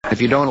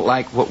If you don't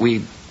like what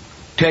we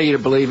tell you to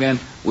believe in,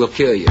 we'll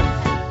kill you.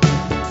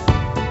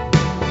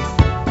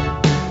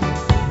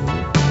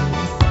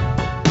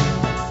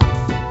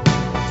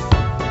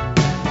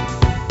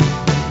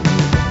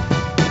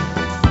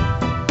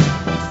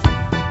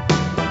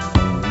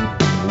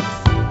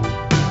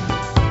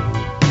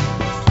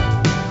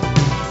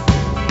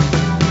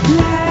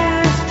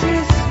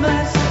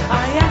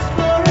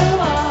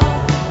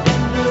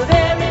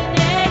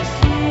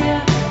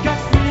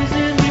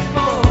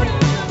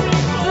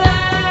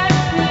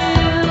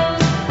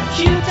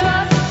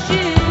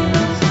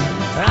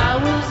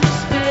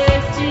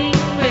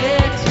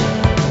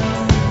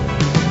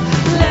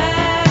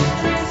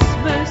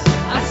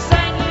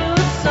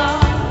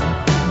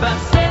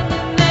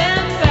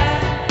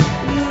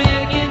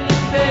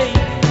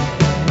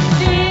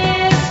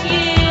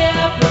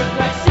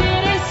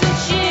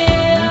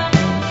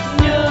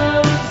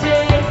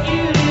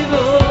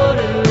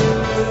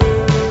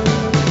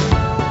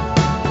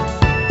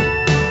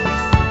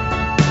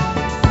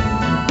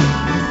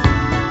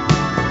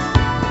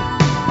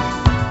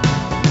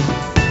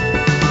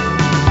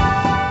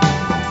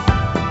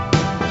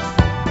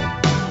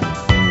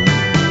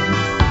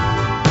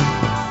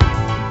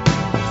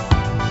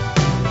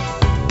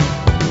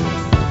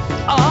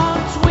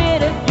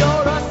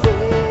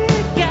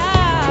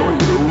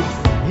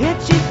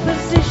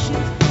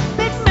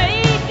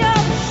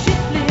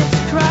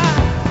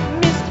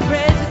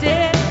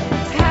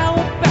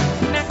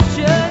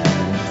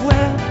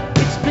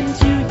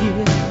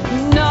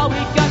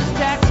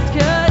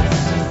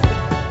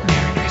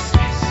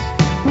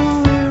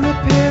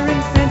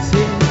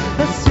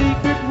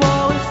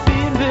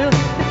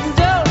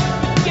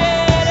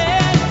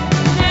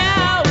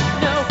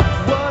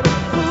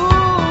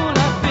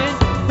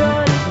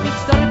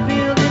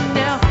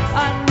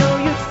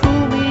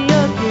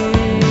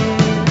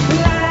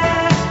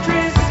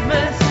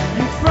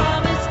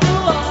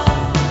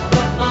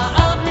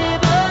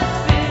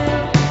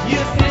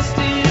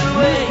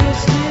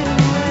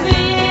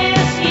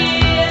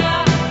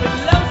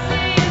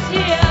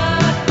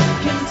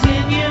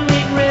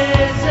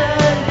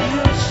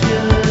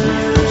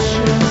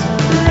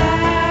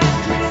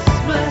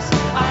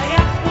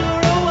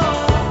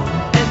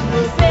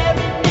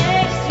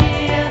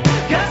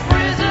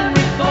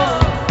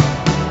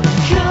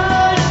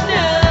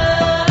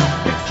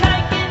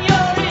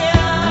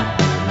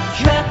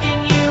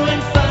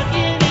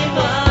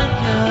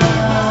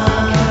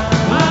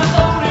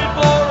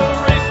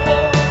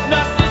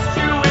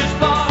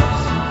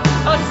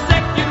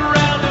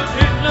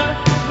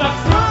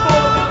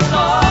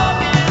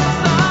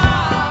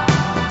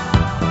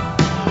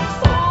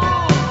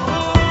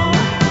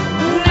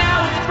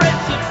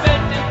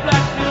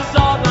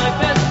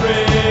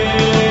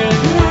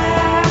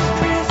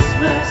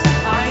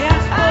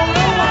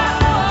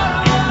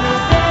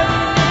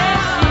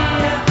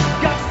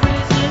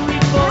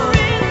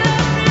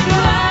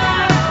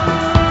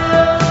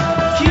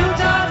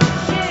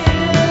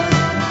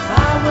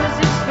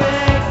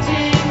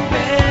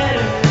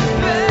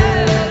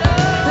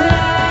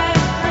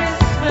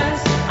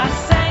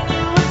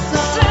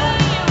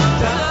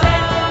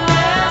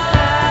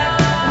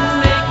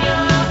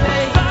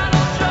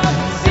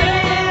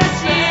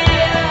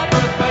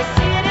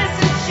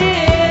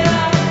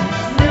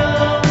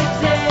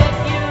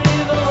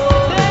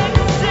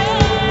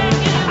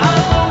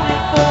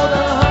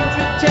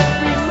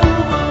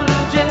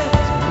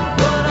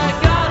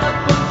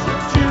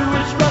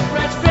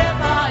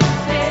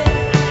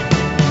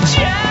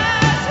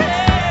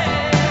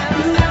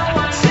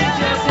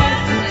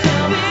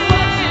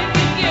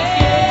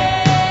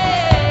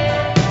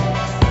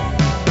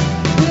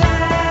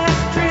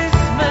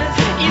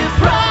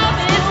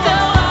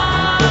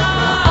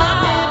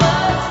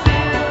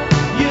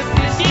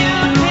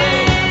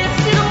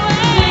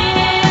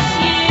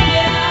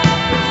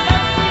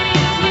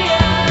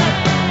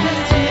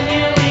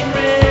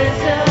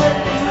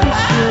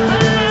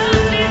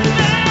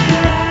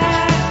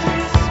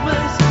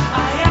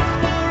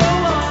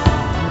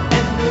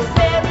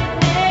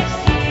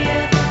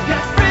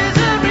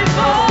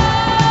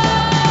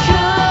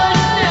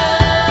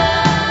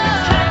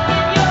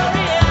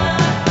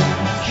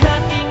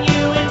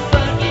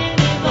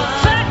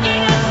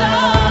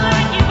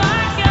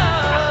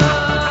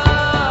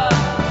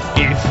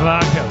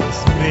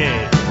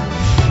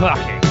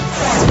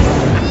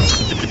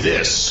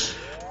 This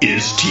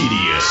is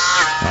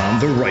TDS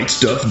on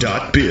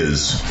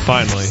therightstuff.biz.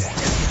 Finally.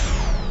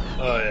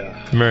 Oh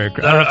yeah, Merry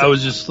I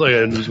was just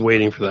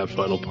waiting for that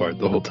final part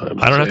the whole time.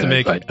 I don't have to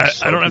make. I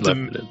don't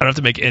have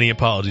to make any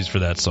apologies for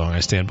that song. I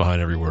stand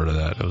behind every word of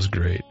that. It was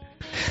great.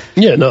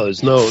 Yeah, no,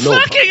 there's no.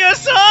 Fucking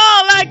us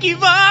all like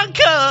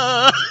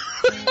Ivanka.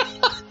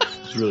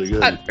 It's really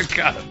good. I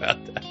forgot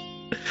about that.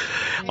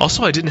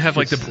 Also, I didn't have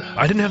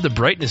the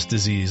brightness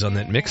disease on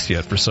that mix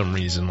yet for some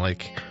reason.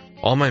 Like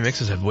all my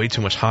mixes had way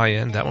too much high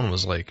end. That one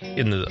was like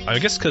in the. I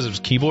guess because it was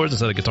keyboards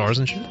instead of guitars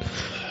and shit.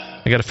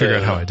 I got to figure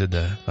out how I did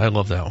that. I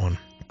love that one.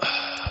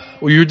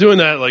 Well, you're doing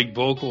that like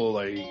vocal,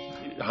 like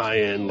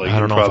high end like I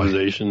don't know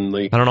improvisation.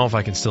 I don't know if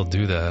I can still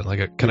do that. Like,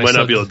 you might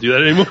not be able to do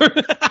that anymore.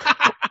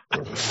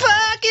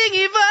 Fucking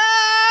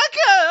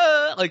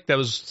Ivanka! Like, that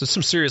was just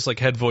some serious like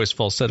head voice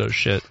falsetto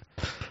shit.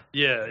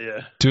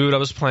 Yeah. Dude, I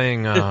was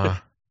playing on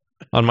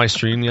my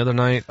stream the other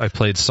night. I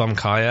played Some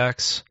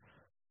Kayaks.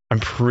 I'm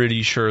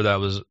pretty sure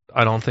that was.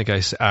 I don't think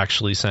I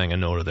actually sang a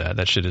note of that.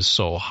 That shit is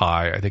so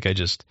high. I think I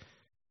just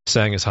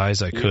sang as high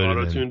as I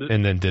could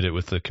and then did it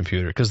with the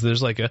computer. Because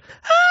there's like a.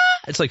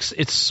 It's like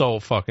it's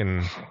so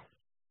fucking.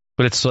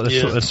 But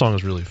that song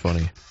is really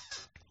funny.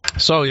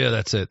 So yeah,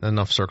 that's it.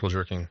 Enough circle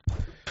jerking.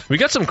 We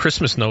got some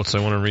Christmas notes I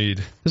want to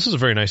read. This is a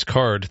very nice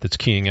card that's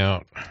keying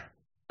out.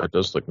 That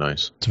does look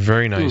nice. It's a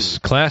very nice,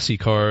 classy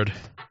card.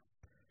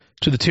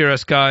 To the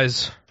TRS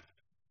guys.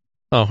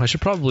 Oh, I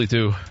should probably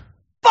do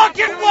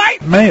Fucking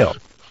white male.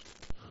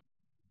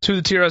 To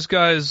the TRS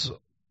guys,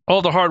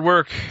 all the hard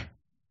work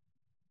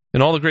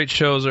and all the great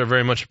shows are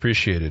very much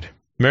appreciated.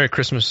 Merry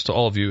Christmas to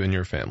all of you and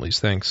your families.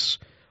 Thanks.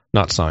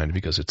 Not signed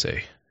because it's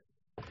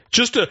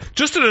just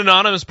an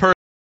anonymous person.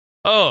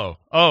 Oh,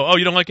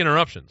 you don't like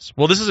interruptions.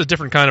 Well, this is a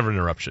different kind of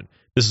interruption.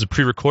 This is a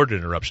pre-recorded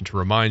interruption to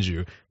remind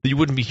you that you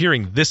wouldn't be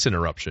hearing this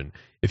interruption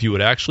if you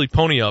would actually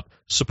pony up,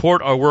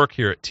 support our work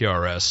here at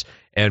TRS,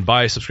 and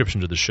buy a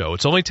subscription to the show.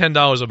 It's only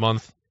 $10 a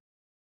month,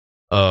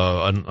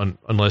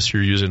 unless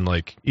you're using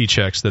like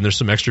e-checks. Then there's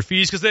some extra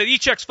fees because the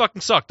e-checks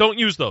fucking suck. Don't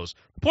use those.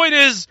 The point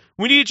is,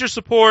 we need your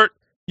support.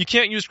 You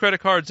can't use credit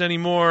cards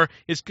anymore.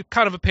 It's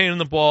kind of a pain in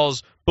the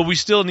balls, but we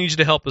still need you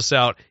to help us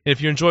out. And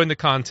if you're enjoying the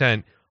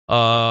content,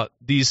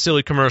 these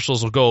silly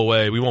commercials will go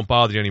away. We won't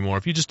bother you anymore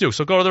if you just do.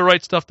 So go to the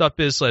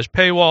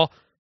rightstuff.biz/paywall,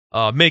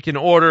 make an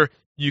order.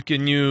 You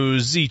can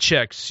use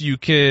Z-checks. You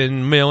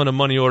can mail in a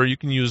money order. You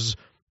can use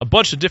a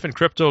bunch of different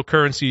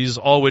cryptocurrencies,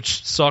 all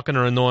which suck and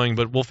are annoying,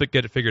 but we'll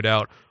get it figured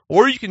out.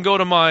 Or you can go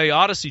to my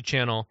Odyssey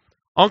channel,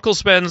 Uncle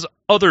Spen's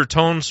Other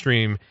Tone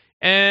Stream,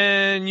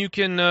 and you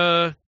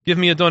can give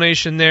me a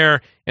donation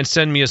there and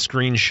send me a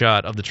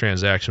screenshot of the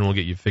transaction. We'll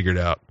get you figured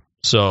out.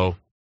 So,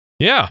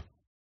 yeah.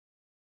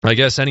 I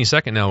guess any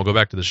second now we'll go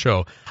back to the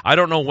show. I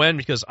don't know when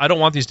because I don't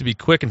want these to be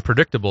quick and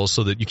predictable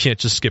so that you can't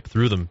just skip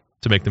through them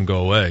to make them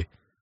go away.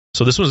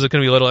 So this one's going to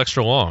be a little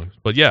extra long.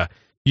 But yeah,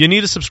 you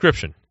need a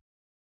subscription.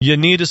 You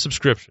need a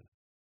subscription.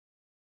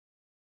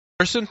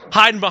 Person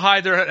hiding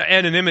behind their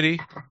anonymity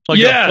like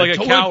a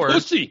coward.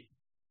 Pussy.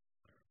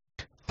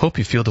 Hope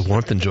you feel the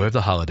warmth and joy of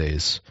the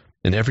holidays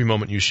in every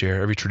moment you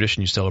share, every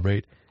tradition you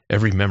celebrate,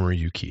 every memory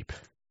you keep.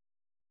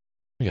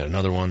 We got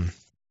another one.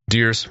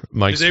 Dear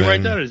Mike Sven. Did they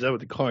write that, or is that what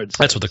the card says?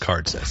 That's what the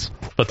card says.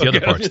 But the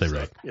other parts they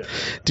write. Yeah.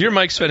 Dear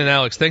Mike, Sven, and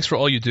Alex, thanks for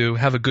all you do.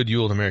 Have a good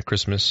Yule and a Merry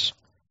Christmas.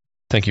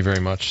 Thank you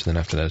very much. Then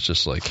after that, it's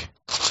just like,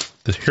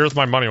 here's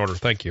my money order.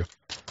 Thank you.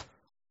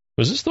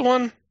 Was this the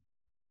one?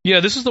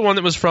 Yeah, this is the one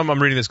that was from,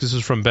 I'm reading this because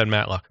this is from Ben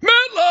Matlock.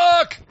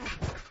 Matlock!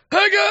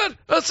 I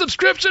got a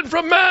subscription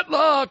from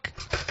Matlock!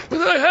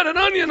 I had an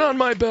onion on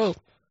my belt.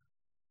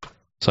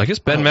 So I guess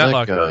Ben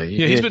Matlock.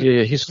 He's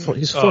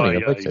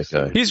funny. I like that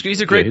guy.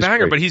 He's a great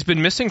banger, but he's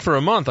been missing for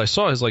a month. I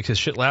saw his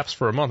shit lapsed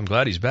for a month. I'm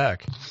glad he's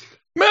back.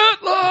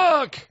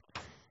 Matlock.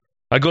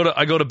 I go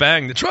to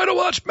Bang to try to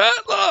watch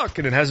Matlock,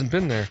 and it hasn't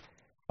been there.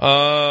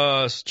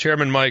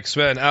 Chairman Mike,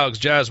 Sven, Alex,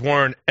 Jazz,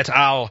 Warren, et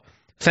al.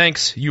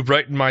 Thanks, you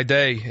brighten my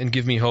day and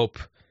give me hope.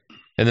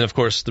 And then, of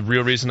course, the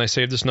real reason I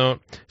saved this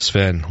note: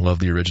 Sven, love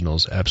the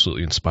originals,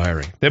 absolutely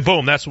inspiring. Then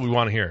boom, that's what we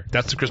want to hear.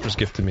 That's the Christmas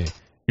gift to me.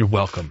 You're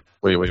welcome.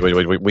 Wait.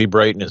 We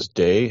brighten his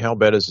day? How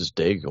bad is his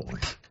day going?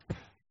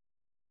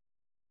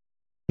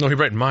 No, he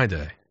brightened my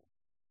day.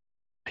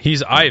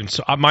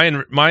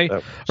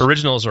 My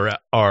originals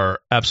are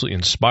absolutely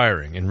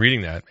inspiring, and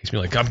reading that makes me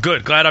like, I'm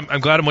good.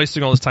 I'm glad I'm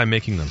wasting all this time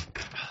making them.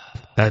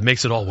 That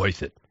makes it all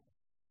worth it.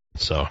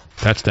 So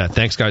that's that.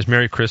 Thanks, guys.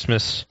 Merry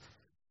Christmas.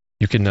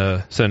 You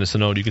can send us a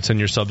note. You can send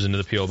your subs into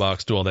the P.O.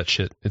 box. Do all that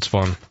shit. It's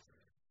fun.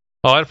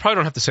 Oh, I probably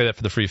don't have to say that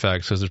for the free fags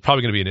because there's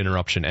probably going to be an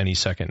interruption any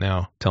second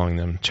now,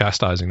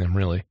 chastising them,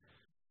 really,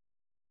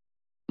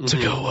 to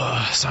go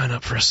sign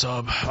up for a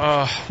sub.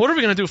 What are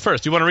we going to do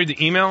first? Do you want to read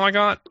the email I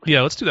got?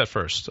 Yeah, let's do that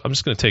first. I'm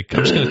just going to take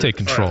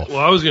control. Right. Well,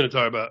 I was going to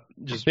talk about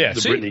just the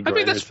Brittany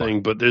Griner thing,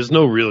 but there's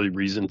no really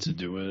reason to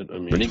do it. I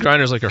mean, Brittany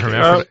Griner's like a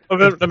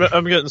hermaphrodite.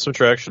 I'm getting some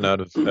traction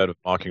out of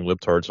mocking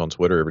libtards on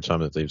Twitter every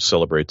time that they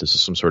celebrate this as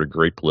some sort of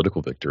great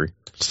political victory.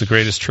 It's the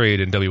greatest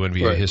trade in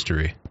WNBA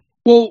history.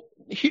 Well,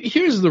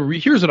 here's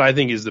what I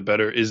think is the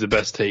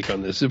best take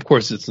on this. Of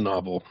course, it's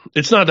novel.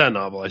 It's not that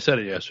novel. I said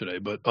it yesterday,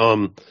 but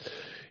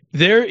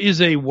there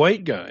is a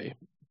white guy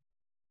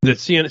that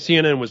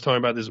CNN was talking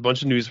about this. A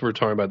bunch of news were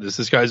talking about this.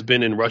 This guy's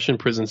been in Russian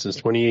prison since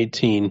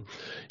 2018.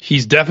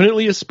 He's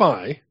definitely a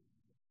spy.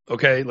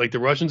 Okay, like the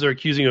Russians are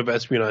accusing him of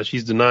espionage.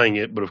 He's denying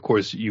it, but of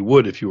course you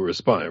would if you were a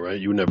spy, right?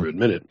 You would never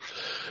admit it.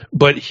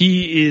 But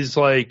he is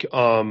like,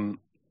 I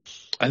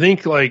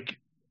think like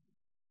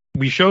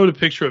we showed a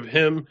picture of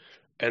him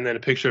and then a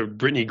picture of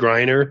Brittany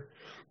Griner,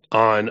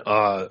 on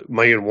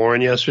Megan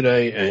Warren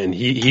yesterday, and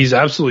he's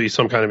absolutely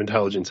some kind of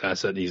intelligence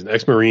asset. He's an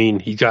ex-Marine.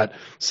 He got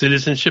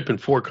citizenship in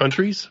 4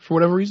 countries for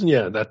whatever reason.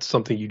 Yeah, that's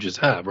something you just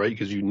have, right?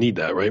 Because you need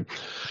that, right?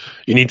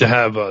 You need to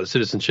have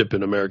citizenship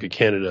in America,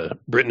 Canada,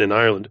 Britain, and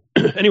Ireland.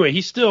 Anyway,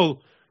 he's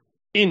still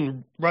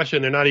in Russia,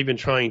 and they're not even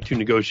trying to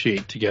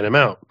negotiate to get him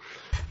out.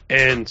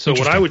 And so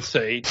what I would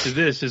say to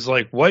this is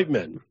like, white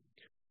men,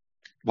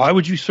 why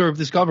would you serve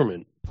this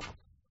government?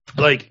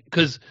 Like,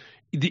 because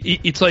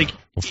it's like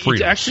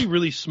it's actually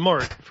really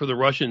smart for the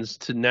Russians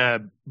to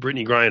nab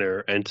Brittany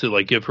Griner and to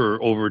like give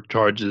her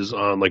overcharges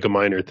on like a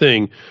minor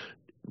thing,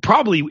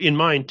 probably in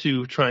mind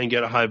to try and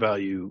get a high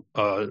value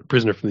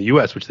prisoner from the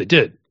U.S., which they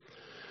did.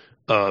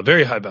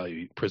 Very high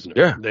value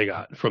prisoner they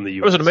got from the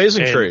U.S. It was an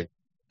amazing trade.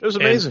 It was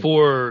amazing. And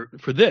for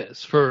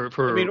this.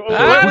 I mean,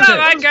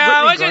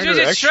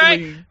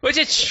 would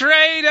you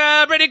trade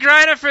Brittany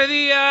Griner for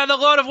the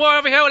Lord of War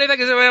over here? What do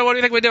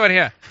you think we're doing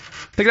here?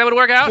 Think that would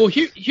work out? Well,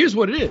 here's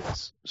what it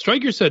is.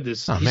 Stryker said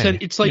this. He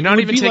said it's like you're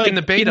not even taking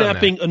the bait on that.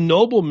 Kidnapping a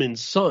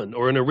nobleman's son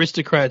or an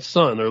aristocrat's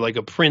son or like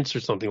a prince or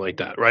something like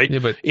that, right? Yeah,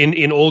 but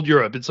in old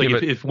Europe, it's like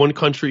if one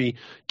country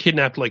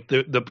kidnapped like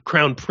the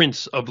crown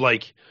prince of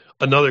like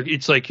another,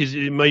 it's like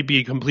it might be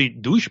a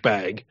complete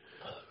douchebag,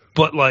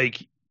 but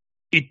like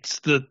it's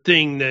the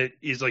thing that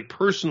is like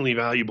personally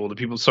valuable to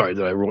people. Sorry,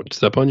 did I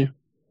step on you?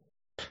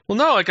 Well,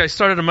 no, like I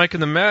started a Mike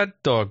and the Mad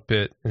Dog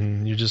bit,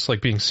 and you're just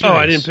like being serious. Oh,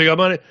 I didn't pick up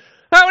on it.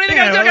 Oh, what do you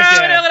think I'm doing? We're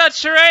going to do a little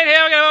charade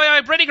here. We're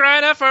going to Brittany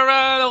Griner for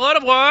the Lord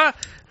of War.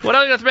 What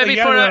else? Maybe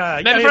for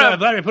let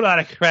me put out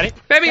a credit.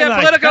 Maybe a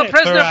political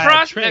prisoner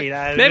prospect.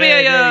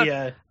 Maybe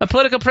a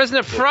political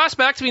prisoner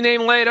prospect to be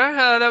named later.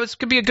 That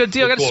could be a good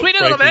deal. Got to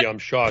sweeten it a little bit. I'm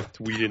shocked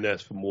we didn't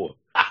ask for more.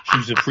 She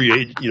was a free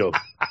agent,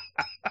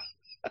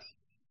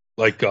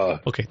 like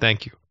okay,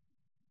 thank you.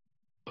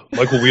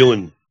 Michael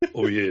Whelan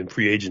over here in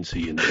free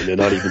agency, and they're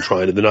not even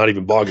trying. They're not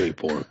even bargaining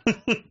for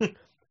him.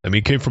 I mean,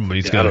 he came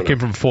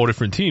from 4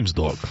 different teams,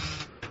 dog.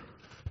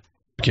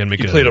 He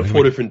played on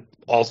 4 different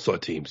all-star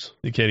teams.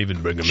 You can't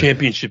even bring him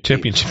championship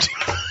team.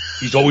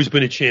 He's always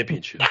been a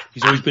championship.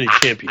 He's always been a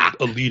champion,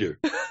 a leader.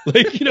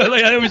 Like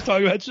like I always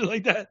talk about shit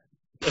like that.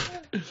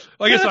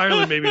 I guess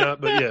Ireland maybe not,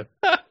 but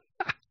yeah.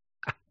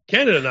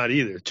 Canada not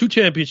either. 2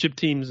 championship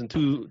teams and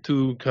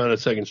two kind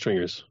of second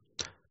stringers.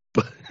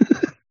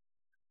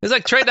 It's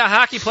like trading a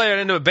hockey player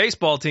into a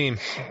baseball team.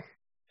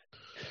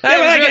 He's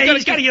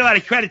got to give a lot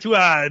of credit to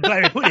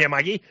Blair Put here,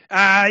 Mikey. They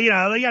got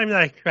him a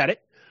lot of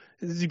credit.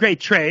 This is a great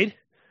trade.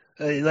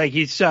 Like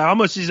he's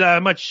almost as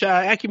much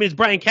acumen as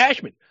Brian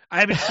Cashman.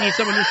 I haven't seen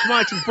someone this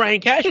smart since Brian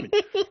Cashman.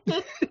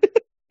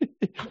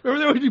 Remember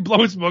they always be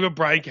blowing smoke up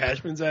Brian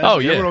Cashman's ass? Oh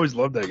yeah, everyone always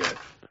loved that guy.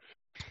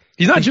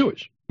 He's not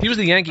Jewish. He was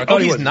the Yankee. Oh,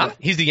 he's not.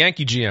 He's the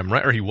Yankee GM,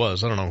 right? Or he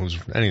was. I don't know who's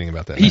anything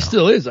about that. He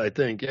still is, I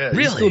think. Yeah,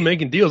 really? He's still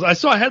making deals. I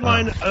saw a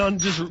headline on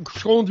just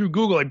scrolling through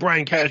Google like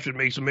Brian Cashman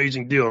makes an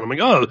amazing deal, and I'm like,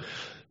 oh.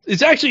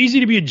 It's actually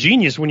easy to be a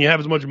genius when you have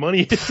as much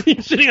money,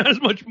 you're sitting on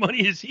as much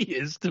money as he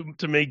is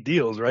to make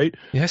deals, right?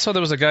 Yeah, I saw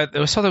there was a guy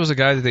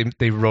that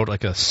they wrote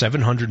like a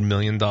 $700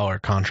 million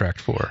contract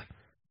for.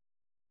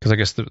 Because I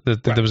guess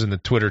that was in the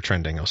Twitter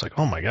trending. I was like,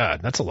 oh my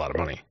god, that's a lot of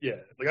money. Yeah,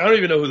 like I don't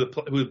even know who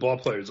the ball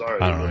players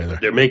are. I don't know either.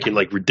 They're making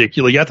like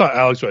ridiculous. I thought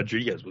Alex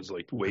Rodriguez was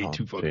like way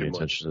too fucking much.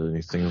 Attention to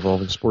anything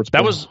involving sports.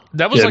 That was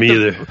yeah, like me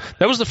either.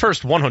 That was the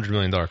first $100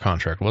 million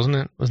contract, wasn't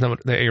it? Wasn't that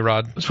what the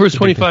A-Rod? It's first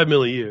 $25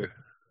 million a year.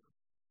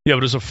 Yeah,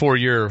 but it was a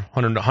 4-year,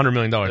 $100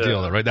 million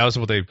deal, though, right? That was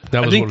what they.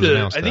 That was what was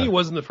announced. I think it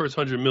wasn't the first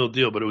 $100 million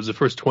deal, but it was the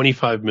first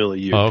 $25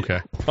 million a year. Oh, okay,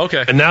 deal.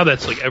 okay. And now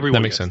that's like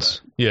everyone. That makes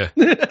sense. Yeah.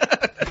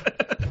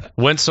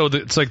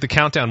 It's like the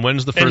countdown.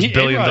 When's the first $1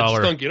 billion?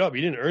 Stunk it up.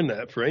 He didn't earn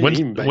that for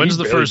anything. When's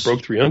the first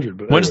broke 300?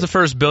 But when's the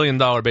first $1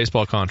 billion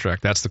baseball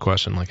contract? That's the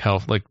question. Like how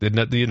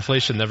the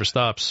inflation never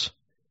stops.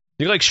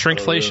 You like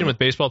shrinkflation with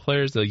baseball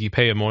players? Like you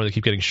pay them more, they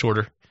keep getting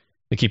shorter.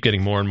 They keep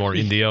getting more and more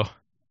Indio.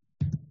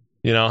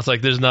 It's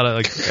like there's not a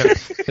like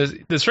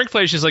the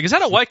shrinkflation is like, is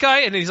that a white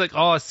guy? And he's like,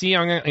 oh, see,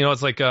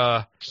 it's like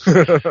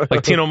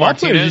Tino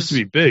Martinez used to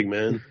be big,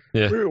 man.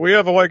 Yeah, we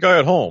have a white guy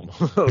at home.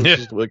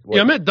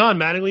 I met Don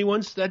Mattingly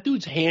once. That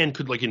dude's hand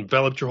could like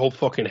envelop your whole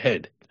fucking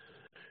head.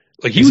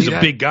 Like he was a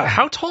big guy.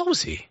 How tall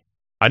was he?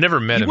 I never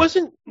met him. He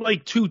wasn't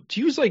like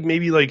he was like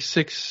maybe like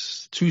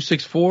 6'2",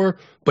 6'4",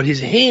 but his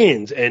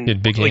hands and he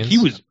had big like hands. he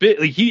was big.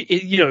 Like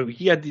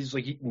he had these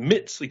like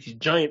mitts, like these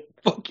giant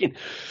fucking.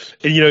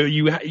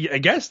 And I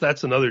guess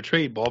that's another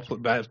trait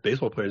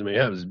baseball players may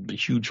have is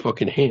huge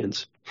fucking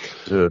hands.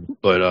 Dude.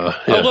 But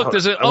yeah.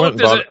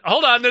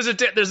 Hold on, there's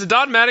a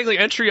Don Mattingly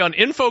entry on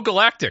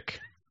Infogalactic.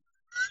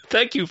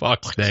 Thank you,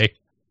 Fox Day.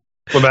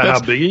 What about how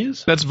big he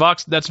is? That's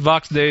Vox Day's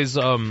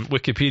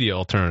Wikipedia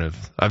alternative.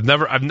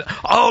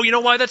 Oh, you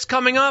know why that's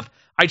coming up?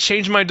 I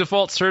changed my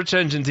default search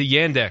engine to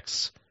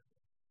Yandex.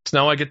 So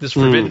now I get this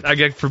forbidden. I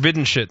get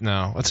forbidden shit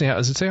now. Let's see.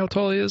 Does it say how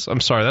tall he is?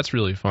 I'm sorry. That's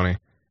really funny.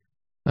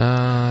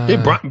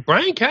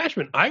 Brian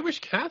Cashman,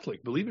 Irish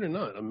Catholic. Believe it or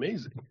not,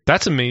 amazing.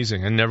 That's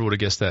amazing. I never would have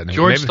guessed that name.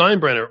 George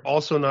Steinbrenner,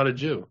 also not a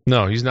Jew.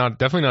 No, he's not.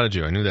 Definitely not a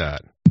Jew. I knew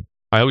that.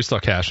 I always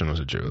thought Cashman was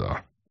a Jew, though.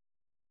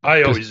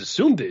 I always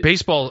assumed it.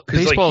 Baseball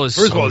is first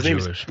so of all, his name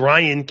Jewish. is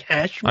Brian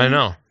Cashman. I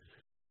know.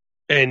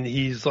 And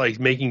he's like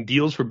making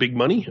deals for big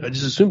money. I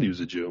just assumed he was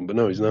a Jew, but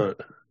no, he's not.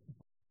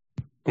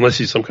 Unless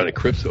he's some kind of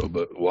crypto,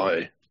 but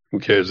why? Who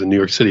cares? In New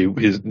York City,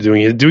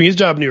 doing his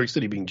job in New York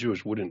City, being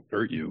Jewish wouldn't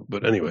hurt you.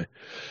 But anyway.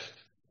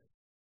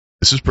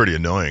 This is pretty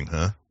annoying,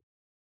 huh?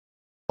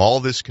 All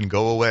this can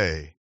go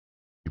away.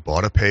 You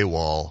bought a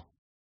paywall.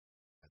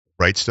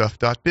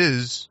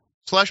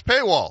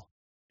 rightstuff.biz/paywall.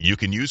 You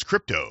can use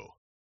crypto,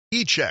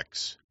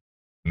 e-checks,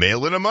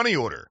 mail in a money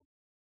order,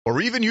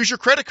 or even use your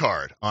credit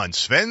card on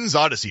Sven's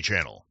Odyssey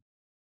channel.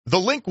 The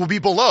link will be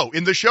below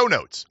in the show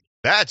notes.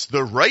 That's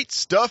the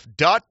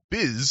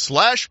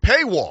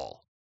rightstuff.biz/paywall.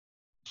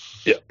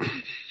 Yeah.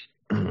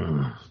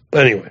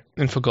 Anyway.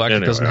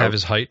 Infogalactic doesn't have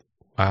his height.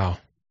 Wow.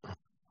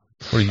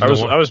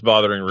 I was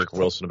bothering Rick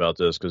Wilson about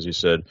this because he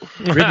said,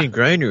 Brittany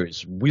Griner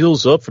is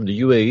wheels up from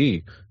the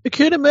UAE. I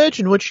can't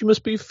imagine what she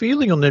must be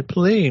feeling on that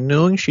plane,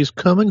 knowing she's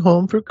coming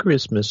home for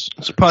Christmas.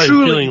 It's probably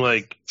feeling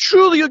like...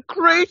 Truly a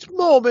great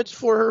moment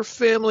for her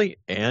family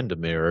and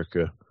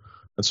America.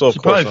 And so,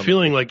 she's probably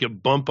feeling like a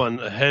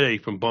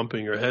headache from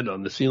bumping her head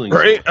on the ceiling.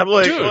 Right? I'm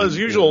like, well, as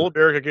usual,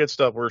 America can't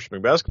stop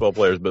worshiping basketball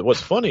players. But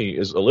what's funny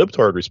is a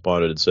libtard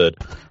responded and said,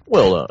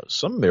 well,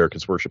 some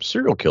Americans worship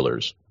serial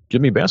killers.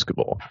 Give me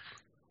basketball.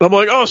 I'm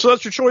like, oh, so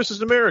that's your choice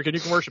as an American. You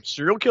can worship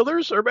serial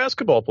killers or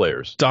basketball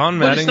players. Don Mattingly.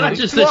 But it's not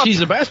just that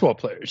she's a basketball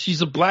player.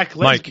 She's a black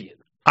lesbian. Mike,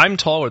 I'm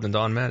taller than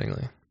Don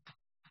Mattingly.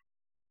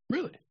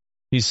 Really?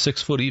 He's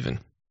 6 foot even.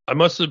 I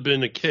must have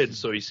been a kid,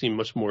 so he seemed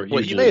much more huge.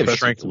 Well, he may have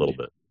shrank a little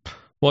bit.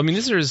 Well, I mean,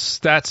 these are his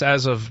stats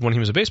as of when he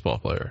was a baseball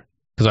player.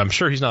 Because I'm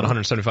sure he's not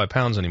 175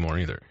 pounds anymore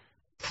either.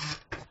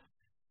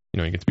 You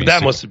know, you get to be.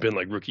 That must have been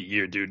like rookie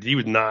year, dude. He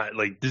was not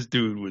like this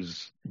dude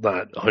was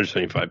not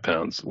 175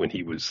 pounds when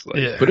he was like.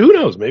 Yeah. But who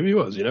knows? Maybe he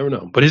was. You never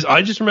know. But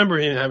I just remember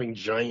him having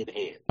giant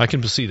hands. I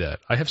can see that.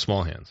 I have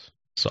small hands.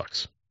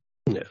 Sucks.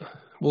 Yeah.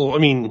 Well, I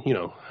mean, you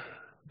know,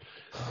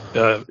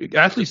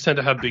 athletes tend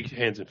to have big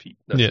hands and feet.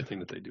 That's the thing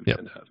that they do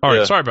tend to have. All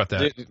right. Sorry about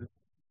that.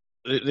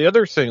 The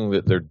other thing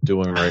that they're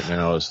doing right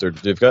now is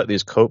they've got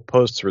these coat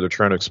posts where they're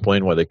trying to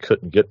explain why they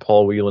couldn't get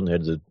Paul Whelan. They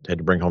had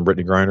to bring home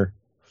Brittany Griner.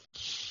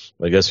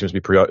 Like that seems to be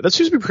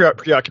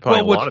preoccupying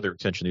a lot of their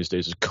attention these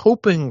days. Is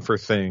coping for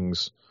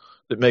things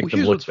that make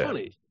them look bad.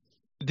 Funny.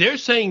 They're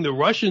saying the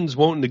Russians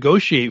won't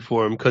negotiate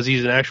for him because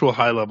he's an actual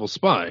high level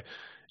spy.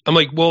 I'm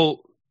like,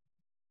 well,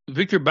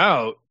 Victor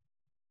Bout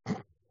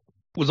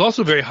was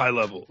also very high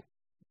level.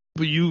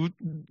 But you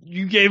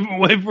gave him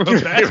away for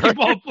a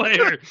basketball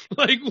player.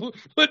 Like,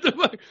 what the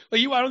fuck?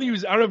 Like, I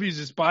don't know if he was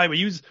a spy, but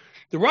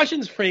the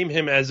Russians frame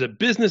him as a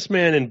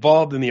businessman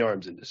involved in the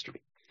arms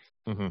industry.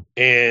 Mm-hmm.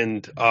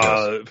 And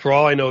for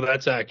all I know,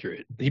 that's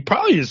accurate. He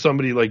probably is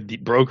somebody like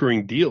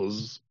brokering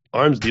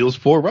arms deals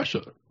for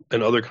Russia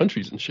and other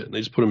countries and shit. And they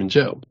just put him in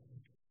jail.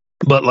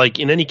 But like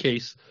in any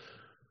case,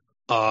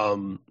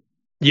 yeah.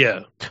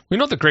 We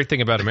know what the great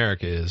thing about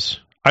America is.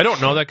 I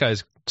don't know that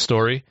guy's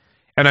story.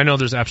 And I know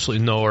there's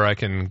absolutely nowhere I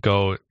can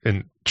go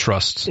and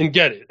trust and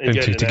get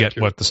it to get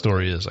what the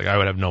story is. Like I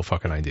would have no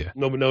fucking idea.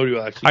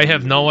 I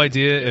have no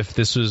idea if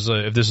this is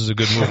a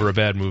good move or a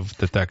bad move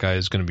that guy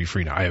is going to be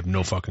free now. I have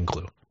no fucking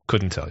clue.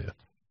 Couldn't tell you.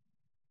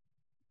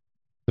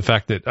 The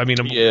fact that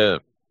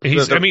the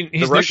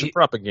Russian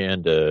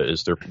propaganda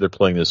is they're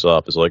playing this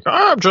up as like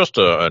I'm just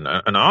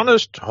an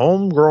honest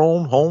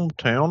homegrown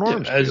hometown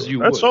arms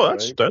dealer.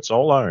 That's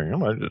all I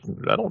am. I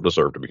don't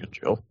deserve to be in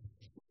jail.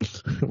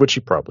 Which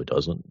he probably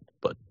doesn't,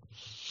 but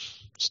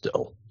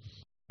still.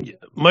 Yeah,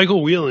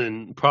 Michael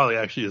Whelan probably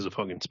actually is a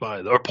fucking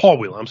spy. Or Paul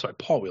Whelan. I'm sorry,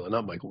 Paul Whelan,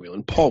 not Michael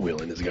Whelan. Paul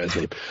Whelan is the guy's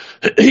name.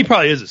 He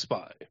probably is a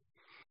spy.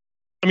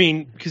 I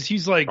mean, because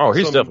he's like... Oh,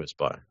 he's definitely a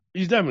spy.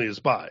 He's definitely a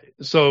spy.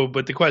 So,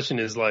 but the question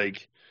is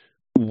like,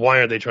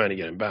 why are they trying to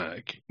get him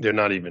back? They're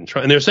not even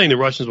trying. And they're saying the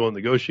Russians won't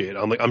negotiate.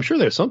 I'm like, I'm sure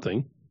there's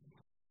something.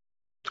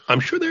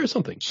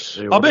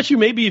 I'll bet you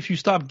maybe if you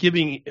stop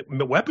giving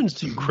weapons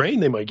to Ukraine,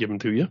 they might give them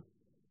to you.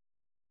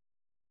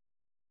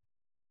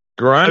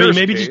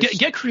 Maybe just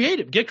get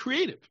creative. Get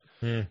creative.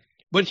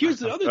 But here's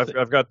the other thing.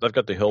 I've got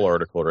the Hill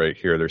article right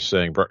here. They're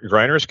saying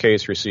Griner's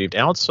case received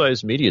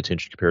outsized media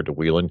attention compared to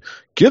Whelan,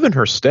 given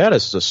her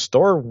status as a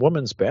star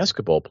women's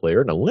basketball player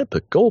and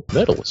Olympic gold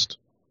medalist.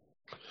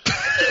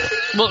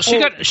 Well, she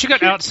got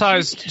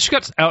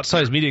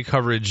outsized media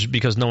coverage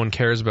because no one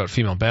cares about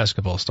female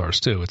basketball stars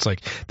too. It's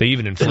like they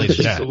even inflated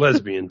She's that. She's a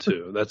lesbian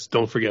too.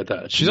 Don't forget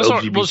that. She's also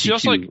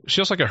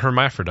like a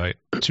hermaphrodite.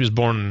 She was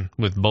born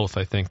with both,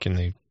 I think,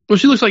 Well,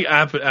 she looks like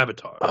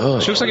Avatar.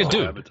 She looks like a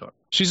dude. Avatar.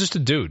 She's just a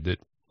dude that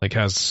like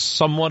has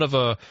somewhat of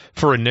a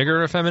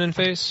feminine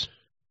face.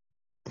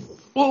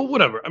 Well,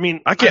 whatever. I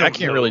mean, I can't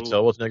really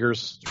tell with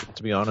niggers,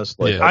 to be honest.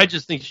 Like, I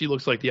just think she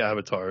looks like the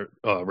Avatar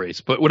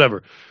race, but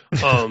whatever.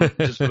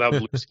 Just without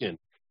blue skin.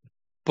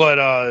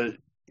 But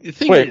the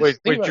thing wait.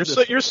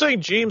 You're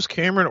saying James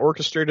Cameron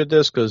orchestrated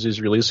this because he's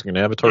releasing an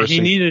Avatar? He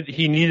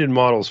needed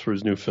models for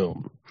his new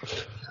film.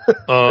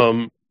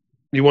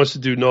 He wants to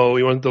do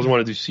doesn't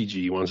want to do CG.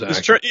 He wants to act.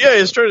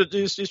 He's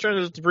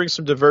trying to bring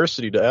some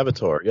diversity to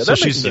Avatar. Yeah,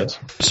 that makes sense.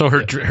 So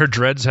her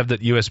dreads have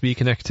that USB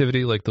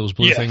connectivity like those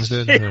blue things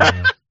did.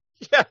 Yeah.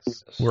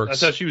 Yes, works.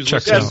 That's how she was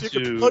listening to.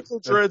 You can plug the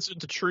dreads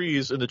into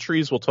trees, and the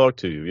trees will talk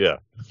to you. Yeah,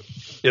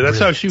 that's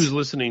how she was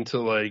listening to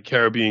like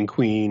Caribbean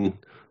Queen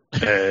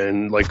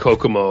and like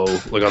Kokomo,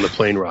 like on the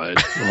plane ride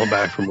all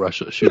back from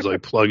Russia. She was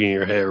like plugging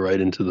her hair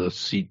right into the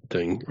seat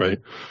thing,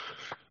 right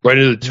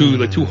into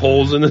the two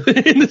holes in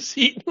the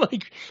seat,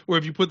 like where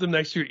if you put them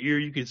next to your ear,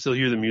 you can still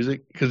hear the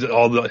music because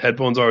all the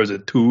headphones are is a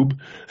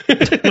tube.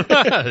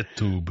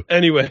 Tube.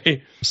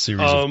 Anyway, a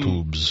series of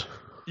tubes.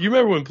 You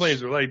remember when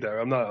planes were like that?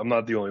 I'm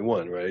not the only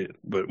one, right?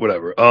 But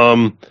whatever.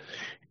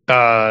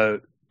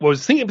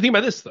 Was thinking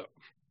about this though.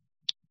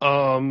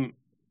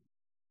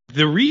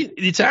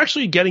 It's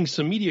actually getting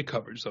some media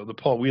coverage though, the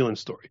Paul Whelan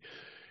story,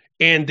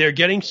 and they're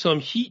getting some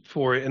heat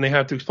for it, and they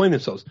have to explain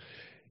themselves.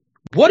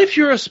 What if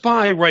you're a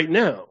spy right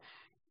now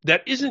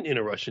that isn't in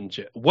a Russian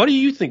jet? What do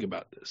you think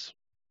about this?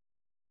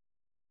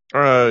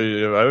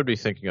 I would be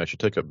thinking I should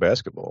take up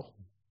basketball.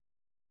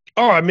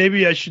 Or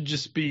maybe I should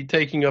just be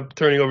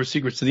turning over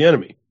secrets to the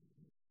enemy.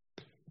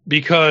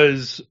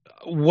 Because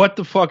what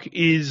the fuck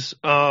is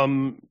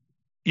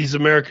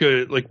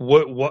America like?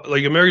 What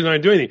like America's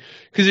not doing anything?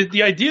 Because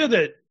the idea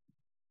that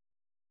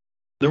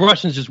the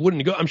Russians just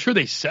wouldn't go. I'm sure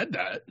they said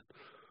that.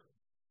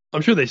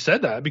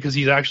 Because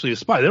he's actually a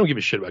spy. They don't give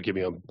a shit about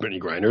giving up Brittany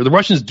Griner. The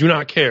Russians do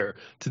not care.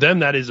 To them,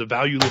 that is a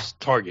valueless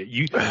target.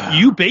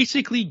 You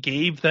basically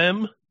gave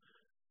them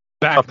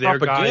back their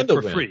guy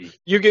for free.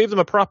 You gave them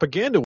a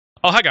propaganda win.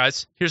 Oh, hi,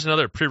 guys. Here's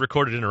another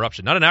pre-recorded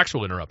interruption. Not an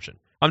actual interruption.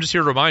 I'm just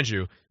here to remind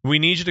you, we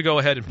need you to go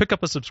ahead and pick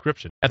up a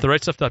subscription at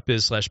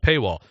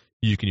therightstuff.biz/paywall.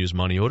 You can use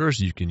money orders.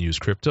 You can use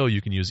crypto.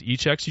 You can use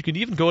e-checks. You can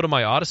even go to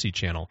my Odyssey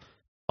channel,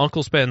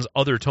 Uncle Spen's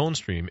other tone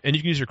stream, and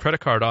you can use your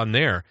credit card on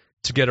there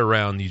to get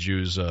around the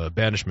Jews'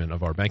 banishment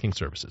of our banking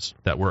services.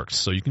 That works.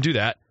 So you can do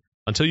that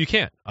until you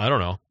can't. I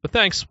don't know. But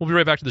thanks. We'll be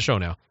right back to the show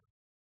now.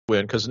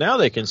 Because now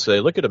they can say,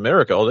 look at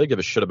America. All they give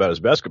a shit about is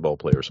basketball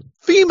players.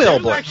 Female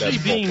black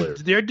basketball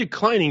players. They're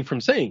declining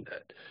from saying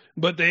that.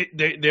 But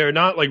they're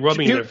not like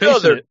rubbing their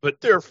face in it.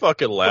 But they're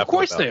fucking laughing. Of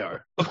course they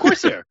are.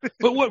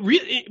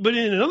 But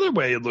in another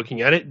way of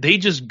looking at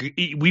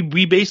it,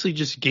 we basically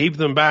just gave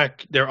them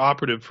back their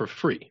operative for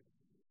free.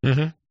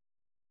 Mm-hmm.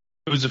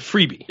 It was a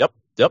freebie. Yep.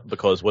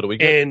 Because what do we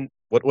get? And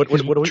what do we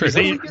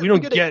get? We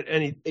don't get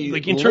any.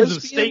 Like in terms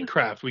of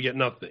statecraft, we get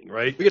nothing,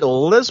 right? We get a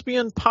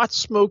lesbian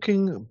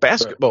pot-smoking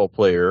basketball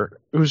player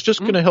who's just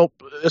going to help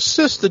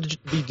assist the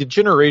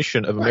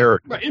degeneration of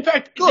America. Right. In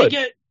fact, they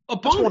get a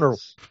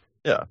bonus.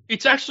 Yeah,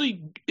 it's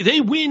actually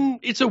they win.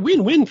 It's a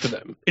win-win for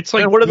them. It's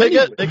like, and what do they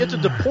get? They get to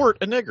deport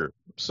a nigger.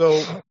 So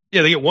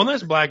yeah, they get one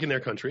less black in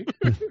their country.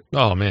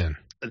 Oh man,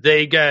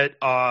 they get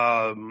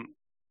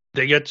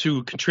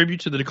to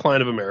contribute to the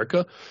decline of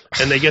America,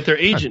 and they get their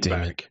agent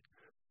back.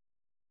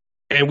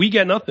 And we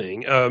get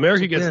nothing.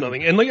 America gets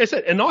nothing. And like I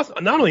said, and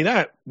not only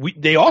that,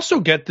 they also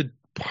get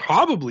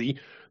probably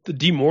the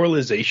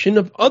demoralization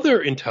of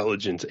other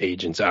intelligence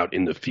agents out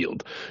in the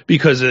field,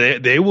 because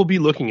they will be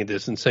looking at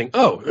this and saying,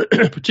 oh,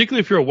 particularly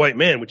if you're a white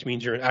man, which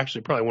means you're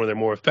actually probably one of their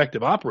more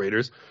effective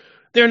operators,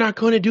 they're not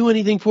going to do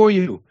anything for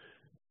you.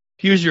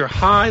 Here's your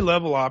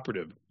high-level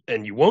operative,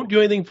 and you won't do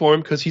anything for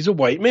him because he's a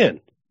white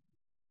man.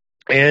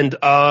 And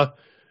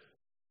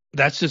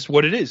that's just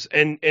what it is.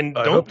 And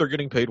I hope they're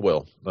getting paid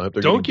well. I hope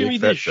they're don't give me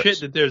this shit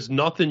that there's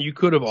nothing you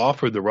could have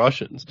offered the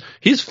Russians.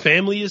 His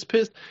family is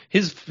pissed.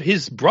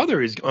 His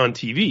brother is on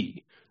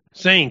TV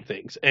saying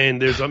things,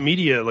 and there's a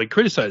media like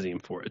criticizing him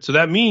for it. So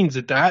that means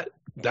that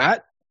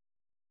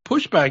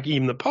pushback,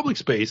 even the public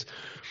space,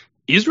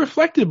 is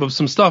reflective of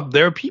some stuff.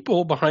 There are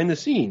people behind the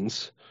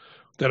scenes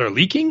that are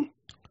leaking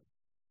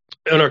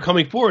and are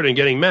coming forward and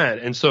getting mad.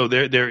 And so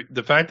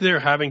the fact that they're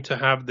having to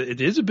have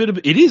it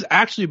is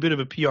actually a bit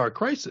of a PR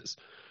crisis,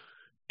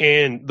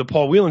 and the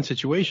Paul Whelan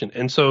situation.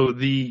 And so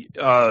it's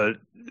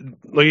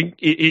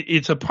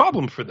a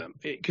problem for them,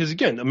 because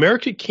again,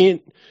 America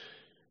can't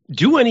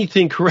do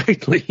anything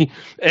correctly.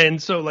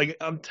 And so like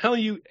I'm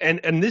telling you,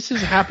 and this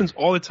happens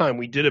all the time.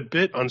 We did a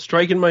bit on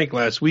Strike and Mike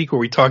last week where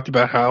we talked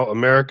about how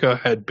America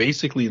had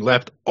basically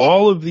left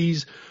all of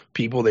these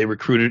people they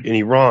recruited in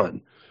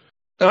Iran.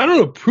 Now, I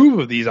don't approve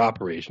of these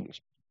operations.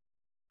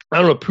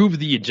 I don't approve of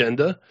the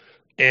agenda,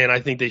 and I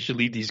think they should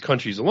leave these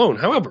countries alone.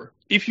 However,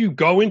 if you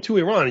go into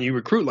Iran and you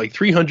recruit like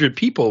 300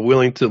 people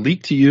willing to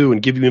leak to you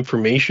and give you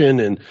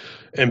information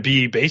and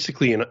be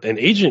basically an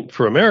agent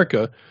for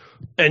America,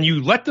 and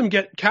you let them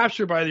get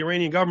captured by the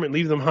Iranian government,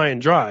 leave them high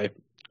and dry,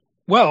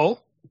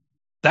 well,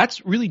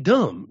 that's really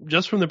dumb,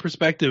 just from the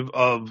perspective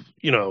of,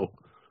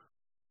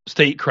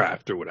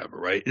 statecraft or whatever,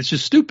 right? It's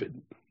just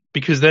stupid,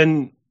 because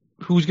then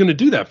who's going to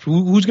do that?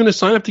 Who's going to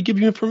sign up to give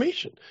you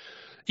information?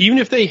 Even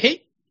if they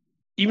hate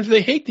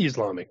the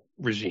Islamic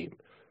regime,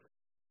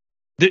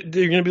 they're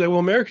going to be like, well,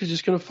 America's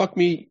just going to fuck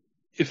me.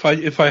 If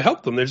I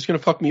help them, they're just going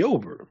to fuck me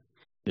over.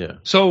 Yeah.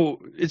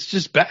 So it's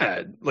just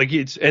bad. Like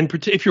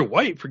if you're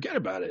white, forget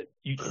about it.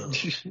 They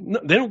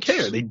don't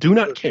care. They do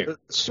not care.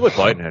 This is what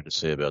Biden had to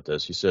say about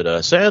this. He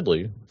said,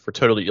 sadly, for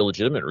totally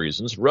illegitimate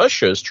reasons,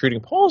 Russia is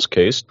treating Paul's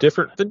case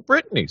different than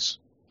Brittany's.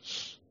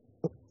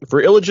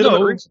 For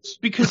illegitimate reasons.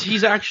 Because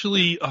he's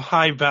actually a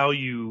high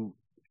value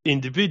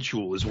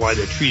individual is why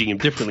they're treating him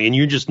differently. And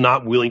you're just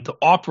not willing to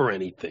offer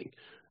anything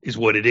is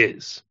what it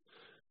is.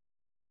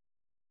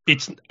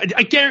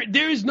 I guarantee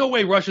there is no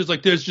way Russia's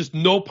like, there's just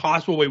no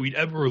possible way we'd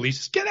ever release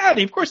this. Get out of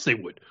here. Of course they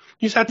would.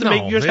 You just have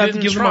to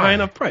give them a high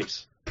enough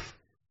price.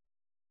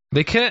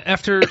 They can't you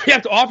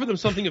have to offer them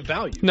something of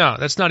value. No,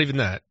 that's not even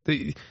that.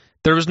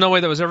 There was no way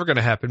that was ever going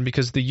to happen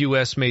because the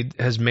U.S.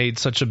 has made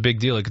such a big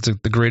deal. Like it's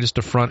the greatest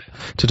affront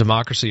to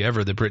democracy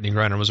ever that Brittany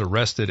Griner was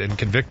arrested and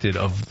convicted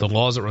of the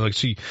laws that were like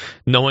she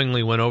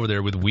knowingly went over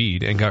there with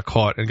weed and got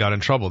caught and got in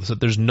trouble. So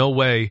there's no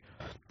way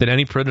that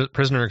any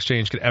prisoner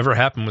exchange could ever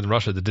happen with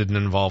Russia that didn't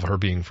involve her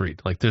being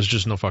freed. Like there's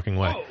just no fucking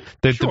way. Oh,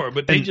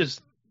 but they're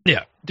just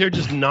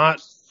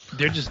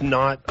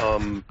not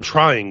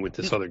trying with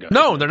this other guy.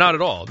 No, they're not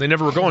at all. They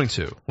never were going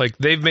to. Like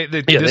they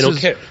don't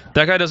care.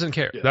 That guy doesn't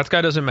care. Yeah. That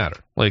guy doesn't matter.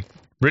 Like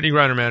Brittany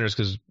Griner matters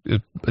because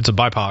it's a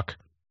BIPOC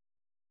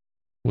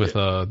with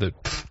that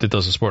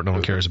does a sport no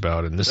one cares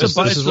about, and this is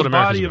what America's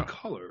body about. Of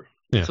color.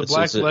 Yeah. It's a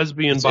black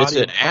lesbian body. It's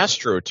an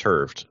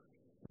astroturfed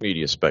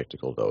media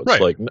spectacle, though. It's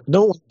like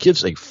no one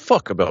gives a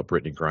fuck about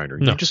Brittany Griner.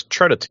 No. You just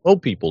try to tell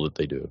people that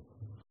they do.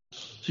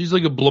 She's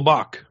like a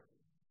blabok.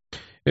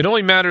 It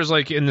only matters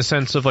like in the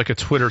sense of like a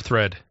Twitter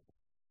thread.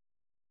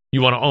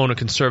 You want to own a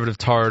conservative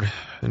tard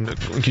and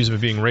accuse him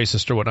of being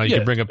racist or whatnot. You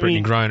can bring up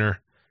Brittany Griner.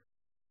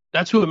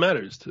 That's who it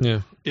matters to.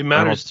 Yeah. It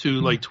matters to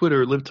like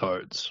Twitter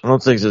libtards. I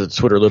don't think that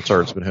Twitter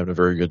libtards been having a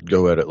very good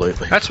go at it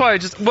lately. That's why I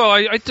just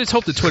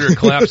hope that Twitter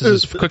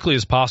collapses as quickly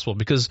as possible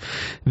because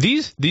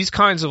these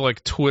kinds of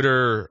like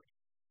Twitter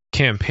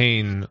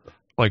campaign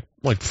like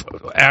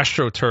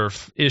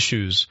AstroTurf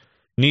issues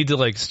need to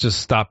like just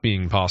stop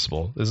being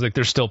possible. It's like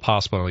they're still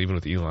possible even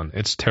with Elon.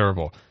 It's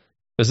terrible.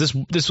 Because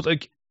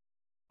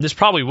this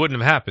probably wouldn't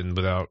have happened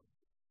without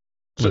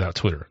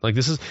Twitter. Like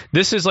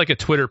this is like a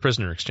Twitter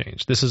prisoner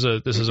exchange. This is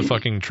a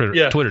fucking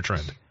Twitter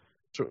trend.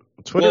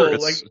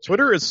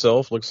 Twitter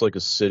itself looks like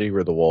a city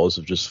where the walls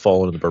have just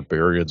fallen and the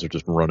barbarians are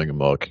just running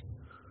amok.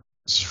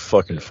 It's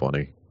fucking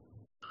funny.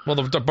 Well,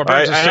 the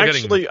barbarians are still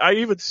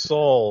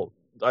getting...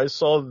 I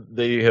saw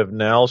they have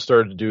now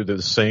started to do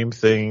the same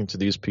thing to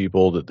these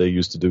people that they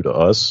used to do to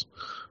us.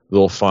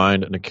 They'll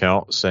find an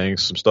account saying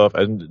some stuff,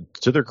 and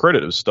to their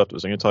credit, it was stuff that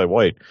was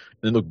anti-white,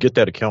 and then they'll get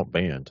that account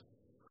banned.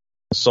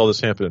 I saw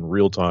this happen in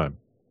real time.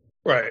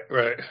 Right.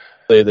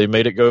 They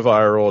made it go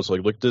viral. It's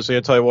like, look at this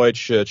anti-white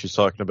shit. She's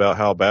talking about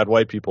how bad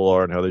white people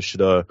are and how they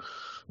should,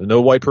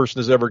 no white person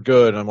is ever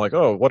good. And I'm like,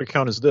 oh, what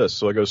account is this?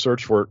 So I go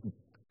search for it.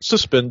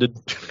 Suspended.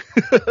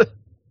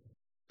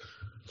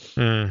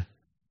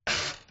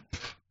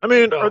 I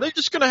mean, are they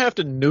just going to have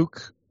to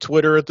nuke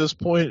Twitter at this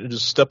point and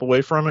just step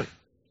away from it?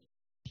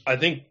 I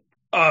think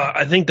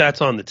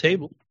that's on the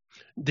table.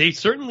 They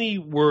certainly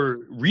were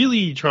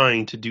really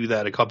trying to do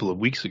that a couple of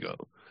weeks ago.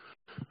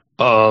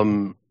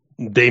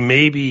 They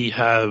maybe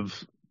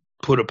have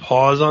put a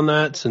pause on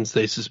that since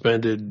they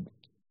suspended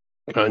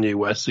Kanye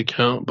West's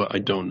account, but I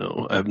don't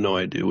know. I have no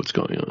idea what's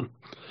going on.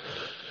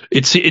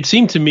 It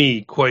seemed to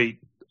me quite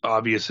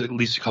obvious, at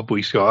least a couple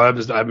weeks ago.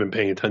 I've been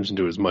paying attention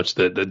to it as much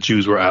that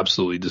Jews were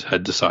absolutely just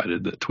had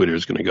decided that Twitter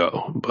is going to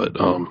go. But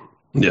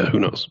who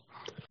knows?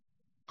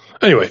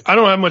 Anyway, I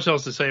don't have much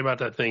else to say about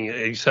that thing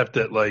except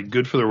that, like,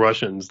 good for the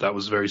Russians. That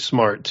was very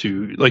smart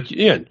to, like,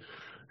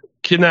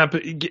 kidnap,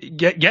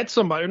 get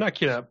somebody, or not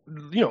kidnap,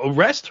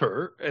 arrest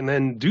her, and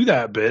then do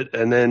that bit,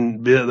 and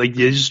then like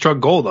you just struck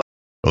gold.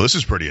 Well, this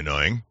is pretty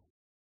annoying.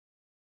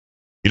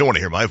 You don't want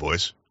to hear my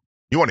voice.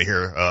 You want to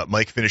hear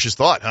Mike finish his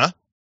thought, huh?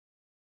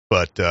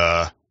 But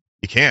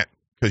you can't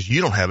because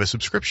you don't have a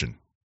subscription.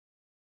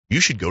 You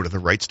should go to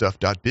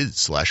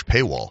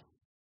therightstuff.biz/paywall.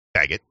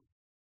 Tag it.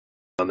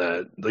 On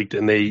that, like,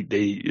 and they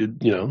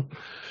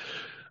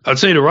I'd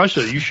say to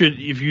Russia, you should,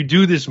 if you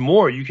do this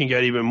more, you can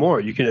get even more.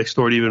 You can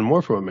extort even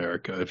more from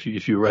America if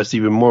you arrest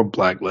even more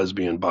black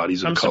lesbian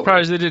bodies of color. I'm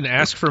surprised they didn't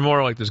ask for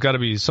more. Like, there's got to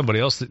be somebody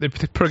else. They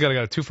probably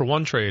got a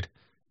 2-for-1 trade.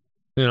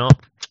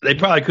 They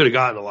probably could have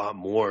gotten a lot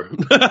more.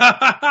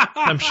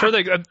 I'm sure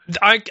they.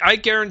 I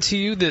guarantee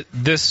you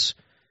that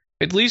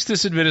at least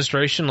this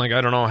administration, like,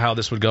 I don't know how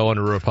this would go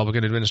under a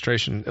Republican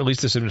administration. At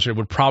least this administration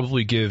would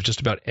probably give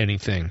just about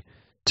anything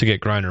to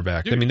get Griner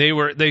back. Dude, I mean,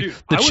 the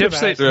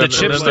chips they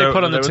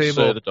put on the table.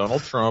 Say that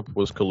Donald Trump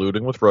was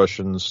colluding with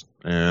Russians,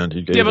 and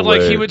he gave but away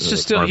like he would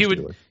just still he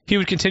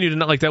would continue to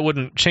not, like, that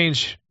wouldn't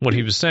change what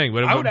he was saying.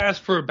 But I would ask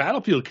for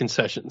battlefield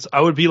concessions. I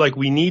would be like,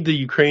 we need the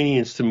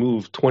Ukrainians to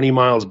move 20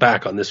 miles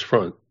back on this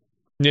front.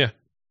 Yeah,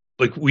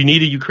 like, we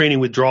need a Ukrainian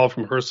withdrawal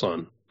from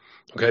Kherson.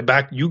 Okay,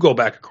 you go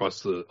back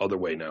across the other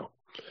way now.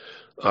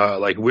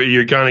 Like,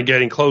 you're kind of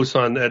getting close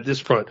at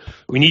this front.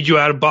 We need you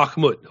out of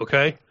Bakhmut.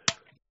 Okay.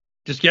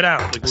 Just get out.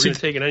 Like, we're going to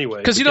take it anyway.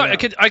 Because I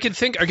could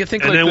think, and like,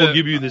 then we'll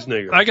give you this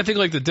nigger. I could think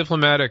like the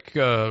diplomatic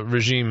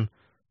regime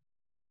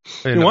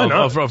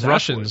of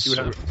Russians.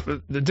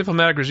 The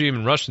diplomatic regime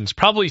in Russians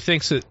probably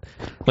thinks that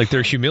like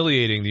they're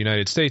humiliating the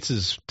United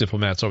States'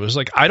 diplomats over. It's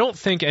like I don't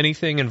think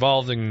anything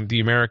involving the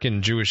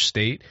American Jewish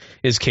state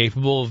is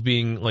capable of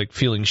being like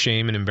feeling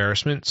shame and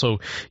embarrassment. So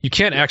you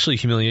can't actually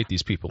humiliate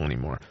these people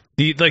anymore.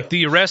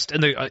 The arrest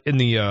and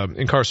the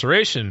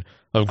incarceration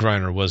of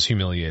Griner was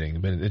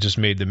humiliating, but it just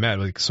made them mad.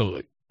 Like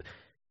so,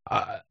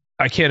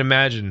 I can't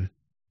imagine.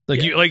 They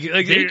think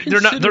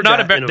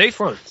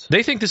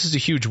this is a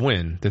huge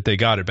win that they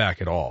got it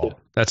back at all. Yeah.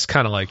 That's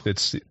kind of like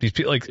these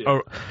people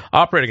are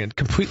operating at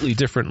completely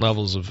different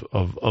levels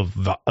of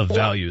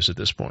values at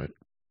this point.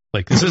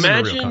 Like this isn't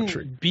a real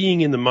country. Imagine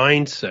being in the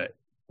mindset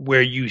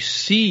where you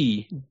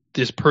see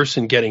this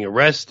person getting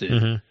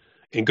arrested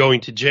and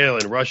going to jail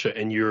in Russia,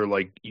 and you're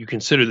like you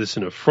consider this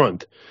an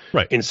affront,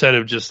 right? Instead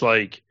of just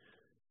like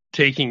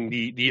taking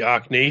the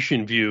Ak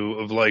Nation view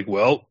of like,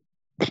 well.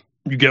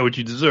 You get what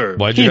you deserve.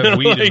 Why'd you have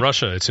weed in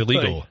Russia? It's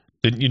illegal.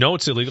 Didn't you know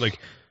it's illegal?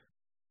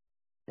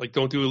 Like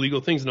don't do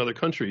illegal things in other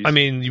countries. I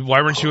mean,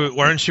 why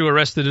weren't you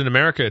arrested in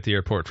America at the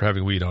airport for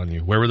having weed on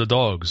you? Where were the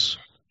dogs?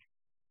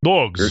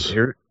 Dogs.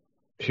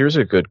 Here's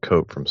a good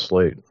quote from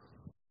Slate.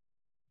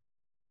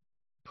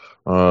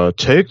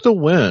 Take the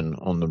win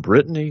on the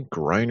Brittany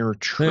Griner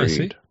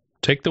trade.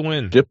 Take the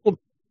win.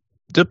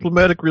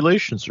 Diplomatic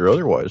relations are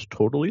otherwise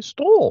totally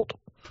stalled.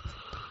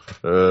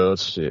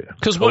 Let's see.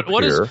 Because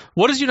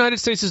what is United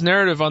States'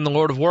 narrative on the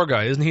Lord of War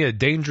guy? Isn't he a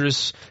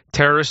dangerous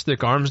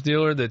terroristic arms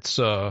dealer? That's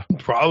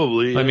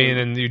probably. I mean,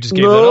 and you just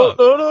gave that up.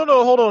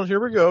 No. Hold on. Here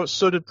we go.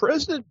 So did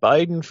President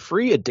Biden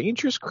free a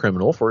dangerous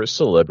criminal for a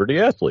celebrity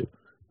athlete?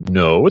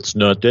 No, it's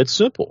not that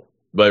simple.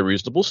 By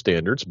reasonable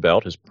standards,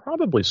 Bout has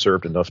probably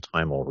served enough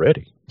time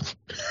already.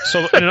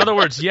 So, in other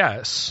words,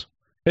 yes.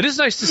 It is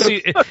nice to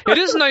see. It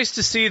is nice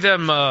to see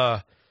them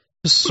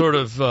sort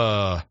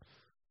of.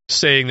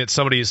 Saying that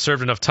somebody has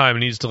served enough time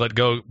and needs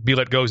to be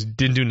let go,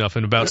 didn't do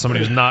nothing about somebody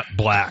who's not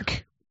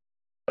black.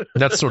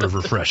 That's sort of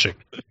refreshing.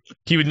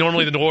 He would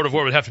normally, the Lord of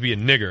War would have to be a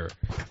nigger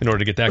in order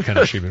to get that kind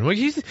of treatment. Like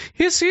he's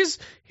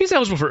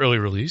eligible for early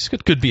release.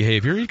 Got good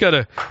behavior. He got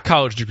a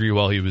college degree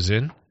while he was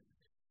in.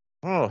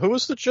 Oh, who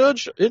was the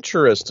judge?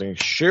 Interesting.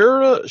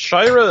 Shira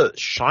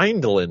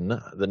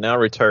Scheindlin, the now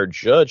retired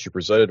judge who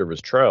presided over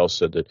his trial,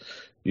 said that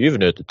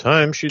even at the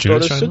time she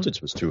thought his sentence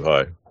was too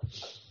high.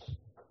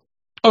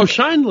 Oh,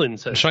 Scheindlin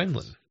says.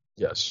 Scheindlin.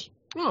 Yes.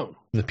 Oh.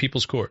 In the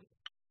People's Court.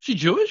 She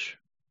Jewish?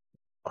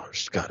 Oh,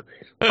 she's got to be.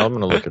 I'm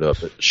going to look it up.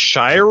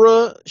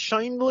 Shira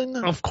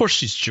Scheindlin? Of course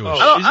she's Jewish.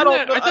 I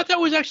thought that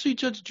was actually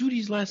Judge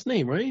Judy's last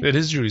name, right? It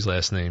is Judy's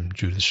last name,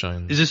 Judith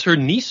Scheindlin. Is this her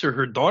niece or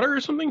her daughter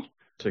or something?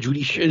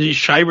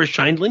 Shira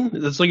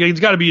Scheindlin? That's like it's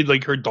got to be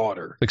like her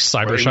daughter. Like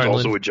Cyber Scheindlin.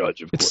 Also a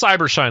judge, of course. It's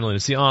Cyber Scheindlin.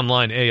 It's the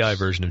online AI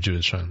version of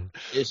Judith Scheindlin.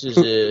 This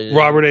is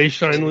Robert A.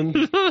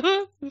 Scheindlin.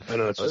 I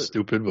know it's just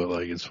stupid, but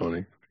like it's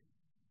funny.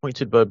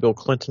 Appointed by Bill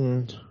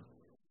Clinton.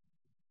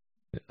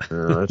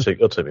 It'll take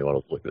me a while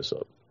to look this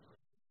up.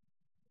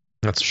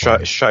 That's Shira.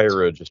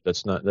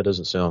 That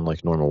doesn't sound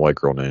like a normal white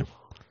girl name.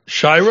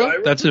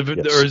 Shira? Yes.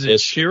 Or is it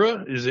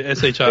Shira? Is it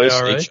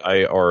Shira?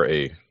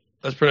 Shira.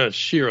 That's pronounced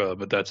Shira,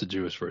 but that's a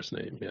Jewish first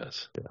name.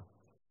 Yes. Yeah.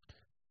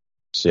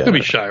 So, yeah. It could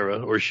be Shira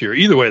or Shira.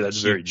 Either way,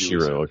 that's very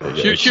Jewish. Shira.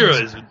 Okay. Yeah.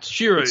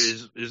 Shira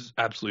is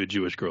absolutely a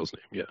Jewish girl's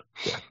name. Yeah.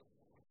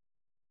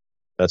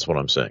 That's what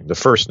I'm saying. The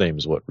first name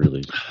is what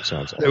really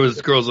sounds like. There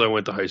was girls I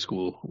went to high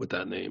school with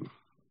that name.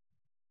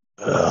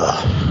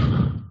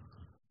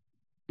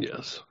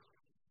 Yes.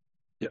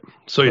 Yeah.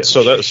 So that's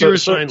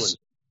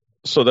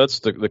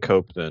the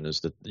cope then is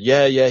that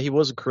he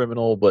was a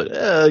criminal, but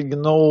he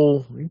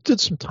did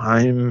some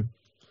time.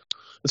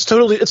 It's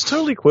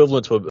totally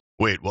equivalent to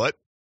Wait, what?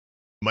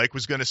 Mike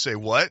was going to say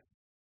what?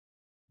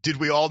 Did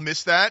we all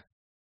miss that?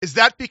 Is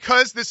that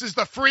because this is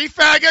the free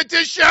fag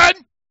edition?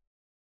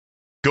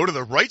 Go to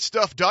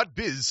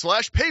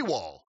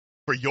therightstuff.biz/paywall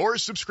for your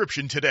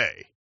subscription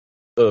today.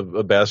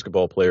 A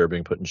basketball player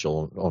being put in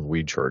jail on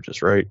weed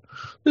charges, right?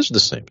 This is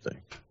the same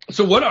thing.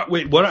 So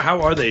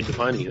how are they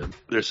defining him?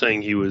 They're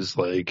saying he was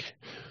like...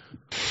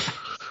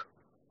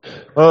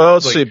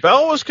 Let's see.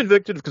 Bell was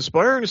convicted of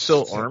conspiring to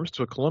sell arms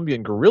to a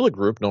Colombian guerrilla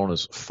group known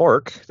as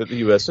FARC that the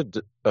U.S. had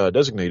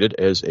designated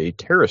as a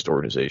terrorist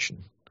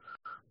organization.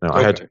 Now,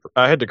 okay.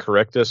 I had to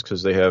correct this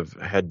because they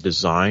had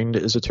designed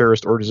as a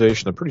terrorist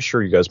organization. I'm pretty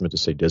sure you guys meant to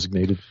say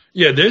designated.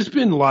 Yeah, there's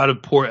been a lot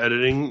of poor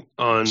editing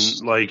on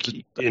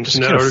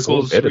internet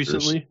articles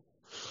recently.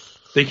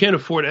 They can't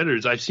afford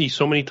editors. I see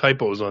so many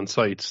typos on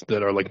sites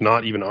that are like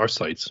not even our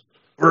sites.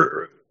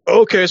 So we're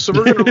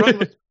going to run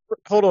with...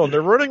 Hold on,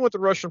 they're running with the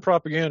Russian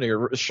propaganda here.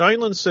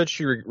 Scheindlin said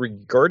she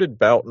regarded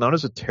Bout not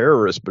as a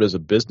terrorist, but as a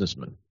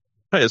businessman.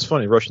 Hey, it's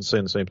funny, Russians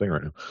saying the same thing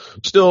right now.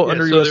 Still,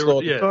 under U.S. law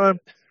at the time,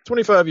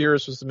 25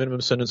 years was the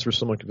minimum sentence for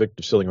someone convicted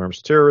of selling arms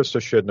to terrorists, so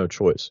she had no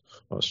choice.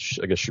 Well,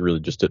 I guess she really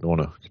just didn't want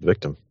to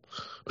convict him.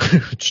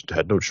 She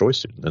had no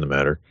choice in the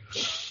matter.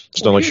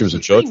 It's not like she was a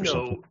judge or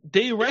something.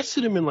 They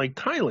arrested him in like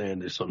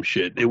Thailand or some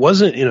shit. It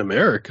wasn't in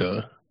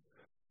America.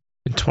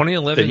 In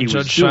 2011,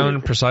 Judge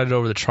Scheindlin presided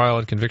over the trial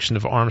and conviction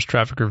of arms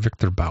trafficker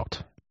Victor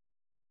Bout.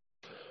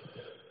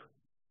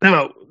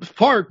 Now,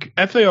 FARC,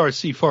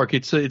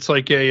 it's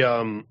like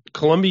a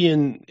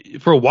Colombian.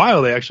 For a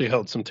while, they actually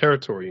held some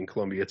territory in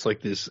Colombia. It's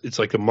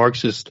like a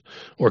Marxist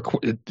or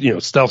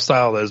stealth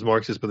style as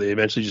Marxist, but they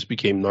eventually just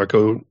became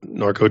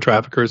narco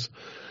traffickers.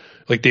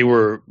 Like they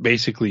were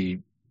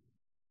basically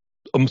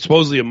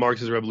supposedly a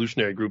Marxist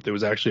revolutionary group that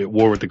was actually at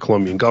war with the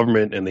Colombian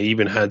government, and they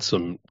even had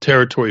some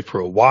territory for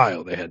a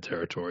while. They had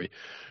territory.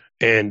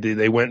 And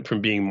they went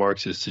from being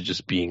Marxists to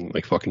just being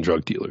like fucking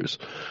drug dealers.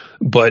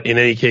 But in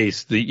any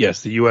case, the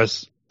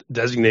U.S.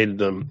 designated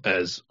them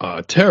as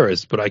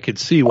terrorists. But I could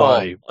see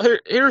why.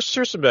 Here's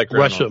some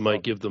background. Russia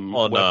might give them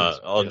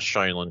on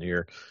Scheindlin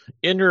here.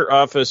 In her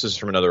office, this is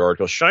from another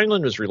article.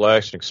 Scheindlin was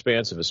relaxed and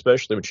expansive,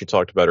 especially when she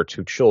talked about her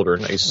two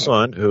children: a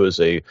son who is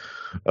a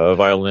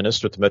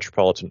violinist with the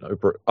Metropolitan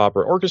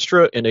Opera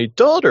Orchestra, and a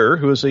daughter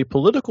who is a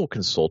political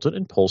consultant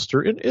and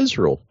pollster in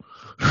Israel.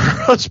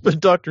 Her husband,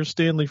 Dr.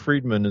 Stanley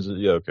Friedman,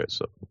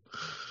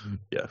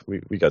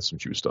 we got some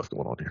Jew stuff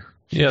going on here.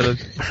 Yeah,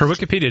 her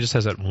Wikipedia just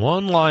has that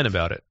one line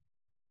about it.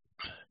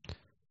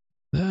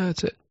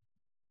 That's it.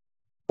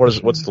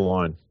 What's the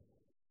line?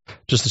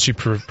 Just that she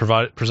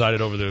presided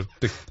over the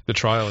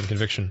trial and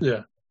conviction.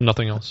 Yeah.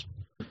 Nothing else.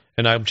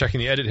 And I'm checking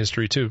the edit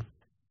history too.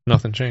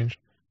 Nothing changed.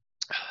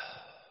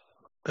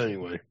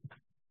 Anyway.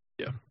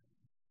 Yeah.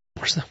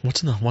 What's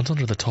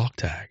under the talk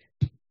tag?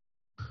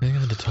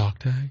 Anything under the talk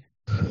tag?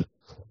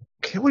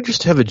 Can't we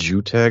just have a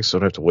Jew tag so I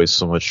don't have to waste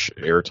so much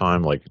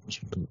airtime like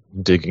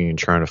digging and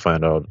trying to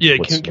find out? Yeah,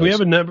 can we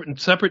have a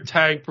separate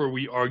tag for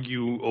we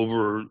argue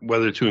over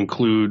whether to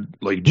include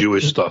like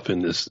Jewish stuff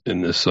in this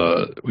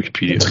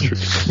Wikipedia entry?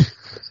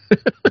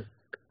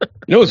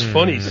 It's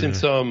funny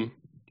since we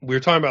were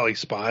talking about like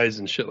spies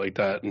and shit like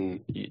that,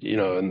 and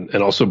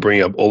and also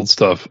bring up old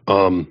stuff.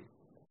 Warren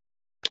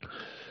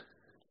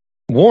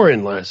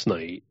last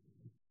night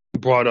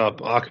brought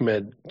up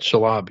Ahmed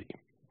Shalabi.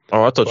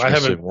 Oh, I thought you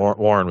said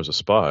Warren was a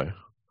spy.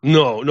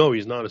 No,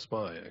 he's not a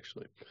spy,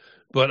 actually.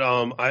 But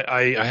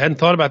I hadn't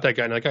thought about that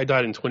guy. And that guy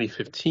died in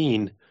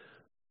 2015.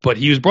 But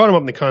he was brought up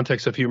in the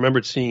context of he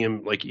remembered seeing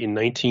him like in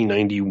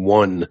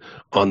 1991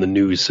 on the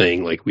news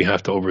saying like we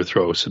have to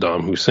overthrow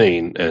Saddam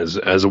Hussein as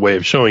a way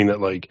of showing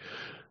that like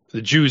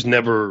the Jews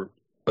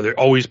they're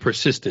always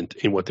persistent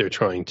in what they're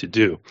trying to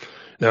do.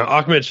 Now,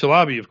 Ahmed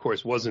Shalabi, of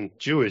course, wasn't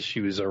Jewish.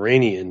 He was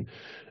Iranian.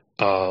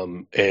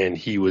 And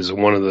he was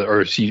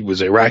he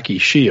was Iraqi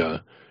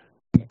Shia,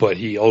 but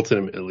he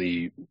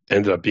ultimately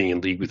ended up being in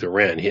league with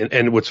Iran.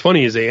 And what's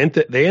funny is they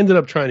ended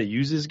up trying to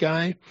use this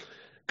guy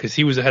because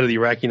he was the head of the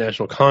Iraqi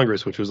National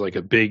Congress, which was like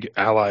a big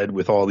allied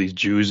with all these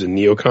Jews and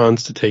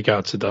neocons to take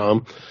out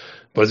Saddam.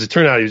 But as it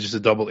turned out, he was just a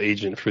double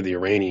agent for the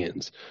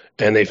Iranians.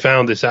 And they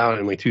found this out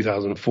in like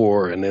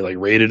 2004 and they like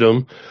raided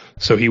him.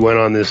 So he went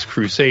on this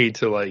crusade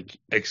to like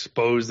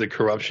expose the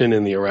corruption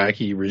in the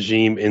Iraqi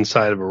regime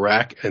inside of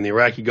Iraq. And the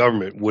Iraqi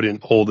government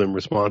wouldn't hold him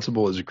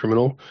responsible as a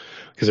criminal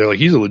because they're like,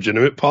 he's a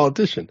legitimate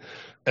politician.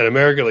 And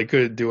America like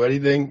couldn't do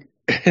anything.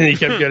 And he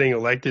kept getting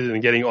elected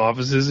and getting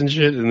offices and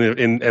shit.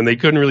 And they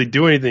couldn't really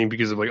do anything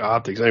because of like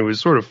optics. And it was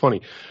sort of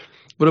funny.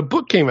 But a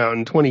book came out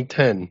in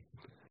 2010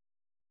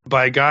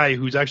 by a guy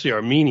who's actually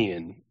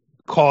Armenian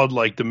called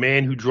like The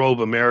Man Who Drove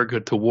America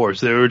to War.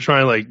 So they were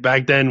trying like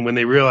back then when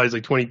they realized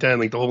like 2010,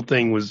 like the whole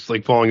thing was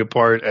like falling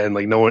apart and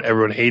like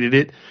everyone hated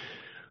it.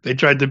 They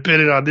tried to pin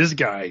it on this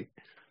guy.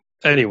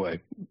 Anyway,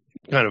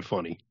 kind of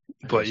funny,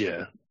 but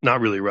yeah, not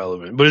really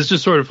relevant, but it's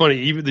just sort of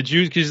funny. Even the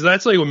Jews, cause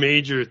that's like a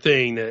major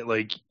thing that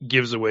like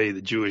gives away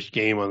the Jewish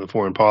game on the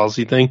foreign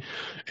policy thing.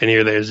 And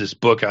here there's this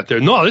book out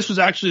there. No, this was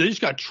actually, they just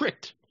got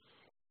tricked.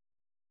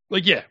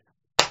 Like, yeah.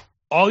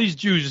 All these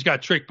Jews just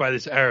got tricked by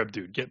this Arab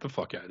dude. Get the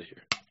fuck out of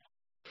here.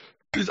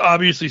 He's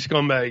obviously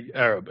scumbag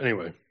Arab.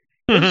 Anyway.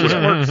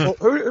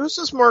 Who's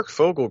this Mark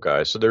Fogel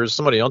guy? So there's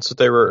somebody else that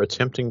they were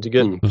attempting to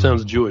get.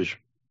 Sounds Jewish.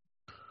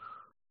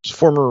 He's a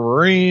former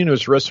Marine who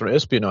was arrested on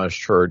espionage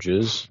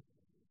charges.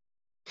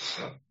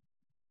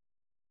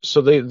 So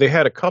they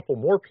had a couple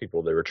more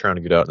people they were trying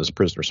to get out in this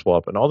prisoner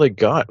swap, and all they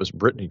got was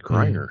Brittany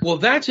Griner. Well,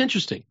 that's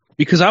interesting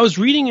because I was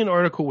reading an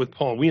article with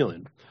Paul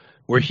Whelan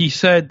where he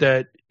said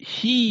that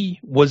he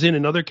was in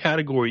another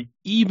category,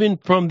 even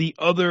from the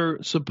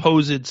other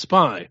supposed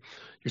spy.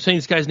 You're saying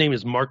this guy's name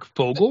is Mark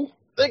Fogel?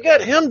 They got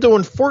him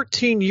doing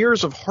 14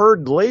 years of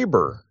hard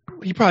labor.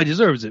 He probably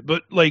deserves it.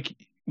 But, like,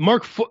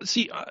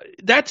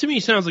 that to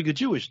me sounds like a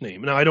Jewish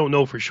name. Now, I don't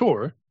know for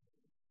sure.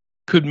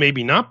 Could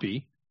maybe not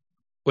be.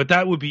 But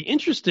that would be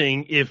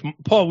interesting if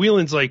Paul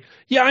Whelan's like,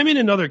 yeah, I'm in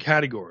another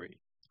category.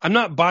 I'm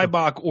not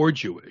BIPOC or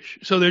Jewish.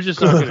 So they're just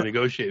not going to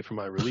negotiate for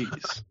my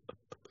release.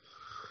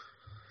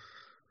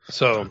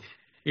 So,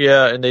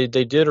 yeah, and they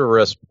did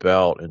arrest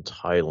Bout in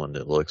Thailand.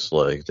 It looks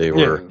like they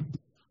were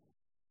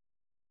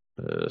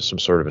some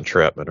sort of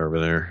entrapment over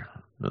there.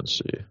 Let's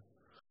see.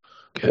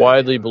 Okay.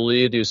 Widely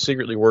believed he was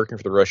secretly working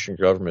for the Russian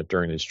government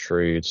during these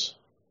trades.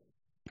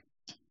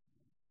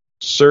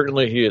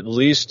 Certainly, he at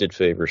least did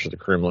favors for the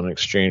Kremlin in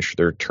exchange for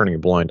their turning a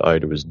blind eye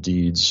to his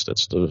deeds.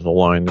 That's the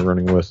line they're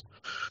running with.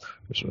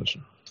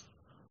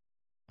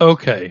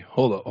 Okay,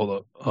 hold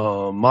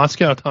up.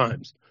 Moscow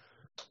Times.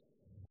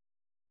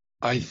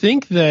 I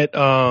think that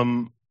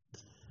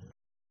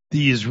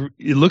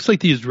it looks like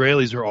the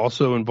Israelis are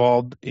also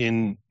involved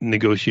in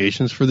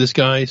negotiations for this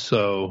guy.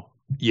 So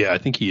yeah, I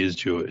think he is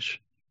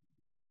Jewish.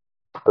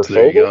 So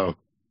there you go.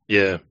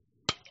 Yeah.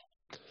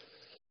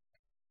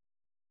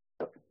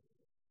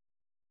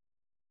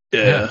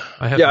 Yeah.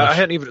 I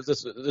hadn't even.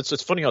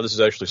 It's funny how this is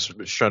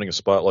actually shining a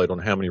spotlight on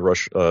how many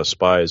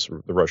spies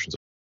the Russians.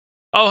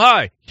 Oh,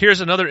 hi. Here's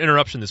another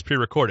interruption that's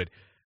pre-recorded.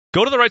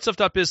 Go to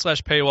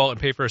therightstuff.biz/paywall and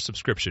pay for a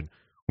subscription.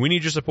 We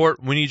need your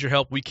support. We need your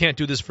help. We can't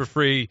do this for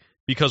free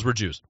because we're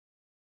Jews.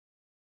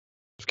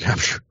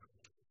 Capture.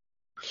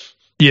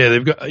 Yeah,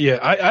 they've got. Yeah,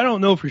 I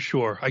don't know for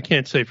sure. I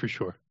can't say for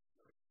sure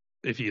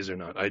if he is or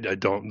not. I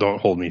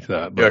don't hold me to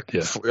that. But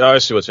yeah. I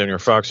see what's in here.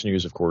 Fox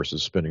News, of course,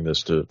 is spinning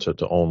this to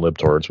own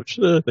libtards, which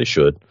they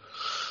should,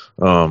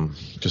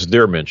 because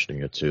they're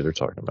mentioning it too. They're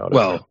talking about it.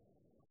 Well,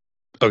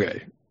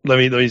 okay. Let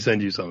me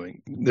send you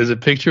something. There's a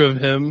picture of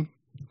him.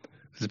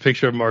 There's a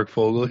picture of Mark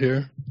Fogel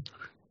here.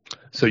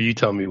 So you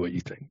tell me what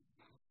you think.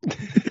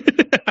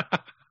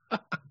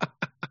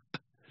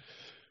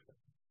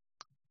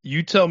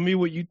 You tell me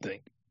what you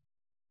think.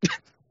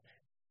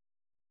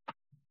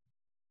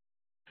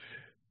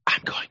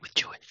 I'm going with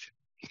Jewish.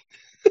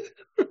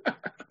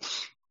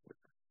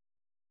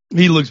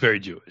 He looks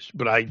very Jewish,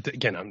 but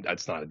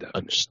that's not a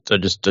definition. I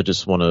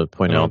just want to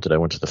point out that I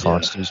went to the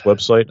Fox News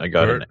website. I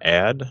got an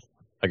ad.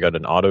 I got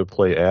an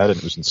autoplay ad, and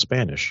it was in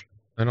Spanish.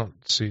 I don't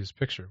see his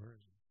picture. Where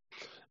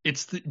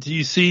is it? Do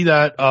you see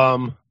that?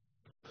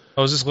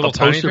 Is this little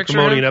tiny picture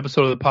promoting an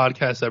episode of the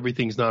podcast?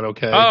 Everything's not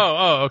okay.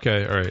 Oh,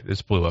 okay, all right.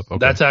 It's blew up. Okay.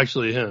 That's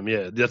actually him.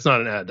 Yeah, that's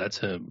not an ad. That's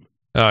him.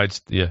 Oh, it's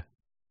yeah.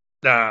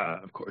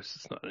 Of course,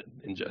 it's not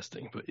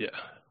ingesting, but yeah.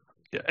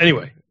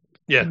 Anyway,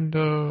 yeah.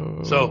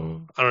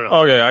 So I don't know.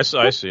 Okay, I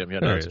see him. Yeah,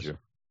 that's Jew.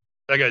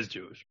 That guy's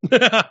Jewish.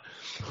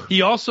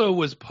 He also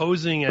was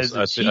posing as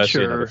a teacher. I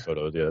see another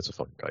photo. Yeah, that's a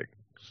fucking guy.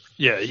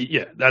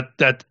 Yeah.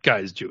 That guy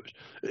is Jewish.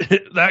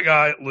 That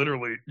guy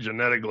literally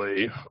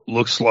genetically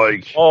looks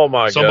like. Oh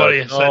my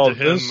somebody God! Said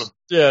to him.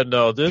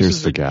 This Here's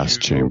is the gas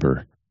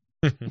chamber.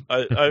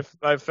 I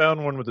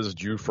found one with this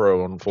Jew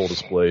fro on full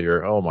display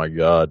here. Oh my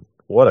God!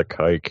 What a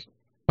kike!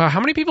 Wow, how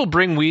many people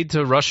bring weed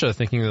to Russia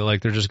thinking that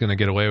they're just going to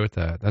get away with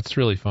that? That's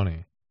really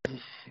funny.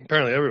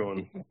 Apparently,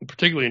 everyone,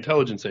 particularly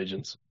intelligence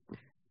agents.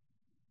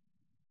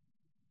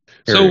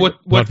 So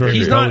what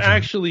he's not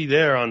actually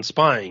there on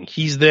spying.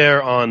 He's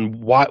there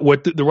on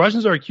what the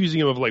Russians are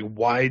accusing him of, like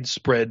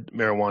widespread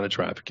marijuana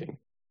trafficking.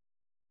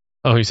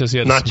 Oh, he says he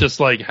had not just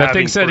like that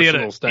having thing said he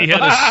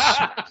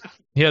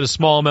had a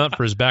small amount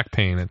for his back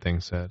pain. That thing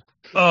said.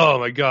 Oh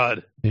my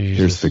God! Jesus.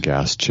 Here's the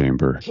gas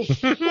chamber. We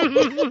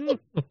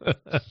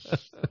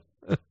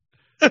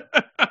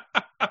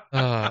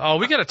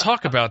got to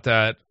talk about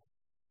that.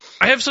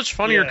 I have such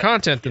funnier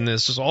content than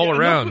this, just all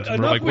around.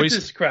 Enough with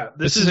this crap.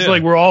 This is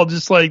like we're all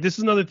just like this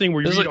is another thing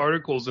where you read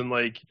articles and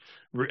like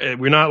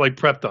we're not like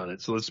prepped on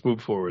it. So let's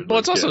move forward. Well,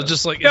 it's also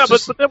just like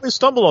but then we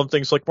stumble on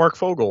things like Mark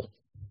Fogel.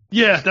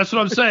 Yeah, that's what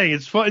I'm saying.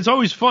 It's fun. It's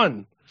always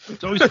fun.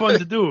 It's always fun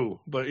to do.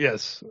 But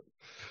yes,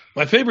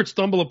 my favorite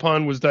stumble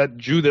upon was that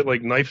Jew that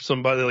like knifed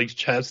somebody, like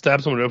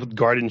stabbed someone with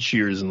garden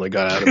shears and like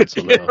got out of it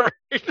somehow.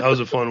 Right. That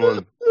was a fun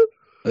one.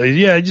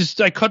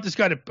 I cut this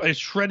guy I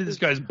shredded this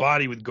guy's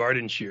body with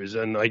garden shears,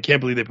 and I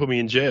can't believe they put me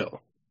in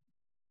jail.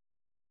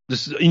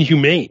 This is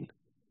inhumane.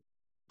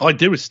 All I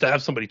did was stab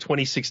somebody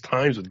 26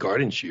 times with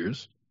garden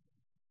shears.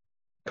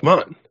 Come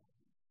on.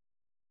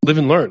 Live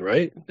and learn,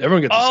 right?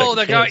 Everyone gets a second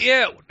that chance. guy,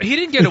 yeah. He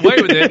didn't get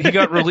away with it. He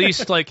got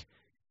released there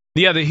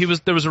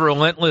was a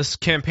relentless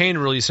campaign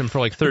to release him for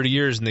like 30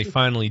 years, and they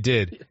finally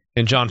did.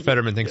 And John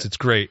Fetterman thinks it's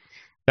great.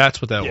 That's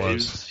what that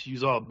was. He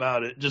was all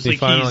about it. Just he's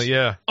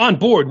on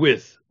board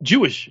with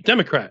Jewish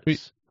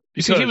Democrats.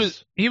 You see,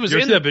 he was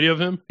in that video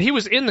of him. He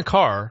was in the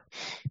car,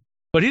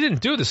 but he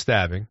didn't do the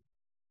stabbing.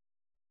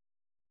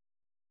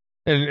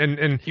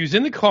 And he was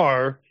in the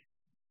car.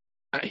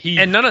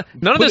 None of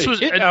this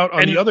was out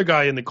on the other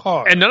guy in the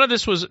car. And none of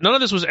this was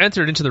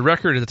entered into the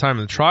record at the time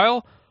of the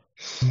trial.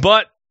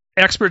 But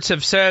experts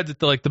have said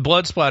that the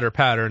blood splatter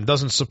pattern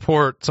doesn't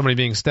support somebody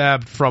being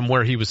stabbed from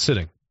where he was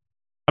sitting.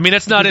 I mean,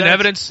 that's not in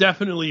evidence.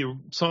 Definitely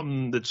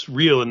something that's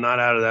real and not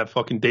out of that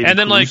fucking David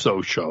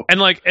Caruso show.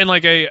 And a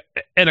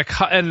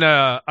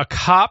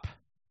cop,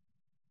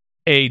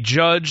 a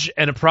judge,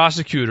 and a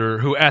prosecutor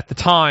who at the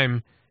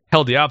time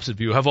held the opposite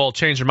view have all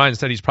changed their minds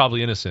and said he's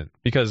probably innocent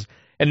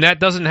and that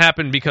doesn't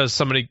happen because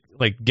somebody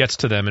gets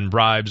to them and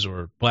bribes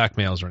or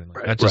blackmails or anything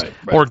like that. Just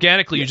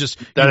organically, you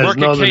work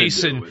a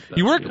case and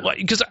you work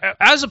because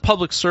as a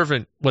public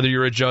servant, whether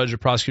you're a judge or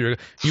prosecutor,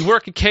 you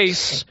work a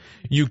case,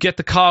 you get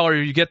the collar,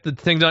 you get the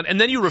thing done,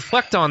 and then you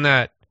reflect on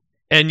that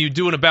and you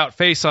do an about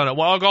face on it.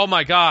 Well, oh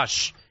my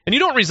gosh, and you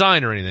don't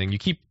resign or anything. You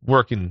keep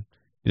working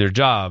their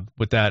job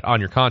with that on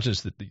your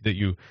conscience that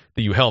you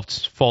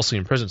helped falsely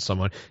imprison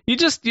someone. You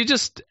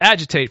just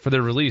agitate for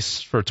their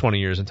release for 20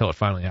 years until it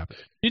finally happens.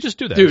 You just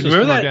do that. Dude,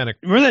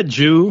 remember that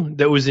Jew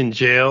that was in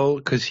jail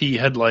because he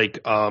had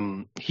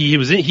he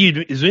was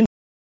in.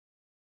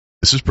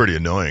 This is pretty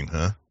annoying,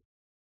 huh?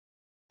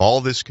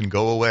 All this can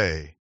go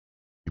away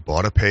You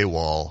bought a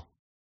paywall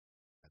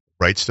at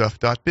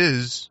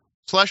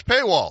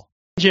rightstuff.biz/paywall.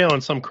 Jail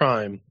on some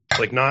crime,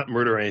 like not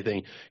murder or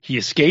anything. He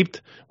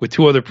escaped with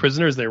 2 other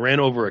prisoners. They ran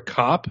over a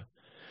cop,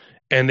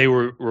 and they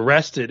were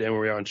arrested and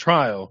were on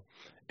trial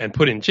and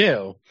put in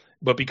jail.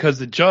 But because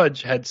the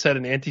judge had said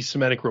an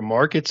anti-Semitic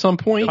remark at some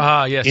point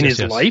in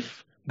his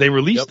life, they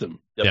released him.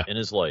 Yep. Yeah. In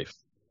his life.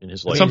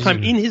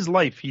 Sometime in his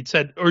life, he'd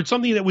saed, or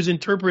something that was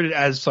interpreted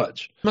as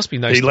such. Must be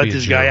nice. They let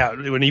this guy out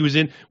when he was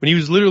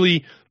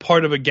literally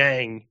part of a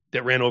gang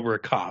that ran over a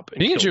cop.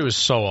 Being a Jew is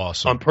so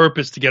awesome on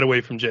purpose to get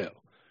away from jail.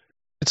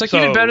 It's like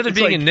even better than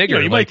being a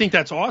nigger. You might think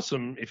that's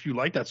awesome if you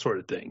like that sort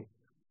of thing,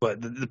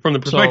 but from the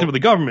perspective of the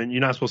government,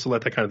 you're not supposed to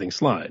let that kind of thing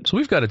slide. So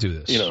we've got to do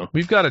this.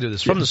 We've got to do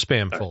this from the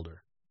spam folder.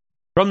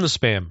 From the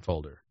spam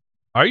folder.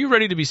 Are you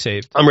ready to be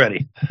saved? I'm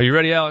ready. Are you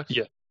ready, Alex?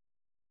 Yeah.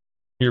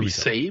 Here we go.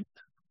 Saved?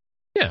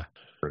 Yeah.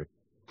 Ready.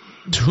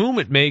 To whom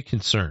it may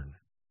concern.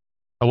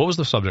 What was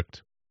the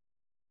subject?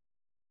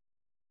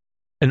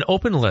 An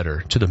open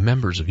letter to the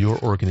members of your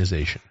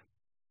organization.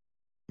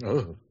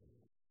 Oh.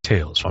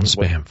 Tales from the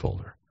spam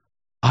folder.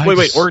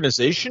 Wait,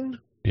 organization?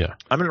 Yeah.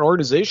 I'm in an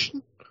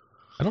organization?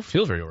 I don't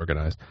feel very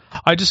organized.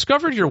 I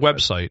discovered your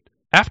website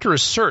after a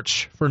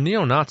search for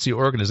neo-Nazi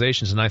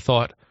organizations, and I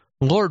thought,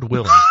 Lord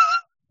willing,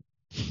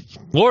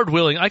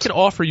 I can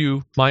offer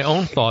you my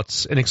own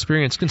thoughts and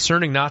experience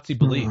concerning Nazi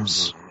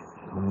beliefs.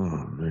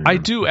 I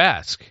do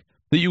ask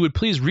that you would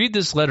please read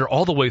this letter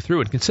all the way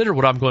through and consider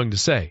what I'm going to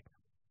say.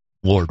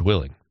 Lord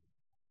willing.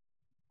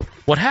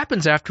 What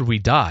happens after we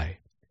die,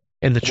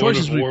 and the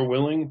choices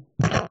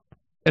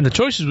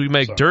we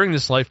make during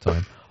this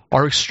lifetime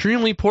are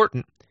extremely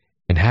important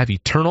and have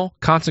eternal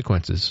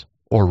consequences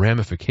or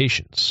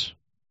ramifications.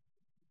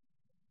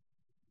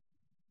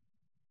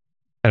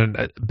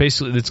 And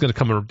basically, it's going to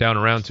come down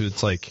around to,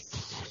 it's like,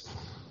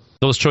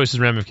 those choices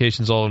and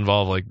ramifications all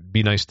involve, like,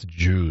 be nice to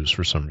Jews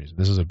for some reason.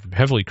 This is a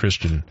heavily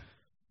Christian,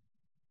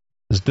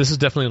 this is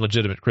definitely a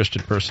legitimate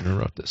Christian person who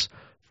wrote this.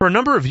 For a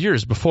number of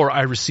years before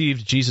I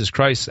received Jesus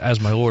Christ as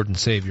my Lord and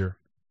Savior,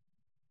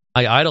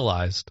 I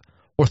idolized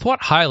or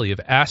thought highly of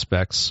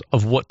aspects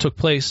of what took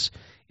place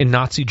in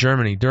Nazi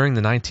Germany during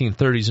the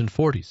 1930s and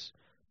 40s,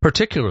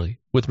 particularly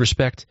with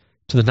respect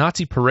to the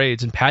Nazi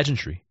parades and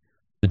pageantry.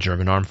 The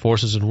German armed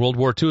forces in World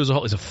War II as a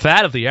whole is a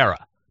fad of the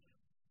era.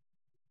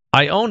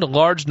 I owned a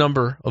large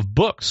number of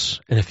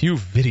books and a few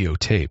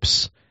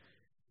videotapes,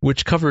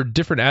 which covered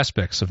different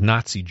aspects of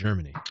Nazi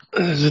Germany.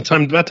 It's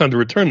about time to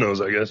return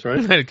those, I guess, right?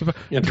 You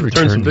have to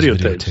return some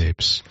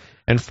videotapes.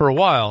 And for a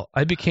while,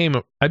 I became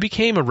a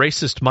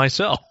racist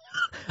myself.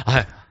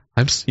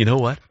 You know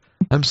what?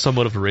 I'm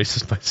somewhat of a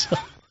racist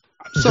myself.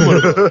 I'm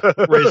somewhat of a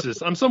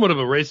racist. I'm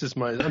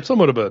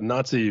somewhat of a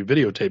Nazi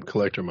videotape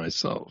collector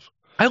myself.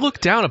 I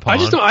look down upon.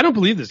 I don't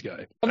believe this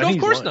guy. No, of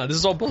course not. This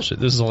is all bullshit.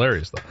 This is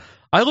hilarious, though.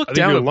 I think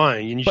you're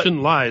lying, and you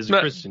shouldn't lie as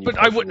a Christian. But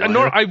I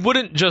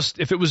wouldn't just,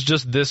 if it was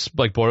just this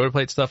like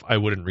boilerplate stuff, I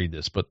wouldn't read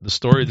this. But the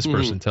story this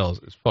person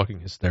tells is fucking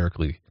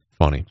hysterically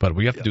funny. But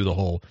we have to do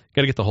got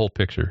to get the whole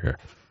picture here.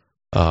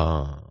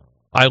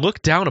 I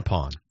look down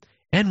upon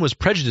and was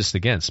prejudiced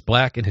against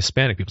black and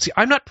Hispanic people. See,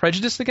 I'm not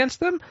prejudiced against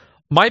them.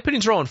 My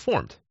opinions are all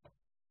informed.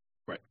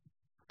 Right.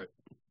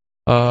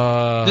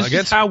 This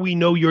is how we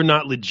know you're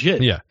not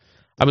legit. Yeah.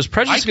 I was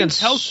prejudiced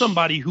against. I can tell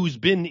somebody who's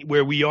been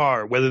where we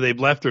are, whether they've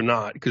left or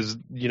not, because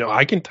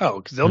I can tell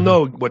because they'll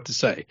know what to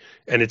say,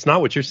 and it's not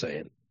what you're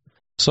saying.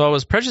 So I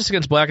was prejudiced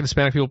against black and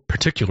Hispanic people,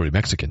 particularly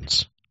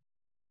Mexicans.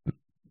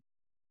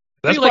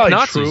 That's probably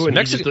like true, and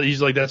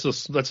he's like, that's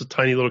a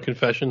tiny little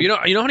confession. You know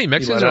how many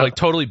Mexicans are like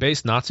totally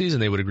based Nazis,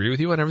 and they would agree with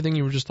you on everything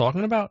you were just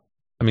talking about.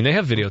 I mean, they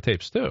have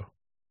videotapes too.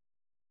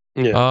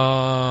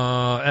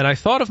 Yeah. And I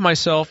thought of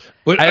myself,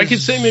 but I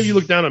could say maybe you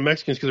look down on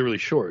Mexicans because they're really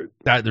short.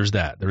 There is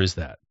that.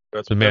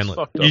 That's fucked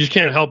up. You just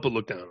can't help but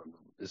look down on them.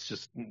 It's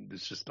just I'm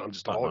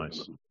just all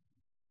nice. Them.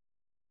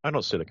 I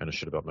don't say that kind of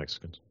shit about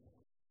Mexicans.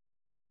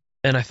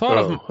 And I thought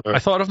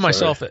of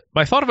myself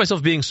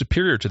being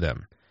superior to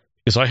them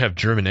because I have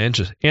German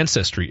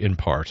ancestry in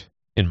part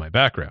in my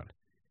background.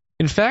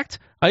 In fact,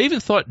 I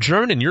even thought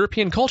German and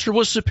European culture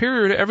was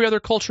superior to every other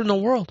culture in the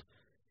world,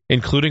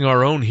 including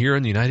our own here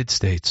in the United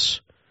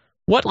States.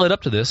 What led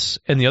up to this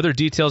and the other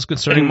details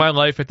concerning my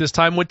life at this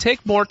time would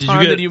take more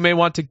time than you may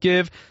want to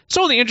give.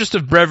 So in the interest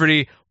of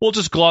brevity, we'll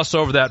just gloss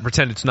over that and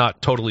pretend it's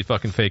not totally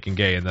fucking fake and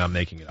gay and that I'm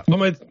making it up. Well,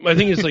 my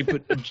thing is like,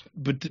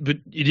 but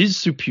it is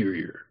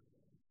superior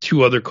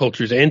to other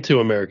cultures and to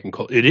American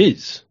culture. It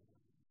is.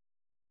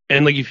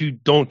 And like, if you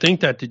don't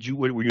think that,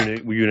 were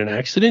you in an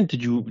accident?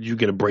 Did you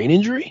get a brain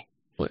injury?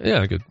 Well, yeah,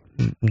 like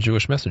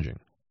Jewish messaging.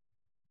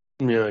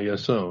 Yeah, I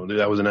guess so.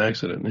 That was an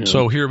accident. Yeah.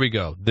 So here we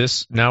go.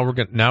 Now we're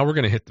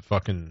gonna hit the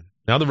fucking.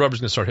 Now the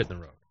rubber's gonna start hitting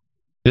the road.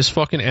 This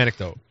fucking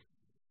anecdote.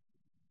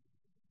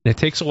 And it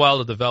takes a while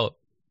to develop.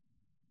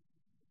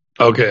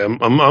 Okay,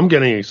 I'm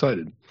getting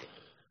excited.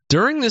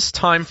 During this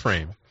time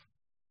frame,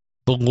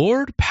 the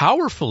Lord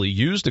powerfully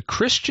used a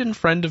Christian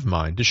friend of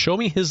mine to show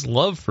me His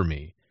love for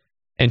me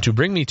and to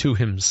bring me to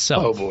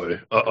Himself. Oh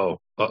boy. Uh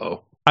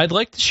oh. I'd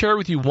like to share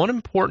with you one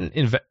important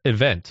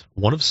event,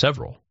 one of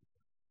several,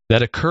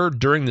 that occurred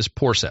during this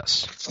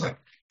process.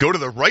 Go to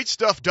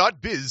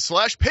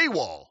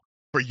therightstuff.biz/paywall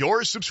for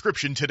your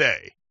subscription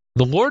today.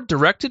 The Lord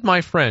directed my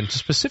friend to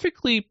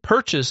specifically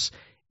purchase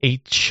a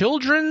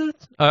Christian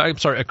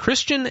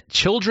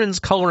children's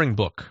coloring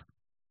book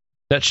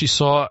that she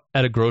saw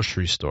at a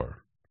grocery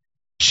store.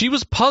 She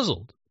was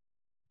puzzled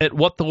at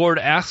what the Lord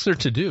asked her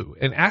to do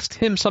and asked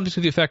him something to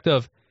the effect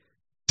of,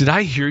 "Did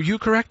I hear you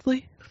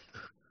correctly?"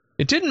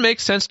 It didn't make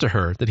sense to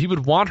her that he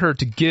would want her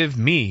to give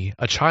me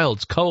a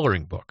child's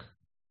coloring book.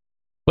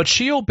 But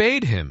she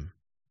obeyed him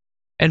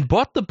and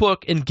bought the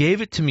book and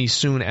gave it to me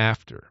soon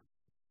after.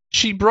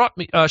 She bought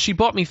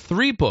me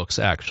 3 books,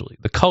 actually.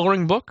 The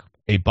coloring book,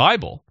 a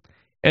Bible,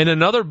 and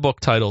another book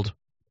titled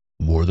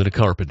More Than a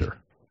Carpenter,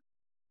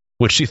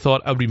 which she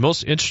thought I would be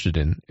most interested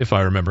in, if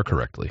I remember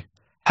correctly.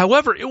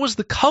 However, it was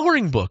the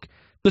coloring book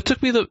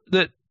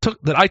that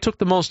I took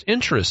the most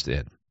interest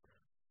in.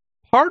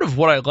 Part of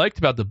what I liked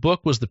about the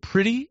book was the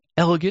pretty,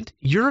 elegant,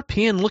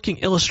 European-looking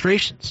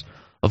illustrations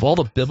of all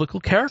the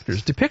biblical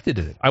characters depicted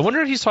in it. I wonder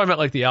if he's talking about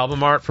like the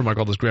album art from like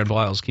all those Grand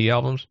Belial's Key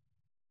albums,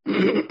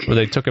 where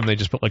they took them, they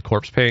just put like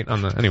corpse paint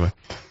on the. Anyway,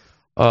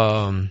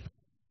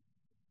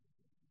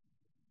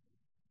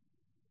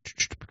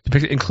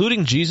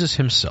 including Jesus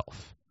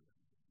himself.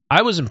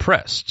 I was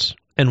impressed,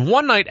 and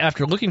one night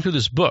after looking through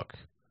this book,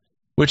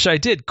 which I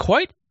did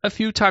quite a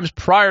few times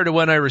prior to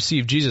when I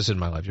received Jesus in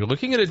my life. You're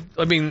looking at it.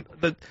 I mean,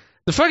 the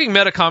fucking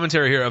meta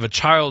commentary here of a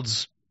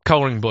child's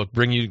coloring book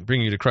bring you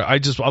to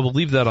Christ. I will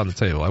leave that on the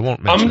table. I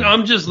won't mention it.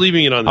 I'm just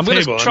leaving it on the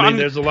table. I mean,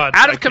 there's a lot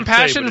out of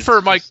compassion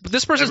for Mike.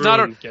 This person's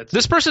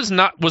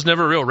was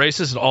never a real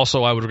racist, and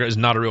also I would regard is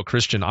not a real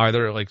Christian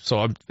either. Like, so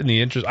I'm in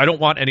the interest. I don't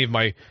want any of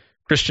my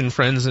Christian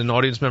friends and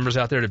audience members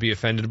out there to be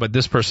offended, but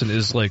this person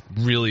is like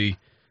really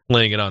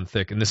laying it on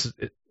thick, and this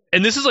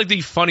is like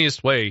the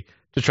funniest way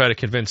to try to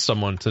convince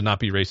someone to not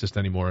be racist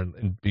anymore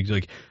and be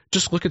like,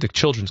 just look at the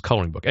children's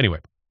coloring book. Anyway,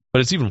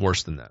 but it's even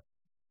worse than that.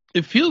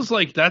 It feels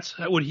like that's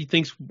what he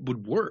thinks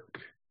would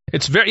work.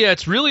 It's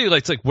really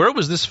like, where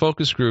was this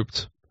focus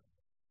grouped?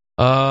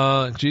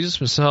 Jesus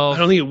himself. I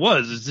don't think it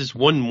was. It's just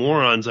one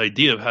moron's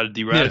idea of how to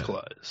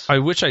de-radicalize. Yeah.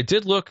 Which I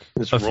did look.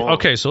 Wrong.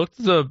 Okay, so I looked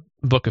at the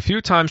book a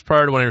few times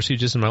prior to when I received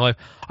Jesus in my life.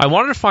 I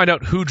wanted to find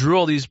out who drew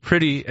all these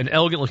pretty and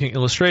elegant-looking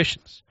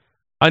illustrations.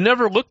 I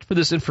never looked for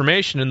this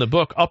information in the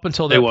book up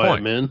until that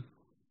point. Man.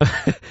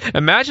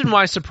 Imagine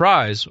my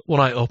surprise when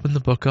I opened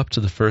the book up to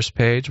the first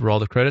page where all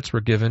the credits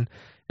were given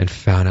and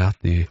found out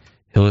the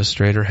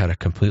illustrator had a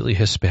completely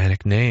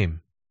Hispanic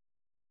name.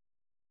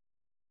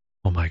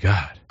 Oh, my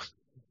God.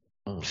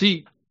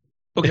 See,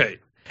 okay.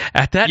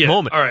 At that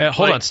moment, all right,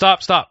 hold on,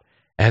 stop.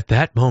 At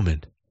that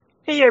moment.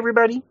 Hey,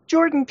 everybody.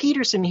 Jordan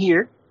Peterson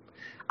here.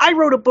 I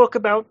wrote a book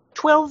about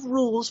 12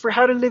 rules for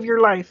how to live your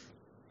life,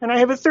 and I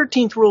have a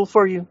 13th rule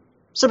for you.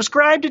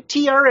 Subscribe to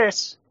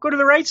TRS. Go to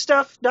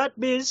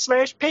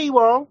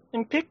therightstuff.biz/paywall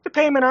and pick the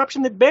payment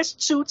option that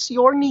best suits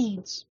your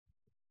needs.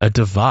 A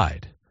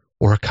divide,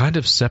 or a kind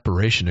of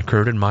separation,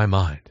 occurred in my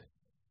mind.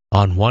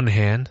 On one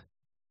hand,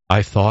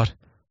 I thought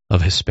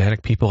of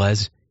Hispanic people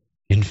as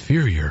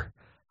inferior.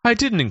 I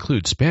didn't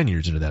include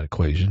Spaniards into that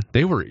equation.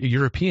 They were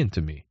European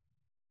to me.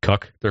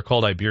 Cuck. They're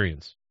called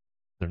Iberians.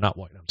 They're not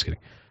white. I'm just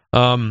kidding.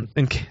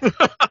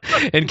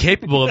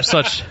 Incapable of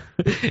such...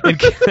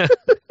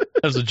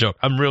 That was a joke.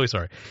 I'm really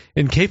sorry.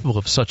 Incapable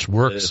of such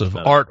works of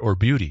art or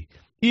beauty,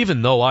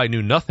 even though I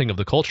knew nothing of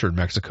the culture in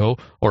Mexico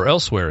or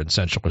elsewhere in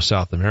Central or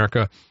South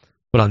America.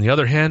 But on the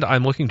other hand,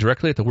 I'm looking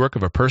directly at the work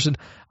of a person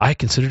I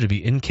consider to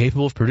be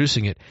incapable of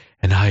producing it,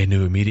 and I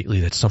knew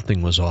immediately that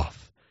something was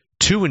off.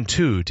 2 and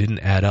 2 didn't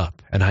add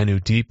up, and I knew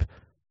deep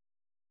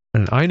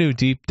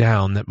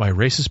down that my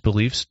racist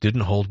beliefs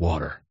didn't hold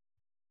water.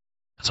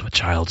 As of a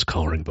child's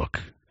coloring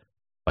book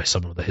by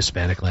someone with a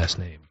Hispanic last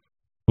name,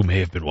 who may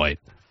have been white.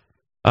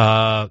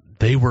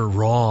 They were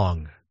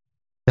wrong.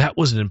 That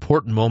was an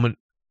important moment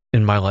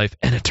in my life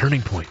and a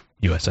turning point,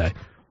 USA.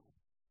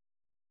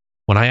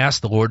 When I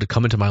asked the Lord to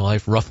come into my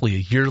life roughly a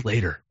year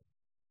later.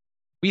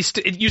 You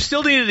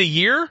still needed a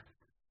year?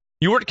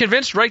 You weren't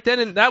convinced right then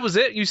and that was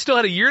it? You still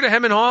had a year to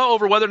hem and haw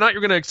over whether or not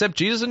you're going to accept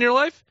Jesus in your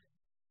life?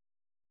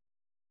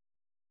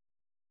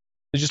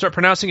 Did you start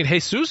pronouncing it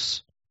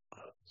Jesus?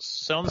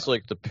 Sounds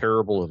like the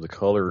parable of the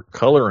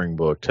coloring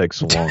book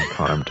takes a long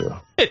time to...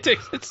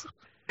 It's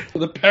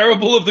the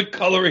parable of the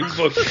coloring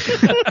book.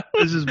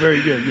 This is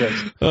very good,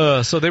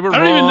 yes. So they were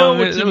wrong. I don't even know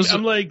what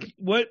I'm like,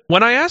 what?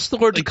 When I asked the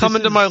Lord to come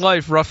into my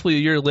life roughly a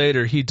year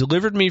later, he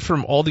delivered me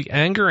from all the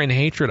anger and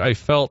hatred I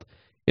felt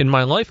in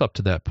my life up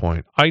to that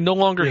point. I no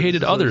longer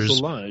hated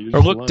others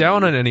or looked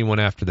down on anyone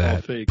after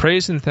that.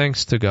 Praise and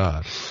thanks to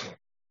God.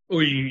 Oh,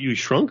 you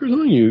shrunk or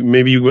something?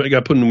 Maybe you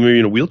got put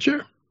in a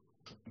wheelchair?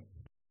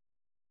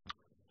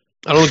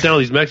 I don't look down on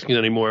these Mexicans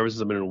anymore ever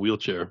since I've been in a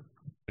wheelchair.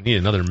 I need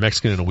another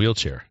Mexican in a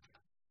wheelchair.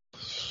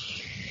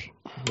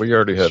 We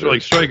already had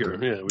like Striker.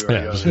 Yeah, we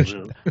already got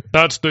him. Yeah.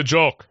 That's the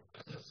joke.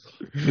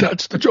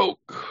 That's the joke.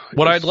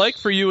 What I'd like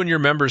for you and your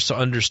members to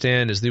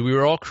understand is that we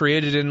were all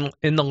created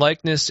in the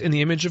likeness, in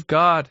the image of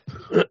God.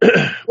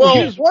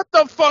 Well, what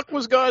the fuck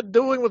was God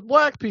doing with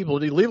black people?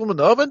 Did he leave them in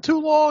the oven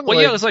too long?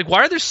 Well, yeah, it was like, why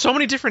are there so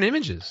many different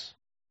images?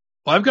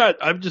 Well,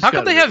 How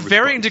come they have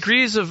varying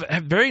degrees of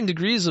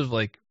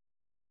like,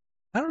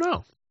 I don't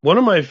know. One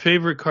of my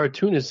favorite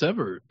cartoonists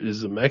ever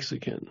is a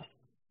Mexican,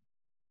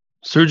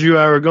 Sergio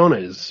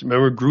Aragonés.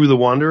 Remember Gru the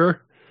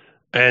Wanderer?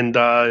 And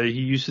he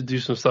used to do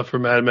some stuff for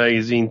Mad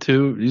Magazine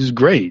too. He's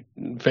great,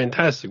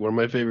 fantastic. One of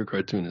my favorite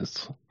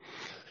cartoonists.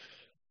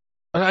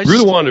 Gru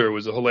the Wanderer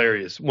was a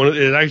hilarious one.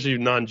 It's actually a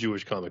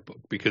non-Jewish comic book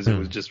because it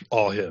was just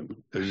all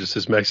him. It was just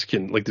this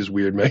Mexican, like this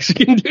weird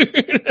Mexican dude.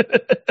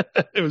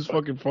 It was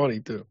fucking funny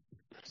too.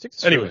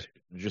 Anyway,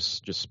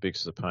 just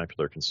speaks to the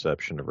popular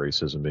conception of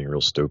racism being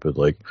real stupid.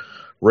 Like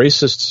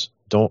racists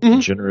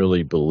don't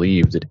generally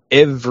believe that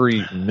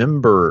every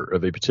member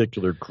of a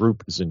particular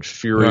group is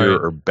inferior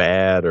or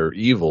bad or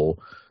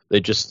evil. They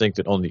just think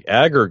that on the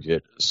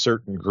aggregate,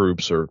 certain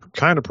groups are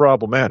kind of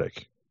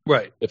problematic.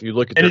 Right. If you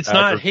look at and it's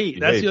not hate.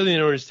 That's the other thing I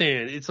don't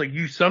understand. It's like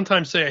you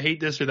sometimes say I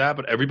hate this or that,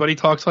 but everybody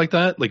talks like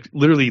that. Like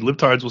literally,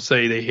 libtards will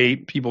say they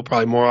hate people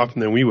probably more often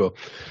than we will.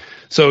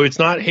 So it's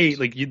not hate.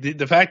 Like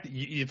the fact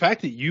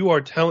that you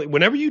are telling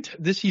whenever you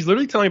he's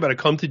literally telling about a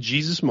come to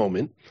Jesus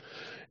moment.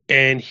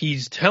 And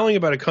he's telling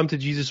about a come to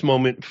Jesus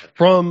moment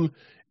from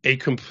a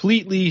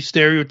completely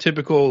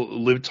stereotypical,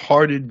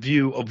 libtarded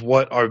view of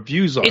what our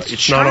views are.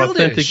 It's not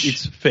authentic.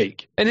 It's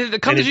fake. And the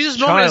come to Jesus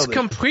moment is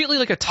completely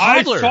like a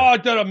toddler. I saw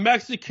that a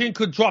Mexican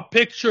could draw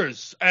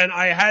pictures, and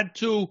I had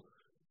to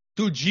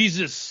do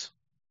Jesus.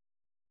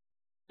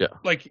 Yeah.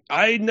 Like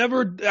I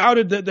never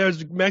doubted that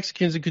there's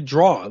Mexicans that could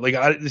draw. Like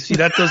my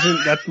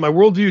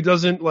worldview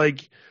doesn't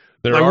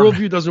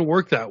worldview doesn't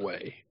work that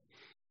way.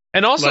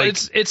 And also,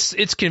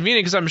 it's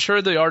convenient because I'm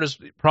sure the artist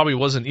probably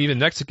wasn't even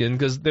Mexican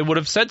because they would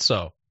have said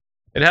so.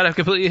 It had a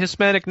completely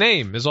Hispanic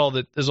name, is all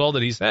that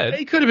he said.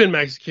 It could have been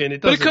Mexican.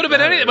 But it could have been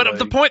anything. But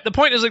the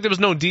point is like there was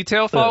no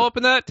detail follow up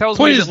in that. Tells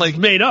me that like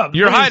made up.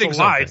 You're hiding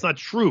something. Lie. It's not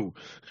true.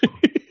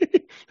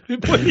 The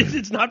point is,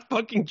 it's not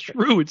fucking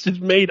true. It's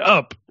just made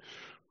up.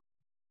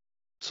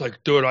 It's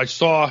like, dude, I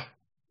saw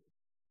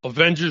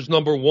Avengers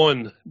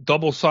 #1,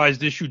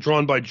 double-sized issue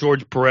drawn by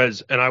George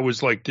Perez, and I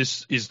was like,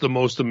 this is the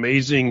most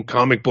amazing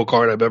comic book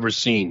art I've ever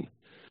seen.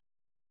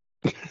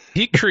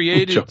 He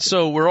created,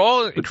 so we're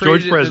all created.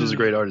 George Perez was a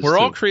great artist. We're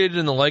all created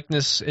in the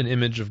likeness and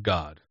image of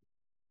God.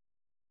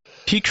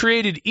 He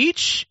created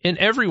each and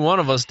every one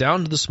of us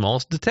down to the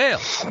smallest detail.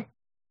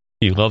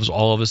 He loves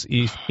all of us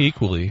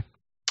equally.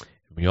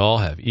 We all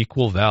have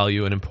equal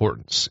value and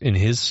importance in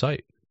his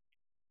sight.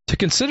 To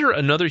consider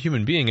another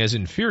human being as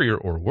inferior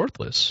or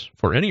worthless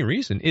for any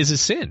reason is a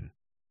sin.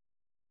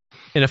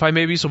 And if I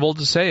may be so bold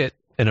to say it,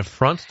 an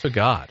affront to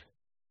God.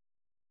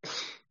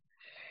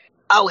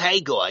 Oh,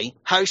 hey, Goy.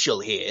 Herschel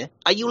here.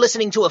 Are you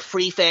listening to a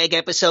free fag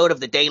episode of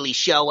The Daily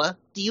Shower?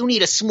 Do you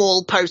need a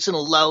small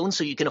personal loan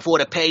so you can afford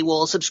a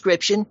paywall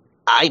subscription?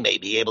 I may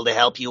be able to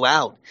help you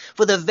out.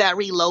 For the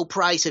very low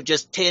price of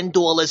just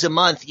 $10 a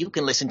month, you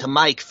can listen to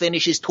Mike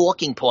finish his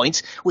talking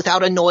points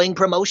without annoying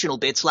promotional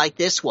bits like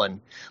this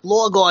one.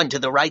 Log on to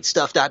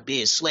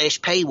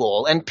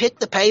therightstuff.biz/paywall and pick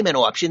the payment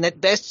option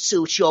that best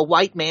suits your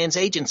white man's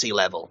agency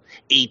level.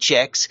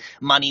 E-checks,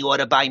 money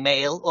order by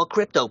mail, or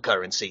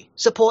cryptocurrency.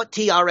 Support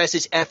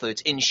TRS's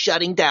efforts in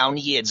shutting down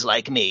yids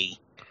like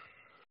me.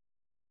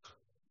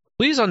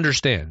 Please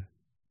understand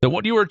that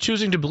what you are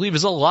choosing to believe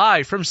is a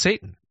lie from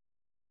Satan.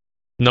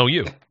 No,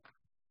 you.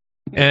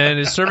 And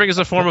is serving as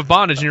a form of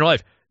bondage in your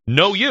life.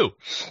 No, you.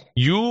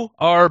 You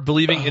are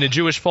believing in a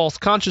Jewish false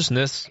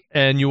consciousness,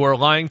 and you are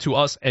lying to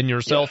us and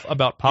yourself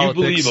about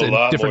politics and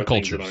different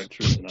cultures.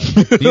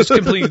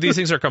 These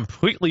things are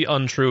completely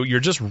untrue. You're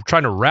just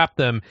trying to wrap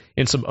them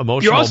in some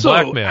emotional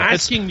blackmail. You're also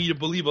asking me to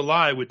believe a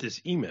lie with this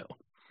email.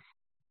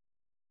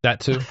 That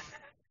too.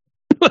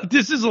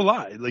 This is a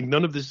lie. Like,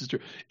 none of this is true.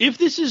 If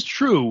this is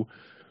true,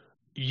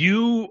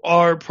 you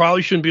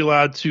probably shouldn't be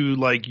allowed to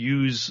like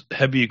use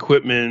heavy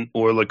equipment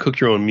or like cook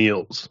your own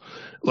meals.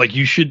 Like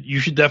you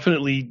should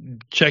definitely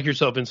check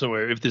yourself in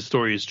somewhere. If this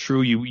story is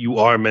true, you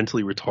are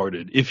mentally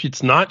retarded. If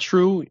it's not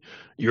true,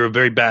 you're a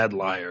very bad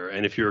liar.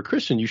 And if you're a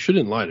Christian, you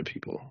shouldn't lie to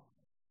people.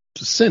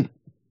 It's a sin.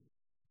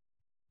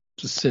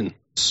 It's a sin.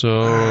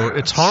 So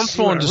it's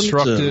harmful and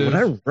destructive. When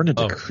I run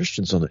into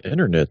Christians on the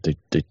internet, they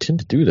tend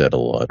to do that a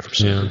lot for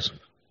some reason.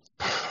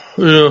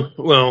 Yeah,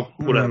 well,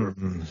 whatever.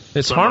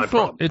 It's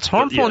harmful. It's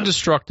harmful and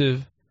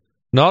destructive,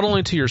 not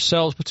only to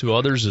yourselves but to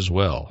others as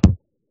well.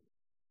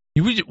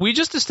 We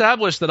just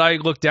established that I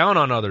look down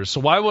on others. So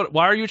why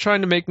are you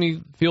trying to make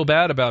me feel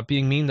bad about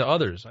being mean to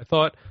others? I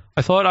thought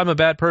I'm a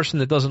bad person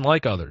that doesn't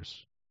like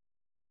others.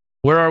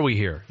 Where are we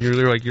here? You're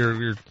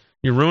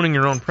ruining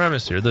your own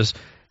premise here.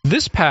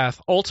 This path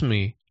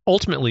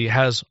ultimately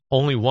has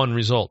only one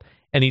result: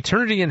 an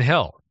eternity in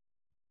hell,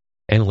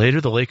 and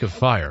later the lake of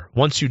fire.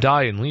 Once you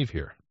die and leave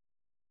here.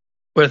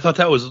 But I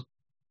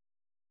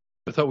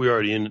thought we were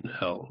already in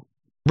hell.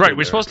 Right,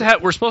 we're supposed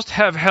to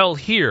have hell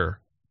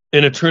here,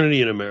 An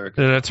eternity in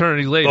America. An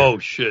eternity later. Oh,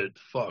 shit.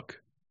 Fuck.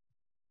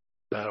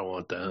 I don't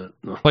want that.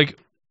 No. Like,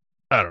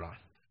 I don't know.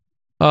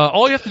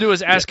 All you have to do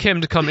is ask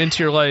him to come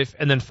into your life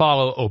and then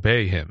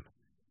obey him.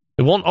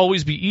 It won't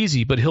always be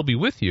easy, but he'll be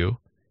with you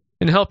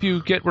and help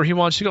you get where he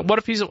wants you to go. What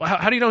if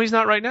how do you know he's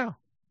not right now?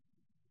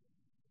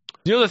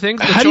 The other thing.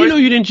 How do you know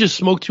you didn't just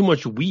smoke too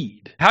much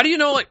weed? How do you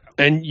know,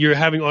 and you're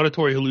having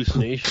auditory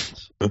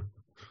hallucinations?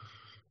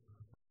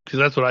 Because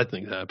that's what I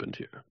think happened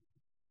here.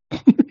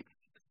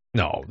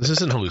 No, this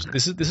isn't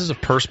hallucination. This is a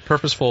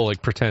purposeful,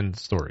 pretend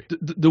story.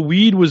 The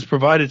weed was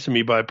provided to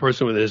me by a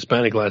person with a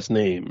Hispanic last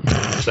name.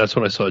 That's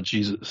when I saw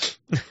Jesus.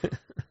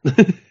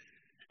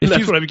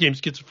 That's when I became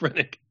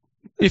schizophrenic.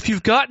 If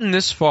you've gotten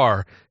this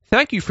far,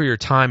 thank you for your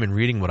time in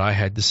reading what I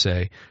had to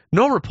say.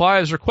 No reply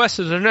is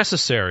requested or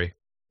necessary.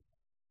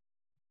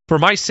 For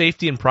my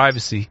safety and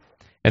privacy,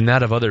 and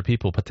that of other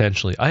people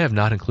potentially, I have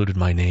not included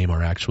my name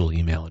or actual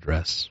email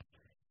address.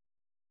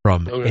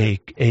 From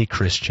a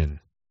Christian.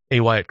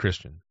 A Wyatt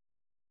Christian.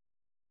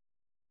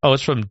 Oh,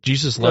 it's from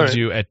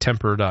JesusLovesYou at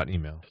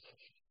temper.email.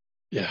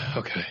 Yeah,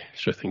 okay.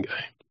 Sure thing,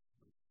 guy.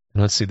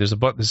 Let's see. There's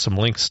some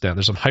links down.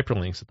 There's some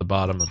hyperlinks at the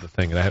bottom of the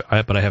thing, but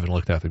I haven't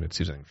looked at them to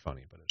see anything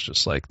funny. But it's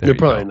just like they're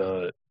probably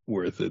not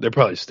worth it. They're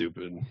probably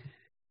stupid.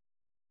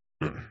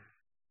 Well,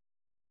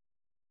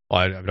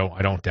 I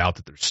don't doubt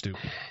that they're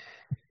stupid.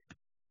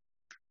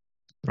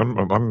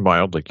 I'm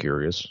mildly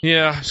curious.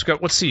 Yeah,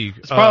 Scott. Let's see.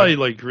 It's probably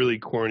really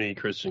corny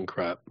Christian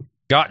crap.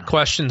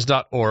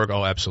 Gotquestions.org.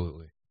 Oh,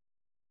 absolutely.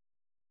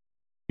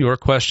 Your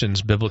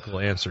questions, biblical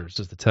answers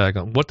is the tag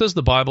on. What does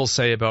the Bible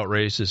say about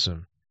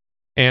racism?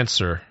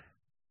 Answer.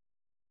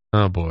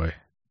 Oh boy.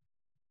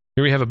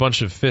 Here we have a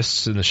bunch of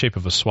fists in the shape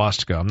of a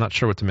swastika. I'm not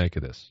sure what to make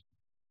of this.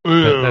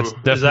 That's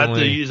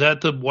definitely... Is that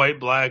the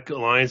white-black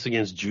alliance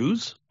against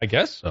Jews? I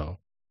guess so.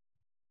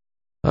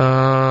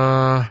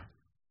 The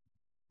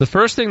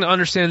first thing to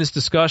understand this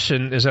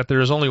discussion is that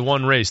there is only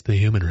one race, the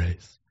human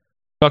race.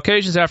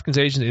 Caucasians, Africans,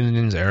 Asians,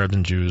 Indians, Arabs,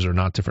 and Jews are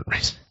not different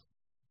races.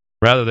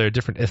 Rather, they are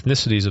different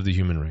ethnicities of the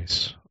human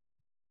race.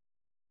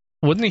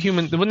 Wouldn't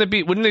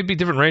they be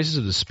different races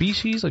of the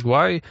species? Like,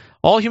 why?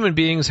 All human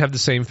beings have the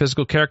same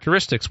physical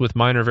characteristics with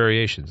minor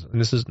variations. And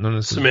this is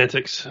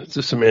semantics. It's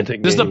a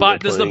semantic. Does the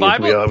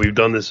Bible? We've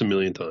done this a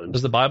million times.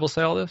 Does the Bible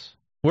say all this?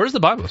 Where does the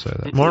Bible say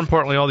that? More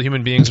importantly, all the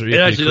human beings are equally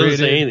created. It actually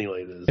doesn't say anything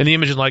like this. In the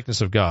image and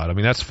likeness of God. I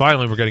mean, that's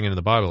finally we're getting into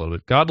the Bible a little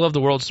bit. God loved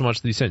the world so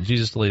much that he sent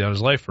Jesus to lay down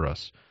his life for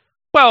us.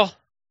 Well,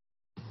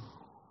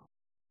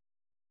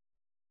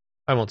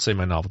 I won't say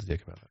my novelty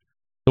take about it.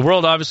 The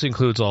world obviously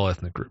includes all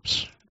ethnic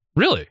groups.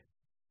 Really?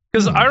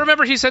 Because I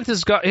remember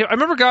I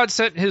remember God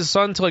sent his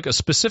son to a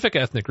specific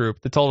ethnic group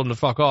that told him to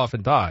fuck off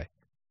and die.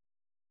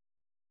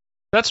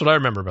 That's what I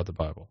remember about the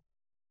Bible.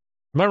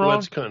 Am I wrong? Well,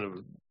 that's kind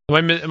of.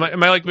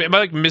 Am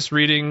I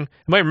misreading?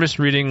 Am I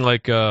misreading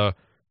Mel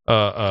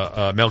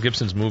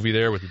Gibson's movie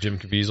there with Jim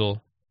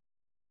Caviezel?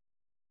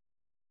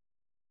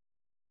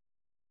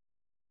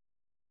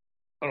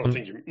 I don't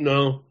think you.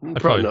 No,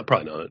 probably not.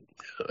 Probably not.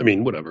 I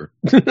mean, whatever.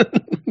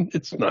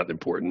 It's not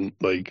important.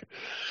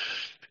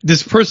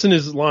 This person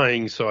is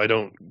lying, so I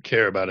don't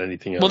care about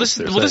anything else. This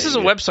is a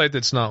website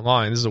that's not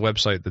lying. This is a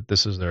website that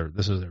this is their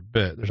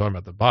bit. They're talking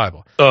about the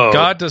Bible. Oh,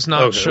 God does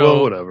not show.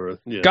 Well, whatever.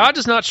 Yeah. God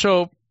does not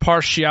show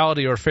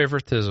partiality or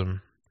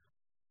favoritism.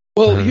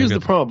 Well, here's the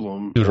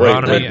problem.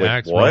 Deuteronomy,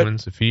 Acts,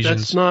 Romans,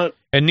 Ephesians. That's not.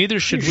 And neither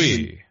should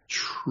we.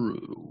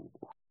 True.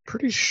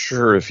 Pretty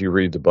sure if you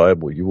read the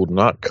Bible, you will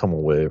not come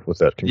away with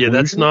that conclusion.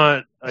 Yeah, that's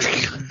not.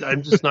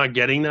 I'm just not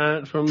getting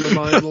that from the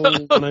Bible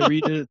when I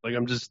read it.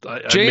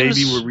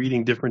 Maybe we're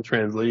reading different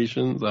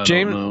translations. I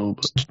don't know.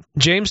 But.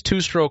 James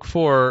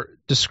 2:4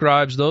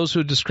 describes those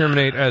who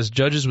discriminate as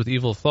judges with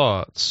evil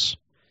thoughts.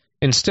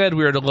 Instead,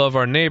 we are to love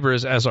our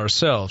neighbors as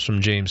ourselves,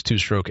 from James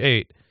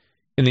 2:8.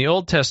 In the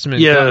Old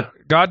Testament,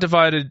 God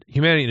divided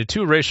humanity into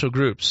two racial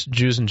groups,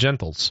 Jews and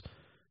Gentiles.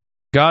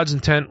 God's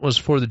intent was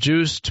for the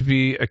Jews to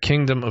be a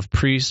kingdom of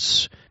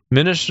priests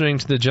ministering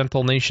to the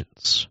Gentile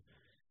nations.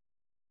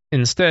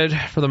 Instead,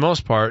 for the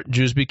most part,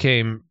 Jews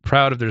became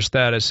proud of their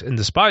status and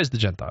despised the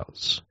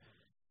Gentiles.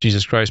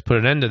 Jesus Christ put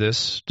an end to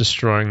this,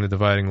 destroying the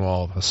dividing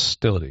wall of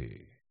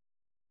hostility.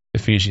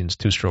 Ephesians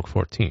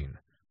 2:14.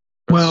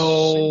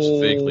 Well,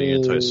 seems vaguely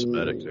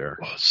anti-Semitic there.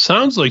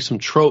 Sounds like some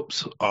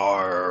tropes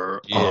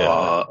are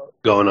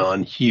going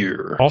on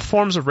here. All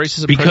forms of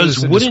racism,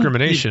 prejudice, and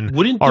discrimination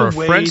are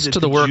offense to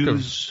the work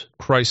of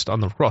Christ on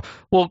the cross.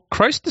 Well,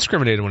 Christ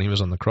discriminated when he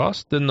was on the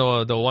cross. Then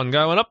the one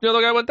guy went up, the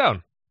other guy went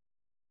down.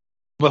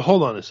 But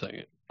hold on a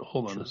second.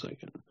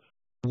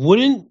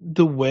 Wouldn't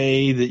the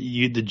way that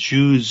the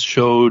Jews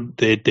showed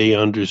that they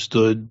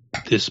understood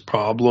this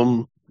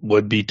problem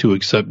would be to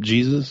accept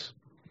Jesus?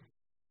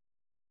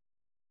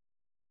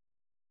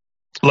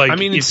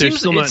 It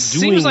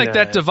seems like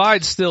that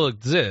divide still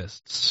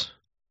exists.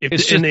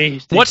 What's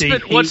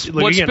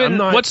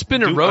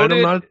been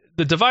eroded?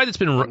 The divide that's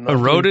been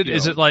eroded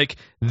is it like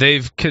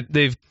they've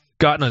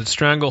gotten a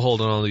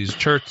stranglehold on all these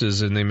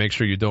churches and they make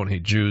sure you don't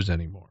hate Jews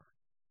anymore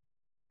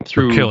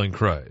through killing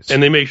Christ,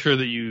 and they make sure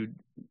that you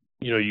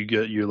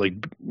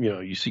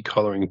you see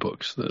coloring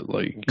books that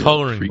like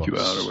freak you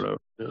out or whatever.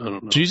 I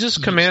don't know. Jesus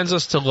commands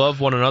us to love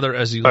one another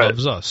as he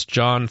loves us.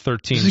 John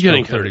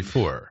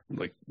 13:34.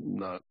 Like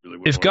not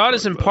really. If God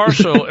is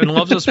impartial and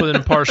loves us with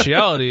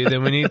impartiality,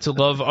 then we need to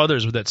love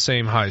others with that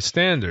same high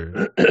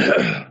standard.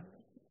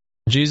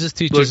 Jesus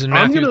teaches in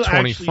Matthew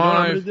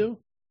 25.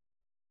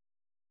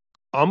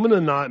 I'm going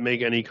to not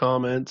make any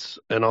comments,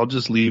 and I'll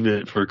just leave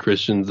it for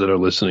Christians that are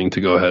listening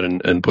to go ahead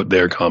and put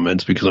their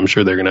comments, because I'm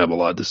sure they're going to have a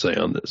lot to say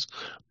on this.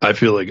 I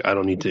feel like I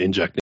don't need to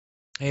inject it.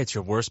 Hey, it's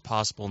your worst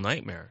possible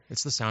nightmare.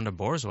 It's the sound of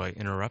Borzoi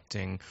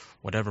interrupting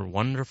whatever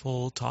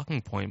wonderful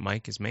talking point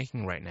Mike is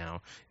making right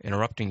now,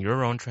 interrupting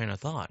your own train of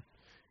thought.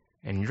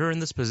 And you're in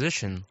this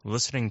position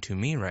listening to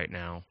me right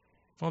now,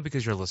 well,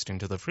 because you're listening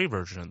to the free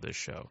version of this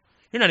show.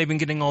 You're not even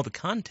getting all the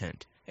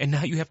content, and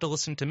now you have to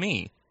listen to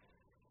me.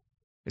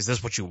 Is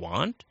this what you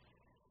want?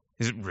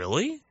 Is it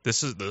really?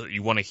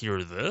 You want to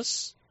hear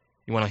this?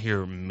 You want to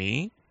hear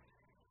me?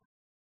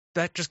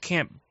 That just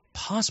can't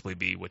possibly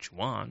be what you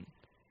want.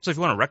 So if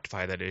you want to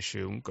rectify that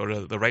issue, go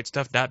to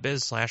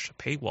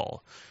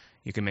therightstuff.biz/paywall.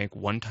 You can make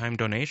one-time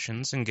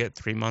donations and get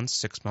 3 months,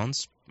 6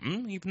 months,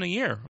 even a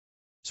year.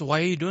 So why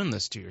are you doing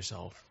this to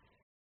yourself?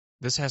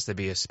 This has to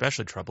be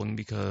especially troubling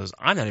because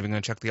I'm not even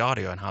going to check the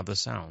audio on how this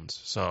sounds.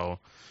 So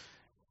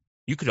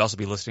you could also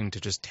be listening to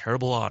just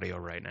terrible audio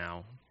right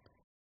now.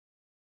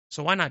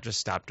 So why not just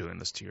stop doing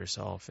this to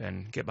yourself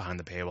and get behind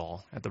the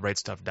paywall at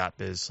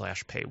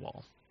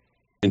therightstuff.biz/paywall?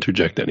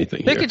 Interject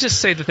anything. They could just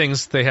say the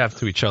things they have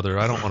to each other.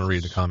 I don't want to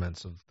read the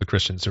comments of the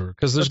Christians who are,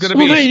 because there's going to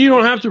be. Well, you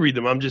don't have to read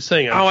them. I'm just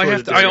saying. I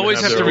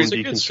always have to read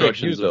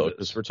deconstructions though,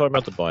 because we're talking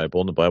about the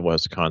Bible, and the Bible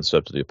has the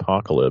concept of the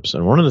apocalypse.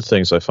 And one of the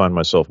things I find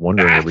myself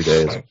wondering every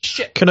day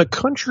is, can a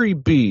country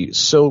be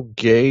so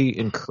gay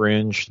and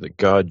cringe that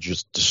God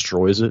just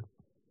destroys it?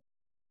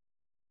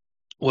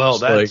 Well,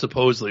 that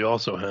supposedly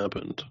also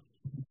happened.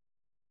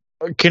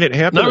 Can it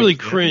happen? Not really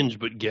cringe,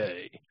 but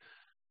gay.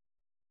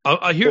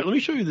 Let me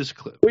show you this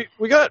clip.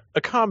 We got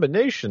a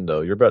combination though.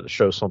 You're about to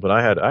show something.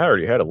 I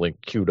already had a link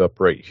queued up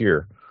right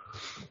here.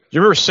 Do you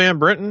remember Sam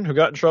Brinton, who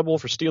got in trouble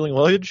for stealing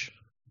luggage?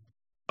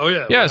 Oh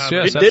yeah, yes, he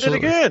did it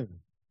again.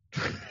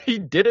 He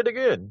did it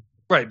again.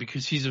 Right,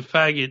 because he's a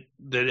faggot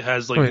that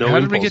has no. How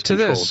did we get to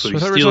control, this? so he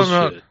steals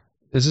shit.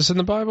 Is this in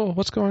the Bible?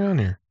 What's going on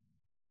here?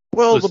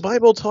 Well, the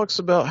Bible talks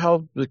about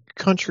how the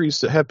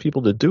countries that have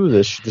people to do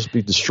this should just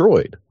be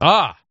destroyed.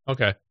 Ah,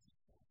 okay.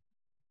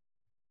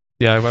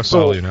 Yeah, I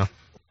follow you now.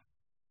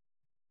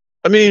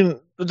 I mean,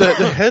 the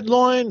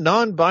headline,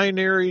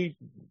 non-binary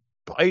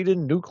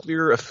Biden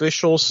nuclear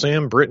official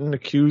Sam Brinton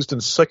accused in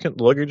second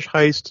luggage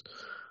heist.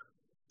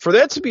 For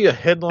that to be a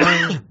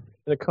headline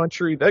in a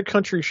country, that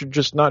country should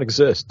just not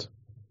exist.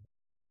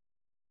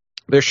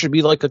 There should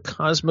be like a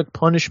cosmic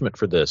punishment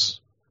for this.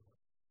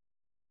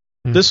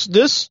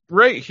 This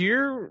right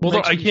here. Well,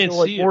 I can't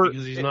see it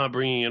because he's not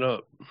bringing it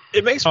up.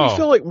 It makes me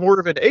feel like more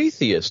of an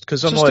atheist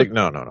because I'm like,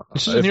 no.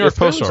 This is a New York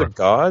Post article.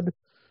 God,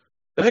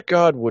 that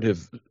God would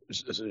have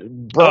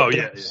brought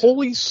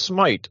holy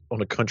smite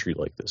on a country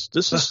like this.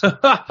 This is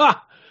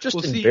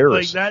just embarrassing.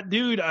 Like that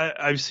dude,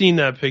 I've seen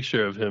that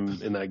picture of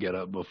him in that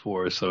getup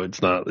before, so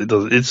it's not. It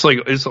doesn't. It's like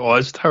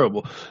it's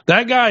terrible.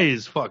 That guy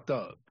is fucked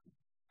up.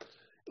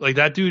 Like,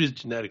 that dude is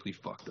genetically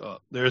fucked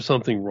up. There's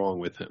something wrong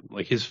with him.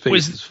 Like, his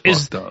face is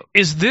fucked up.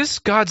 Is this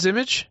God's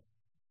image?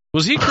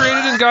 Was he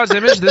created in God's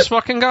image, this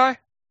fucking guy?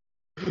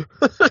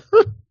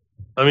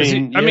 I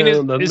mean,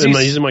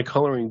 he's in my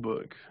coloring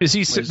book. Is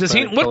he?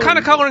 What kind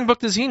of coloring book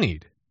does he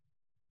need?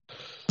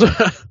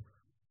 I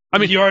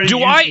mean,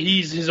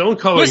 he's his own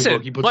coloring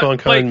book. He puts on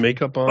kind of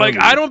makeup on.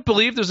 Like, I don't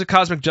believe there's a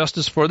cosmic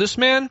justice for this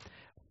man.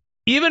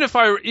 Even if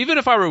I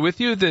were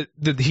with you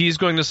that he's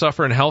going to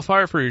suffer in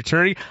hellfire for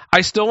eternity, I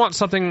still want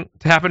something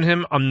to happen to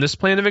him on this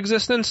plane of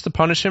existence to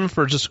punish him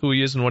for just who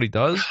he is and what he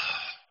does.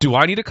 Do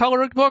I need a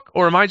coloring book,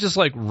 or am I just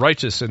like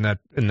righteous in that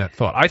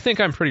thought? I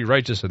think I'm pretty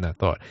righteous in that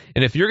thought.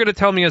 And if you're going to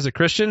tell me as a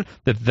Christian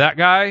that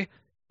guy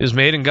is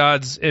made in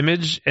God's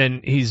image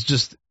and he's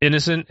just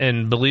innocent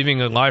and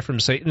believing a lie from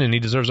Satan and he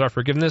deserves our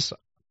forgiveness,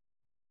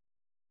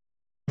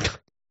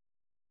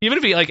 even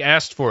if he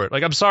asked for it,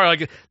 I'm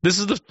sorry, this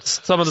is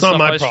some of the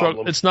stuff I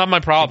struggle. It's not my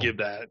problem. Give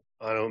that.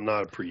 I'm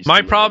not a priest.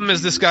 My problem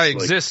is this guy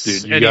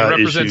exists and he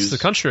represents the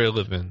country I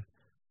live in.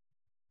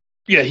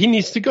 Yeah, he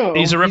needs to go.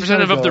 He's a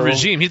representative of the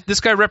regime. This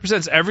guy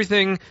represents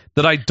everything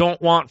that I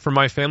don't want for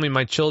my family,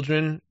 my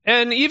children,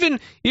 and even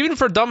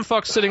for dumb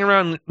fucks sitting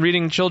around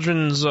reading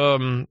children's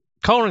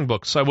coloring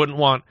books. I wouldn't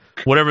want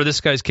whatever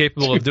this guy's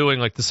capable of doing,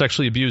 like to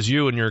sexually abuse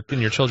you in your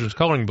children's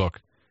coloring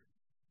book.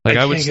 I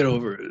can't get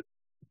over it.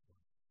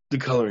 The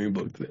coloring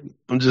book thing.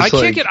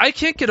 I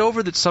can't get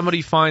over that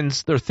somebody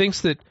finds or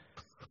thinks that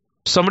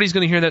somebody's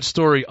going to hear that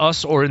story,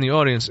 us or in the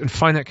audience, and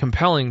find that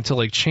compelling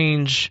to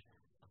change.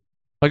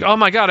 Oh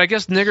my God, I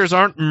guess niggers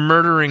aren't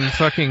murdering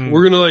fucking.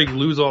 We're gonna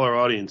lose all our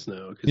audience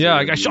now. Yeah,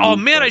 I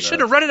should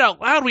have read it out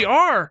loud. We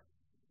are.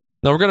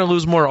 No, we're gonna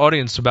lose more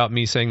audience about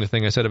me saying the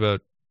thing I said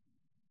about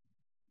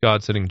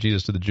God sending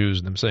Jesus to the Jews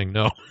and them saying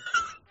no.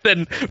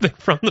 than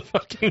from the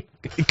fucking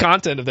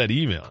content of that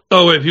email.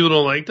 Oh wait, people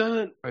don't like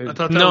that? I thought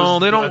that no,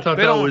 was, they don't. I thought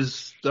they that don't,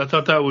 was. I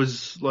thought that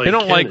was like. They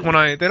don't like when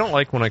I. They don't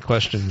like when I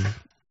question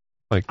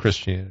like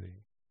Christianity,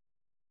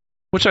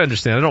 which I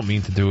understand. I don't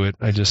mean to do it.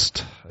 I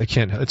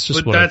can't. It's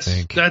just what I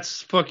think.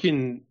 That's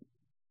fucking.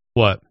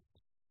 What?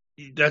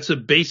 That's a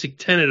basic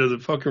tenet of the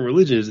fucking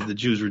religion is that the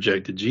Jews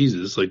rejected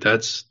Jesus. Like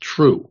that's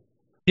true.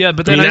 Yeah,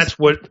 but then that's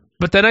what.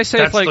 But then I say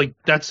that's like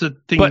that's the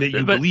thing that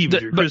you believe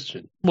if you're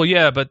Christian. Well,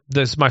 yeah, but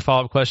this my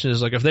follow up question is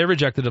like if they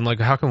rejected him, like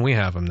how can we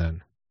have him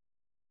then?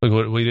 Like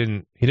he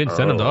didn't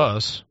send him to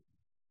us,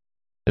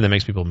 and that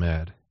makes people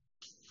mad.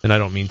 And I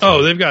don't mean to.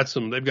 Oh, they've got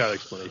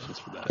explanations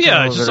for that.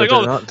 Yeah, it's just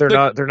like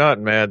they're not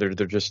mad.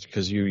 They're just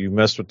because you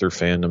messed with their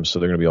fandom, so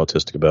they're going to be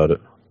autistic about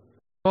it.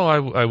 Well,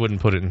 I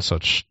wouldn't put it in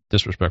such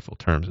disrespectful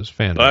terms as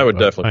fandom. I would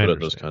definitely put it in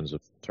those kinds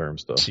of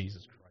terms, though.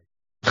 Jesus Christ.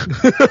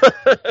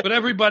 But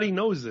everybody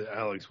knows that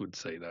Alex would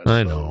say that.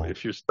 I know.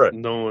 If you're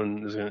no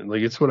one is gonna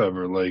like it's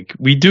whatever. Like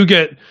we do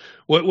get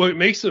what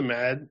makes them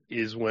mad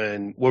is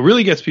when what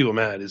really gets people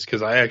mad is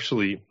because I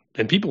actually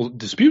and people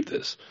dispute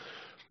this.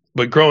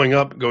 But growing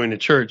up, going to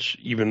church,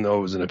 even though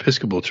it was an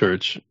Episcopal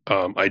church,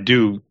 I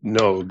do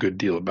know a good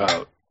deal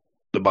about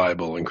the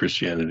Bible and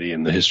Christianity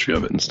and the history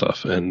of it and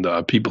stuff. And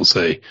people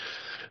say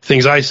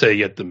things I say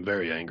get them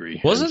very angry.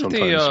 Wasn't and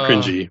sometimes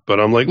cringy? But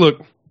I'm like,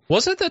 look.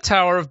 Wasn't the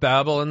Tower of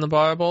Babel in the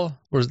Bible?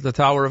 Was the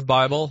Tower of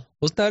Bible?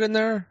 Wasn't that in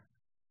there?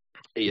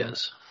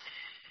 Yes.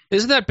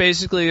 Isn't that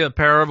basically a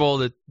parable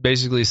that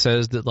basically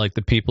says that like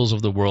the peoples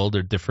of the world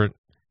are different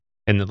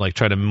and that like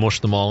try to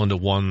mush them all into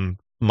one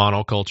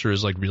monoculture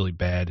is like really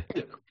bad?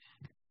 Yeah.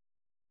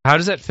 How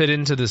does that fit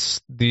into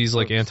these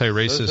like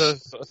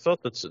anti-racist? I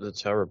thought that the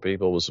Tower of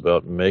Babel was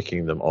about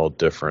making them all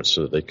different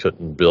so that they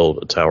couldn't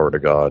build a tower to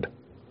God,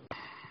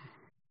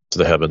 to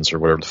the heavens or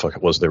whatever the fuck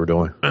it was they were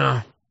doing.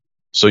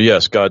 So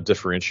yes, God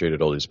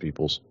differentiated all these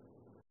peoples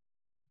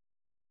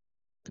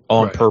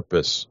on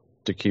purpose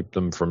to keep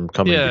them from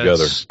coming together.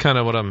 That's kind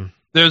of what I'm.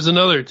 There's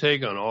another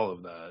take on all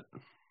of that.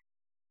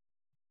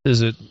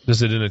 Is it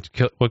in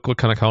a what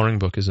kind of coloring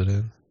book is it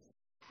in?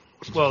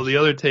 Well, the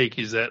other take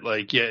is that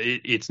like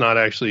it's not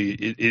actually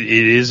it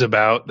is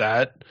about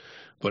that,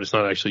 but it's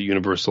not actually a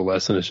universal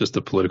lesson. It's just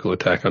a political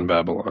attack on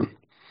Babylon.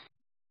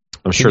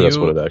 I'm sure that's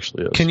what it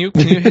actually is. Can you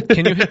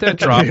hit that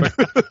drop?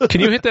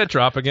 Can you hit that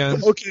drop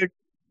again? Okay.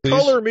 Please.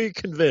 Color me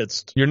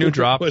convinced. Your new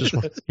drop.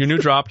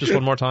 Just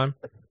one more time.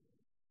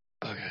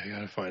 Okay, I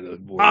gotta find it.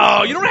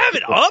 Oh, you don't have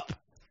it up?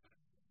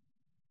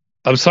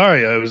 I'm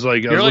sorry. I was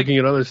looking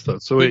at other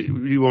stuff. So wait,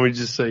 you want me to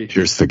just say?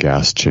 Here's the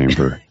gas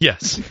chamber.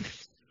 Yes.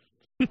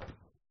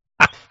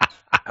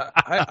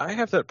 I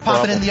have that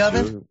problem. Pop it in the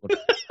oven.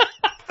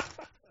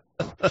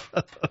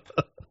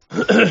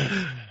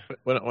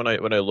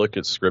 When I look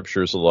at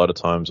scriptures, a lot of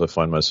times I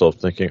find myself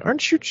thinking,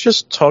 "Aren't you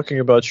just talking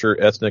about your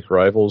ethnic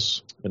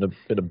rivals in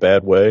a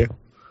bad way?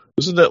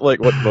 Isn't that like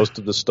what most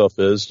of this stuff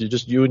is?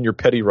 You and your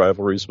petty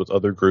rivalries with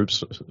other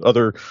groups,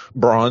 other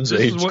Bronze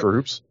Age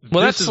groups."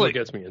 Well, that's what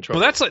gets me in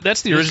trouble. Well,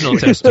 that's the original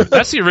Testament.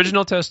 That's the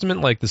original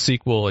Testament. Like the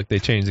sequel, like they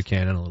changed the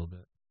canon a little bit.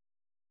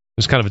 It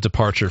was kind of a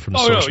departure from the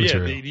source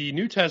material. The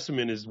New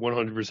Testament is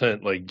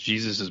 100% like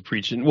Jesus is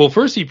preaching. Well,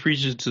 first he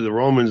preaches to the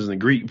Romans and the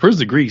Greeks. First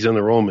the Greeks and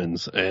the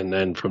Romans, and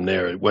then from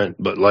there it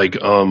went. But like,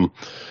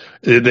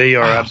 they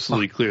are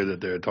absolutely clear that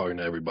they're talking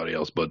to everybody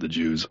else but the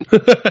Jews.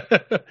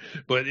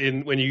 But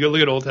when you go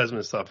look at Old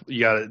Testament stuff,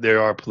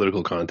 there are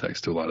political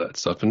context to a lot of that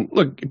stuff. And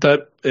look,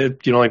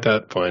 if you don't like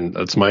that, fine.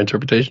 That's my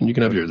interpretation. You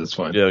can have yours. That's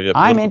fine. Yeah.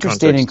 I'm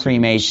interested in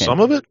cremation. Some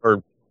of it,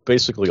 or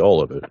basically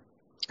all of it.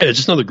 Yeah, it's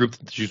just another group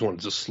that the Jews wanted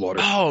to just slaughter.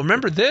 Oh,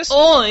 remember this?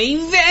 Oy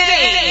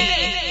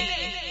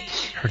vey!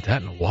 Heard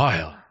that in a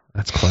while.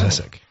 That's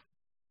classic.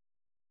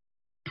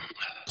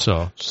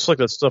 So just like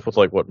that stuff with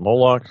like what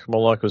Moloch.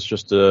 Moloch was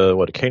just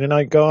a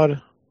Canaanite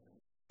god.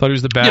 Thought he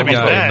was the bad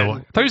guy.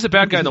 Thought he was the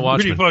bad guy in the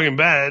Watchmen. Pretty fucking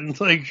bad. It's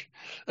like,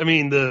 I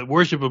mean, the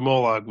worship of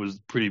Moloch was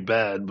pretty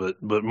bad, but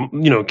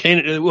you know,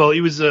 Canaan. Well,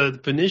 he was a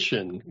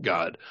Phoenician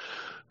god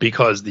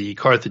because the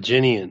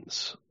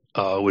Carthaginians.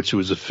 Which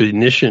was a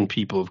Phoenician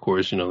people, of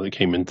course, you know, they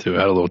came had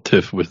a little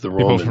tiff with the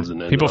Romans and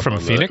people from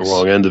Phoenix, the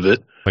wrong end of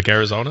it, like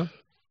Arizona.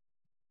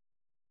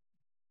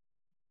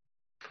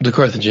 The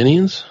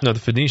Carthaginians? No, the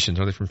Phoenicians.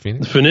 Are they from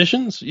Phoenix? The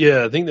Phoenicians?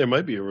 Yeah, I think there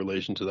might be a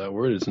relation to that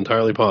word. It's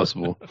entirely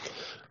possible.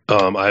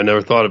 I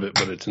never thought of it,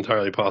 but it's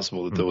entirely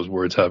possible that those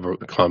words have a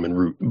common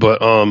root.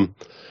 But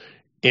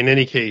in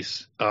any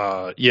case,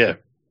 the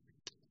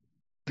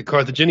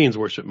Carthaginians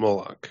worship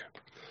Moloch.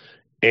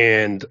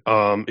 And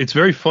it's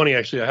very funny,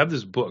 actually. I have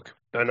this book,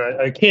 and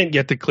I can't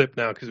get the clip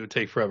now because it would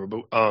take forever.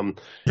 But I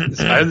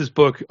have this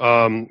book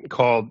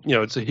called,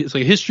 it's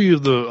like a history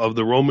of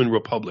the Roman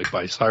Republic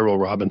by Cyril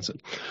Robinson,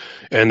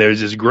 and there's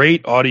this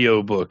great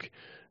audio book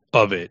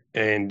of it,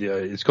 and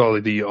it's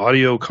called the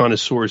Audio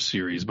Connoisseur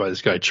series by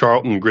this guy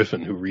Charlton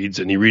Griffin, who reads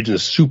it, and he reads in a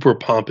super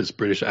pompous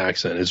British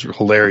accent. It's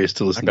hilarious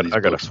to listen to. I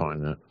gotta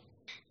find that.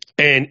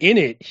 And in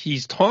it,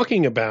 he's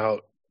talking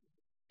about.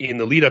 In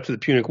the lead up to the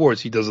Punic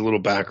Wars, he does a little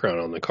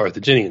background on the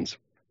Carthaginians.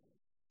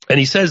 And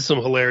he says some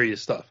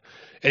hilarious stuff.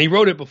 And he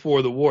wrote it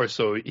before the war,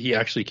 so he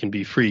actually can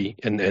be free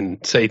and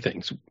say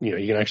things. You know,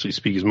 he can actually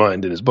speak his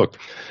mind in his book.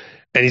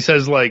 And he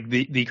says, like,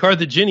 the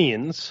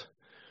Carthaginians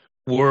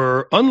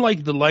were,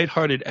 unlike the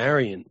lighthearted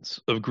Aryans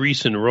of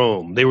Greece and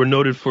Rome, they were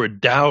noted for a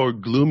dour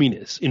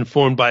gloominess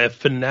informed by a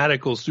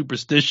fanatical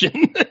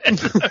superstition. And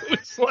I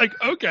was like,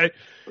 okay.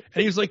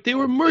 And he was like, they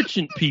were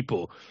merchant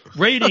people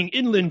raiding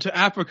inland to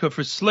Africa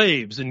for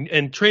slaves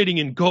and trading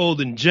in gold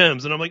and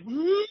gems. And I'm like,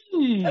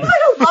 And I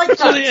don't like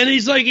that. And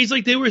he's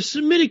like, they were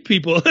Semitic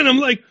people. And I'm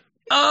like,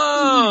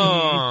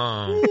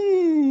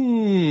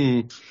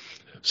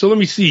 So let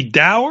me see.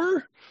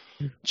 Dour,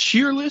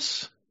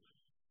 cheerless,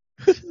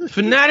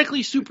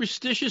 fanatically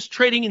superstitious,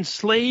 trading in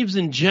slaves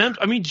and gems.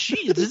 I mean,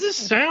 geez, does this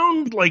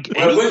sound like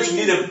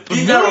anything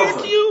familiar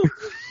to you?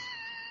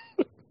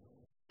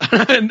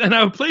 and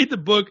I played the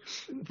book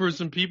for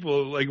some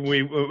people, like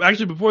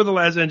actually before the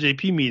last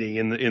NJP meeting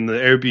in the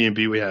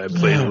Airbnb we had. I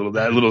played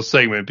that little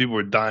segment. People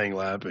were dying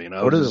laughing.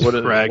 What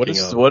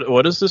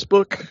is this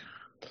book?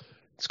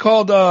 It's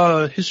called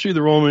History of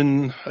the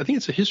Roman. I think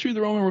it's a History of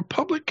the Roman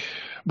Republic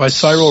by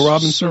Cyril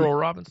Robinson.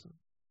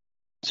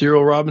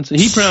 Cyril Robinson.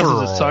 He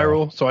pronounces it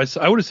Cyril, so I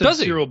would have said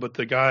Cyril, but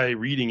the guy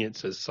reading it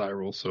says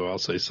Cyril, so I'll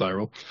say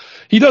Cyril.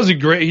 He does it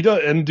great. He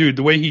does, and dude,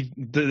 the way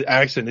the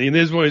accent. And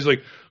there's one he's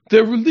like,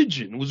 their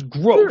religion was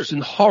gross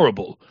and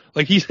horrible.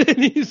 Like he's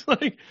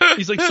like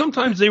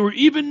sometimes they were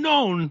even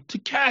known to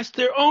cast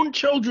their own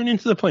children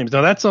into the flames.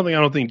 Now that's something I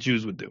don't think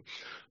Jews would do,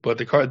 but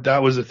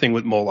that was the thing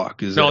with Moloch.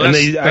 That's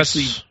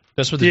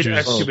what the Jews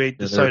excavate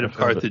the site of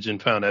Carthage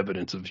and found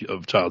evidence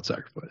of child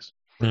sacrifice.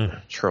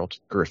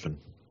 Charlton Griffin.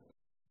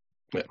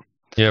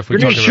 Yeah, if your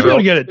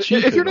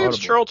name's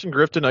Charlton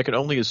Griffin, I can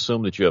only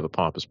assume that you have a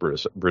pompous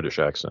British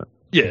accent.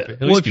 Yeah,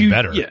 at least be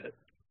better. Yeah,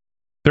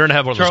 better than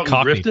have one of those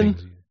Cockney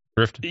things.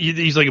 Grifton.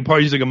 He's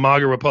like a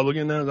MAGA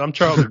Republican now. I'm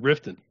Charles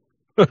Grifton.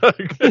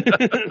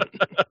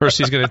 First,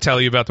 he's going to tell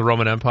you about the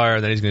Roman Empire,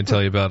 and then he's going to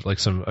tell you about like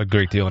a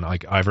great deal on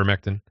like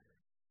ivermectin.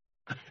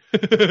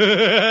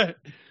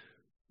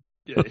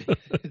 Yeah,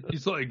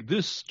 he's like,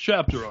 this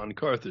chapter on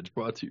Carthage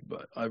brought to you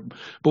by.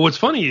 But what's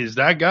funny is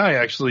that guy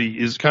actually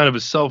is kind of a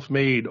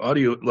self-made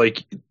audio.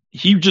 Like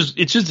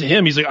it's just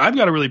him. He's like, I've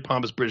got a really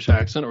pompous British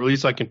accent, or at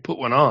least I can put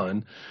one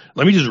on.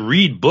 Let me just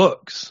read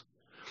books.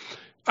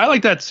 I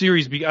like that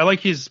series. I like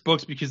his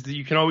books because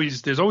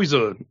there's always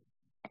a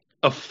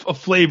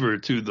flavor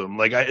to them.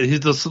 Like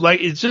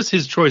it's just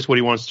his choice what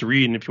he wants to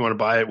read, and if you want to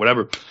buy it,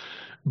 whatever.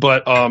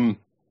 But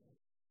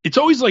it's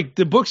always like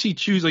the books he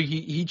chooses. Like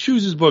he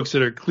chooses books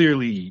that are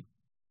clearly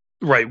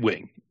right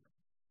wing,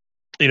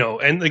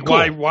 and like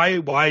cool.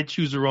 why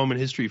choose a Roman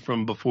history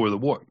from before the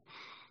war?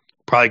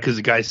 Probably because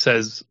the guy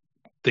says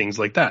things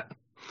like that.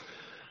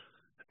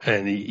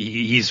 And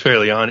he's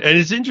fairly on. And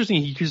it's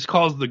interesting, he just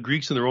calls the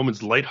Greeks and the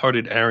Romans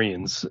lighthearted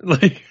Aryans.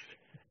 Like,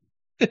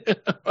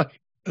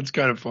 that's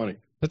kind of funny.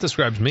 That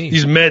describes me.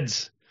 These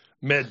meds.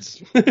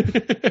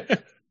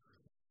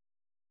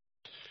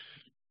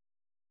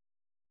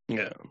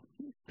 Yeah.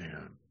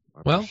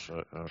 I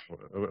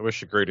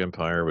wish a great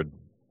empire would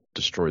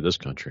destroy this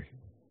country.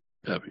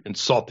 Yeah, and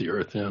salt the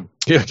earth, yeah.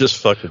 Yeah, just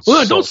fucking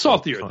Well, no, don't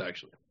salt the earth,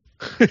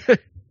 actually.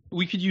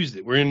 We could use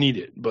it. We're going to need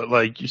it. But,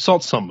 like, you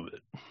salt some of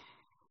it.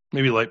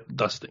 Maybe like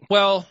dusting.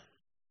 Well,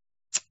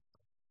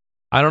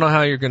 I don't know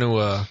how you're going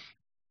to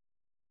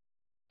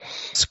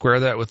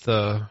square that with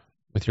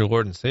your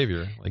Lord and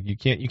Savior. Like you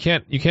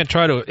can't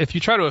try to, if you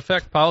try to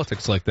affect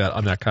politics like that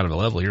on that kind of a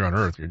level here on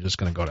Earth, you're just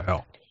going to go to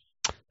hell.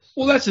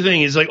 Well, that's the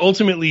thing is like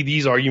ultimately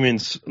these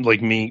arguments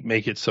like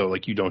make it so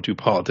like you don't do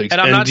politics.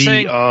 And I'm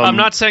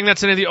not saying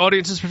that's any of the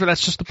audience's prefer. That's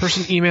just the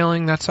person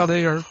emailing. That's how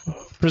they are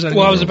presenting.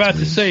 Well, I was about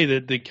to say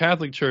that the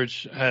Catholic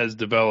Church has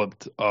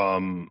developed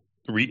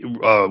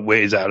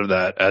ways out of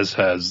that, as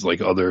has like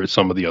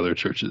some of the other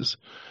churches.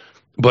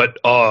 But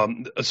a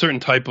certain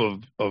type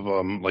of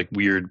like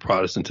weird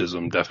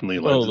Protestantism definitely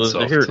lends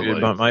itself to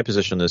like, my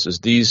position on this is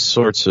these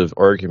sorts of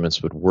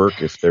arguments would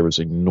work if there was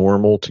a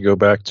normal to go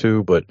back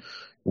to, but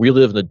we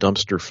live in the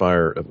dumpster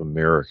fire of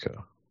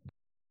America.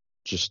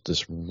 Just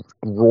this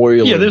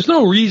royal. Yeah, there's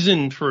no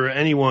reason for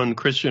anyone,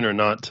 Christian or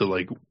not, to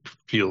like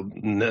feel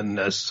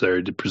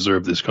necessary to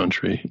preserve this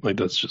country. Like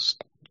that's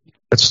just.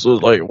 It's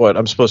like what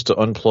I'm supposed to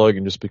unplug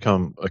and just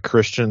become a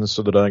Christian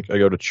so that I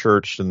go to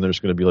church and there's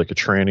going to be like a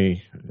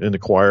tranny in the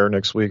choir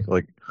next week.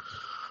 Like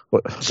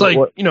what? It's like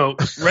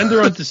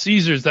render unto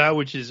Caesar that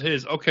which is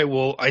his. Okay,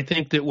 well I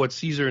think that what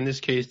Caesar in this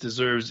case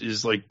deserves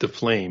is like the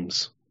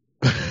flames.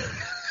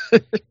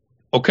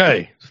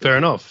 Okay, fair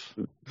enough.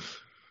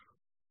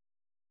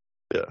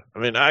 Yeah, I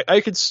mean,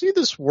 I could see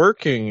this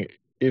working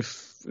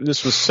if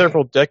this was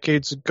several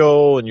decades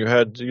ago and you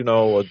had, you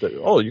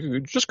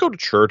could just go to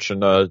church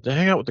and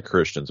hang out with the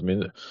Christians. I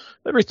mean,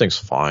 everything's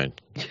fine.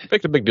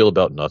 Make a big deal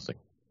about nothing.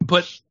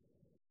 But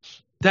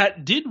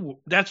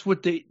that's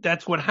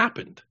what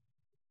happened.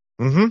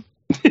 Mm-hmm.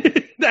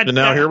 And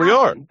now here we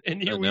are.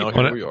 And here we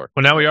are.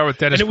 Well, now we are with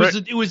Dennis.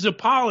 And it was a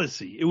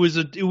policy. It was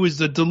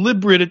a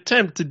deliberate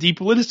attempt to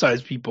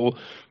depoliticize people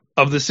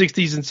of the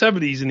 60s and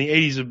 70s and the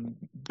 80s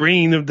of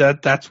bringing them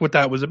that's what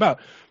that was about.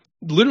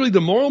 literally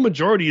the moral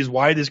majority is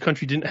why this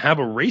country didn't have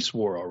a race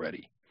war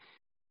already.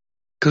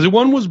 Because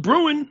one was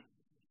brewing,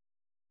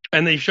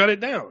 and they shut it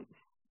down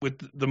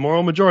with the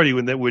moral majority,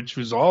 which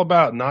was all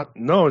about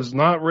it's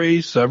not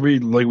race. We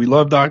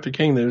love Dr.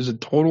 King. There's a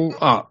total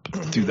op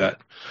to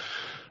that.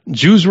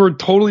 Jews were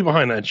totally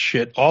behind that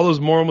shit. All those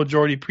moral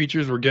majority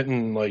preachers were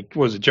getting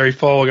Jerry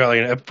Falwell got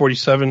an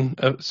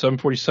F-47,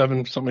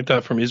 747, something like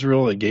that from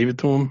Israel. They gave it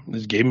to him. They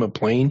just gave him a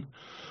plane.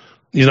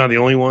 He's not the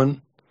only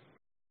one.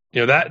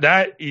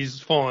 That is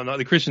falling off.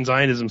 The Christian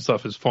Zionism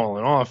stuff has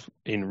fallen off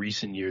in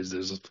recent years.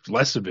 There's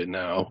less of it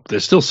now.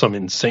 There's still some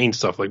insane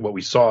stuff like what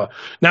we saw.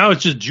 Now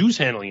it's just Jews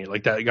handling it,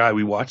 like that guy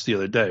we watched the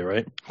other day,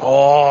 right?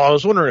 Oh, I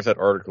was wondering if that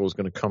article was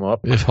going to come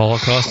up. If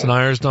Holocaust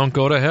deniers don't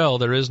go to hell,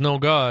 there is no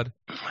God.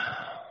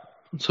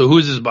 So who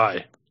is this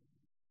by?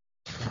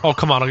 Oh,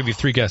 come on. I'll give you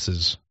 3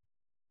 guesses.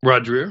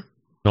 Rod Dreher?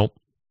 Nope.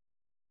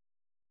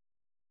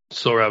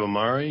 Sohrab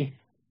Ahmari?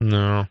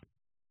 No.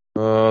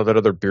 That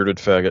other bearded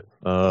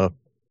faggot.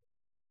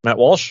 Matt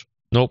Walsh?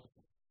 Nope.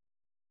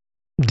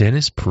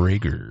 Dennis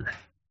Prager.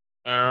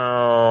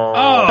 Oh,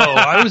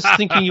 I was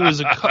thinking it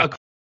was a...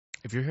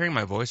 If you're hearing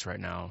my voice right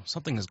now,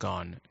 something has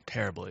gone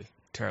terribly,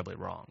 terribly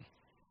wrong.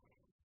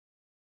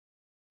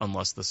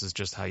 Unless this is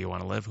just how you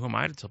want to live, who am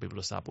I to tell people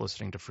to stop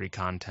listening to free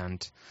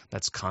content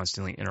that's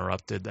constantly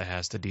interrupted, that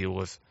has to deal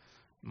with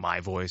my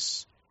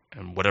voice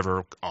and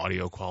whatever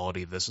audio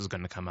quality this is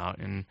going to come out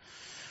in?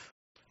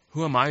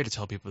 Who am I to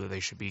tell people that they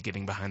should be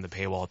getting behind the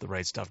paywall at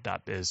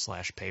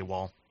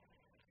therightstuff.biz/paywall?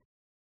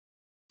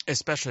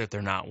 Especially if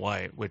they're not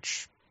white,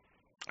 which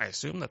I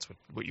assume that's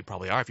what you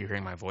probably are if you're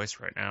hearing my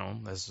voice right now.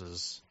 That's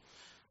just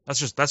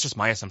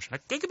my assumption. I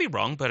could be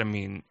wrong, but I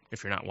mean,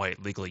 if you're not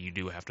white, legally you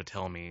do have to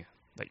tell me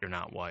that you're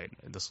not white.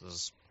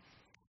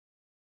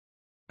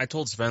 I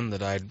told Sven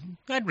that I'd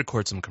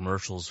record some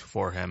commercials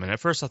for him, and at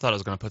first I thought I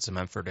was going to put some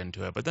effort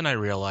into it, but then I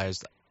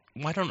realized,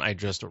 why don't I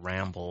just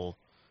ramble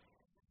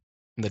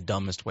in the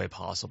dumbest way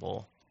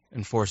possible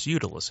and force you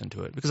to listen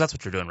to it? Because that's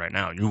what you're doing right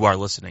now. You are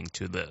listening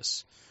to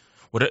this.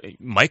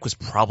 Mike was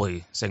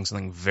probably saying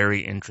something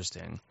very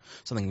interesting,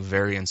 something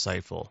very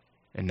insightful,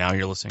 and now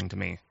you're listening to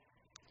me.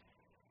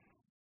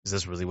 Is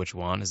this really what you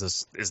want?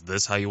 Is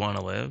this how you want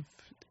to live?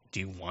 Do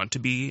you want to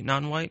be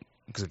non-white?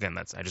 Because again,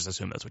 I just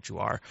assume that's what you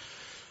are.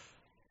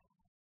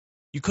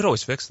 You could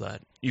always fix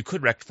that. You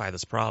could rectify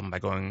this problem by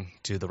going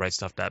to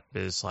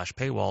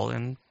therightstuff.biz/paywall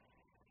and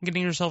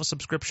getting yourself a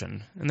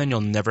subscription, and then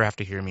you'll never have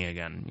to hear me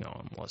again,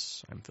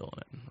 unless I'm filling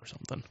it or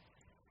something.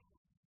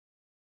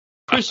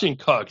 Christian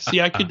cuck. See,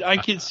 I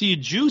could see a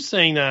Jew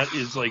saying that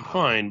is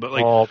fine, but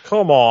oh,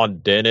 come on,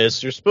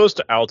 Dennis, you're supposed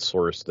to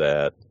outsource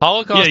that.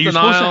 Holocaust you're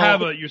denial.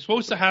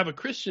 supposed to have a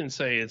Christian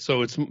say it,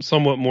 so it's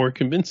somewhat more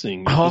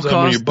convincing.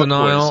 Holocaust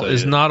denial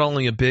is not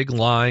only a big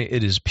lie;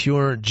 it is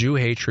pure Jew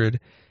hatred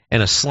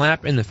and a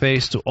slap in the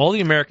face to all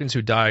the Americans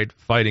who died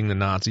fighting the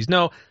Nazis.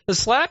 No, the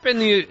slap in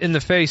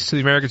the face to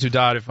the Americans who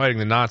died fighting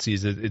the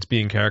Nazis, it's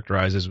being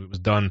characterized as it was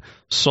done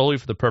solely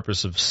for the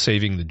purpose of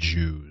saving the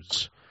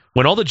Jews.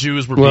 When all the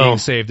Jews were being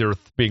saved, they were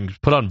being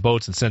put on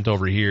boats and sent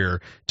over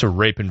here to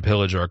rape and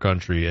pillage our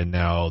country, and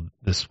now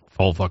this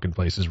whole fucking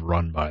place is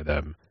run by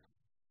them.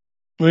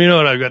 Well, you know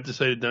what I've got to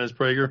say to Dennis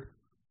Prager?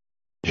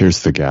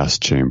 Here's the gas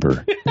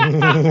chamber.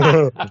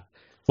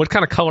 What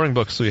kind of coloring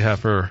books do we have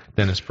for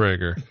Dennis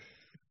Prager?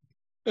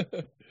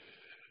 I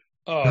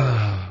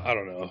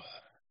don't know.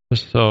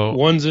 So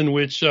ones in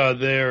which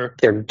they're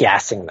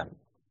gassing them.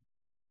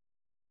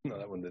 No,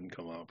 that one didn't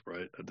come up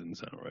right. That didn't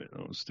sound right.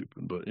 That was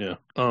stupid. But yeah.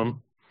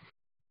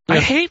 I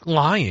hate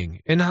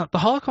lying, and the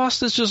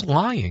Holocaust is just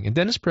lying, and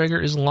Dennis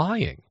Prager is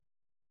lying.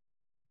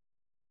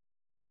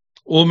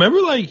 Well,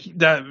 remember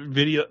that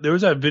video? There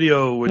was that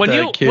video with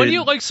that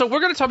kid. So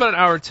we're going to talk about an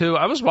hour or two.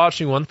 I was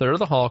watching 1/3 of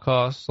the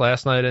Holocaust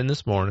last night and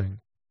this morning.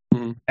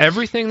 Mm-hmm.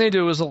 Everything they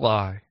do is a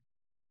lie.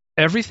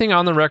 Everything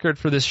on the record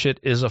for this shit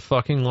is a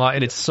fucking lie,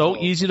 and it's so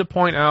easy to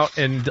point out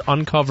and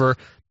uncover.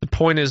 The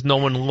point is no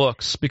one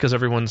looks because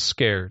everyone's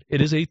scared.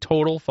 It is a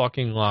total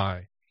fucking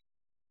lie.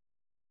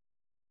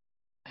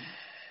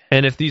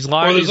 And if these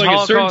lies... Well, there's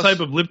a certain type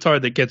of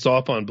libtard that gets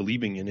off on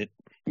believing in it.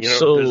 There's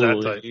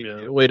that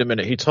type, Wait a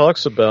minute. He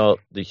talks about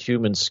the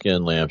human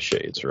skin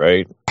lampshades,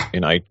 right?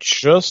 And I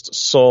just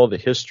saw the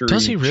History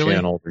Does he really?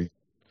 Channel.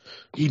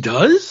 He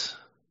does?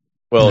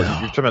 Well,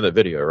 you're talking about that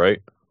video,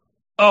 right?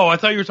 Oh, I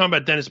thought you were talking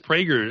about Dennis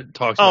Prager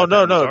talks about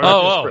that.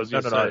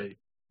 No.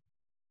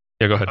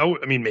 Yeah, go ahead.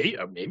 I mean,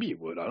 maybe it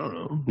would. I don't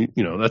know.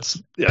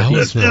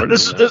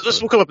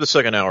 This will come up the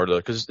second hour, though,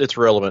 because it's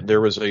relevant. There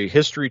was a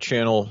History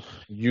Channel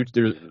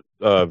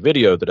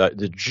video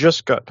that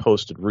just got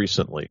posted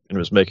recently and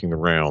was making the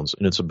rounds,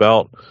 and it's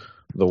about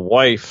the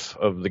wife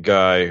of the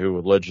guy who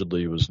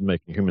allegedly was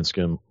making human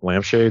skin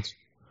lampshades.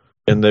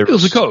 And they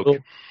was a coke.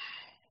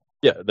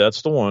 Yeah,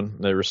 that's the one.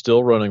 They were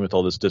still running with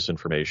all this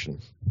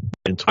disinformation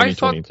in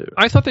 2022.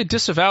 I thought they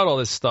disavowed all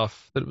this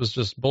stuff, that it was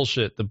just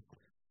bullshit.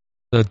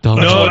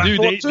 No,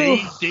 dude,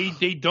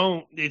 they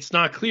don't. It's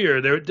not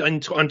clear. They're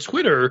on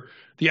Twitter.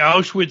 The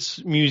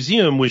Auschwitz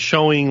Museum was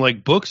showing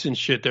like books and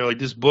shit. They're like,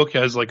 this book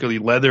has like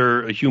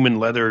a human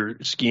leather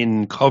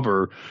skin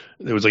cover.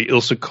 There was like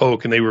Ilse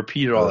Koch, and they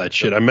repeated all that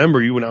shit. I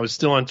remember you when I was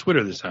still on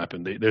Twitter. This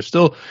happened.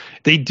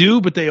 They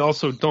do, but they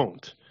also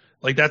don't.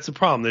 Like that's the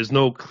problem. It's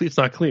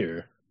not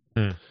clear.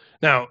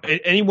 Now,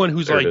 anyone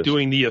who's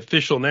doing the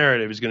official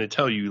narrative is going to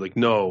tell you like,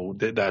 no,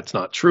 that's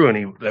not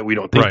true. That we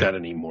don't think that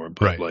anymore.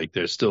 But like,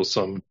 there's still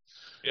some.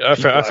 Yeah, I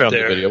found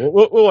the video.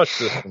 We'll watch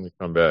this when we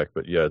come back.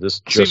 But yeah, this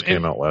just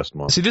came out last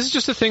month. See, this is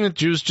just a thing that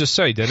Jews just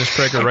say. Dennis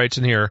Prager writes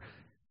in here,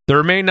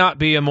 there may not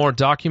be a more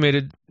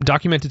documented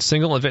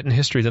single event in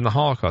history than the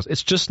Holocaust.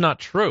 It's just not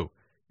true.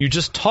 You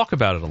just talk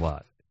about it a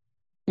lot.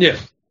 Yeah.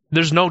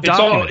 There's no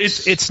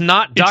documents. It's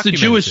not documented.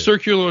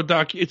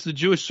 It's the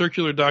Jewish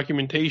circular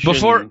documentation.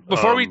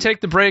 Before we take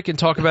the break and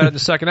talk about it in the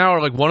second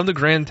hour, like one of the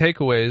grand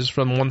takeaways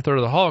from 1/3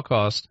 of the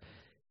Holocaust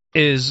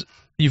is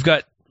you've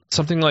got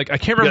something like I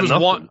can't remember if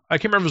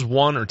it was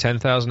 1 or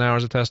 10,000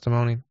 hours of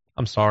testimony.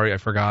 I'm sorry, I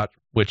forgot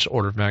which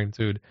order of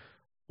magnitude.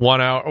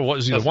 1 hour, or what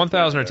was either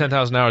 1,000 or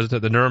 10,000 hours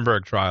at the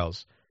Nuremberg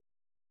trials.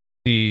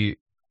 The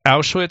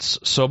Auschwitz,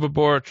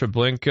 Sobibor,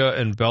 Treblinka,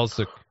 and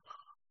Belzec.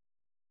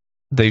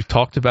 They've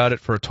talked about it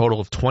for a total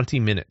of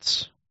 20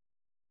 minutes.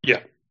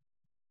 Yeah.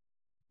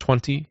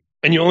 20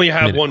 And you only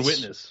have one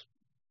witness.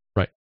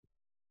 Right.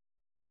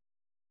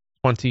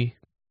 20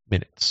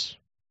 minutes.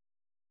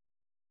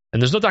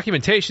 And there's no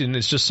documentation.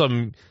 It's just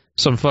some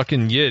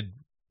fucking yid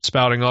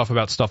spouting off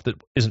about stuff that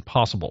isn't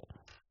possible.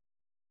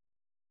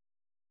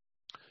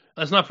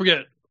 Let's not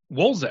forget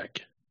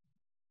Wolzek.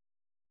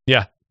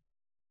 Yeah.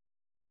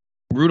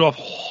 Rudolf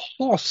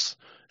Hoss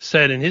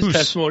said in his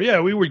testimony, yeah,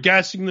 we were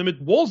gassing them at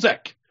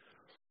Wolzek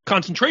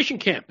concentration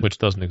camp. Which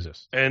doesn't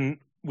exist. And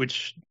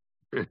which...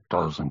 It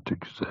doesn't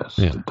exist.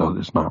 Yeah.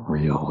 It's not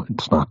real.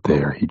 It's not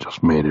there. He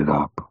just made it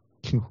up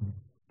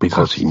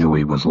because he knew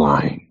he was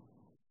lying.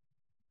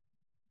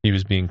 He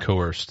was being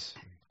coerced,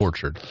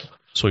 tortured,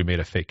 so he made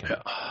a fake.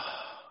 Yeah.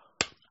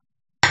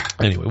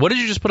 Anyway, what did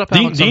you just put up,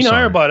 Alex? Dean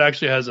Auerbach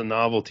actually has a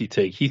novelty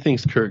take. He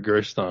thinks Kurt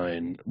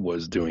Gerstein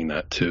was doing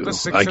that too.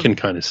 I can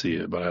kind of see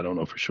it, but I don't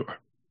know for sure.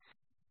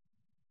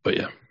 But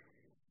yeah.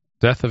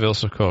 Death of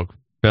Ilse Koch,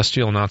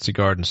 bestial Nazi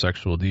guard and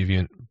sexual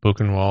deviant,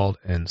 Buchenwald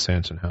and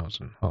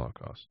Sachsenhausen,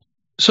 Holocaust.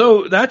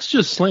 So that's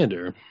just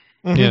slander.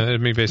 Mm-hmm. Yeah, I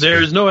mean, basically.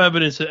 There's no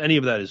evidence that any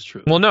of that is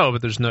true. Well, no,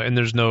 but there's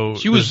no.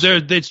 She was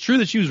there. It's true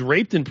that she was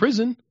raped in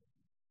prison.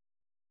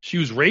 She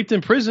was raped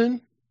in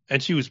prison,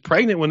 and she was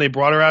pregnant when they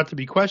brought her out to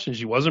be questioned.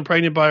 She wasn't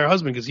pregnant by her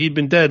husband because he'd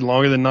been dead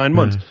longer than 9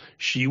 months.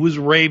 She was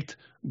raped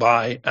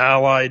by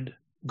Allied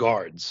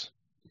guards.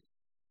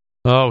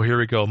 Oh, here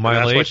we go.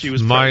 My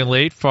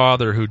late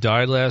father, who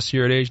died last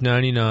year at age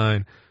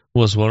 99,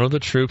 was one of the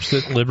troops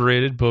that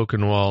liberated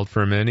Buchenwald.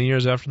 For many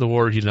years after the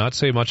war, he did not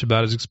say much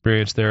about his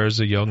experience there as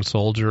a young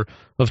soldier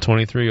of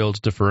 23 years,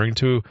 deferring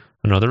to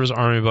another of his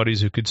army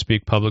buddies who could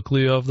speak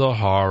publicly of the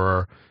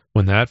horror.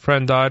 When that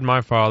friend died,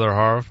 my father,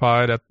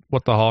 horrified at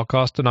what the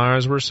Holocaust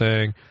deniers were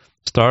saying,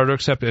 started to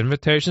accept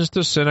invitations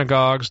to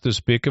synagogues to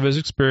speak of his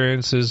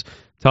experiences,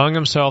 telling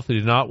himself that he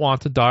did not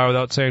want to die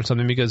without saying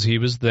something because he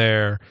was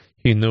there.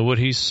 He knew what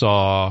he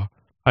saw.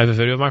 I have a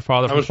video of my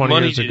father from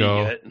 20 years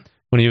ago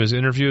when he was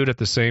interviewed at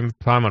the same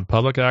time on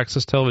public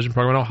access television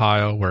program in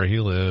Ohio where he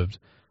lived.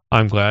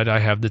 I'm glad I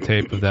have the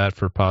tape of that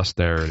for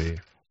posterity.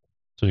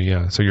 So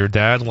your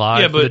dad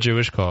lied for the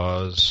Jewish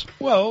cause.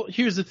 Well,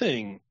 here's the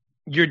thing.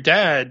 Your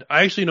dad,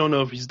 I actually don't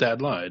know if his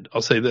dad lied.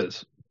 I'll say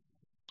this.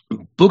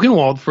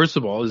 Buchenwald, first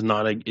of all, is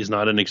not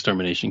an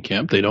extermination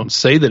camp. They don't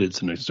say that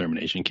it's an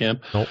extermination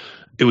camp. Nope.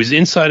 It was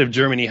inside of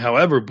Germany.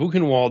 However,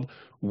 Buchenwald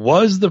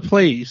was the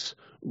place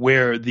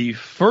where the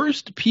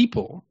first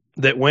people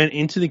that went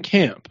into the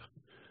camp,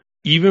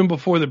 even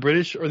before the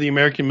British or the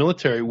American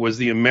military, was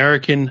the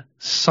American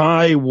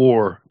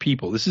Psy-War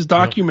people. This is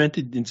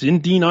documented. Yep. It's in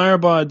Dean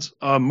Auerbach's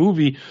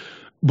movie,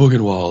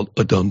 Buchenwald,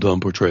 A Dumb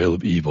Portrayal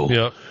of Evil.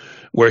 Yep.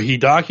 Where he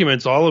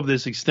documents all of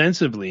this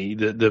extensively,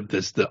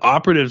 the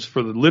operatives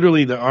for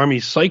literally the Army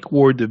Psych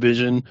Ward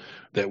Division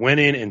that went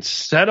in and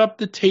set up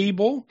the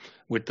table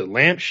with the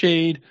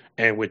lampshade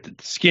and with the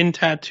skin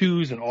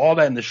tattoos and all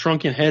that and the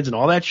shrunken heads and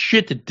all that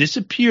shit that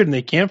disappeared and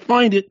they can't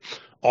find it.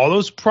 All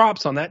those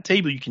props on that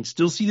table, you can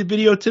still see the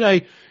video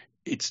today.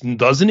 It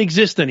doesn't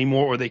exist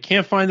anymore, or they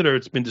can't find it, or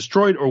it's been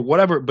destroyed or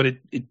whatever, but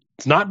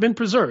it's not been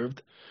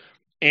preserved.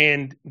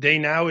 And they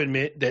now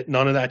admit that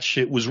none of that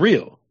shit was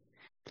real.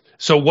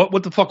 So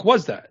what the fuck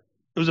was that?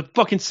 It was a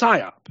fucking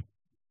psyop.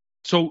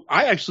 So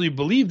I actually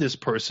believe this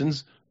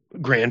person's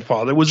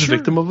grandfather was a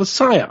victim of a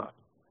psyop.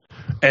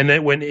 And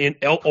that when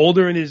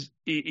older in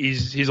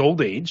his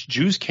old age,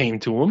 Jews came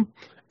to him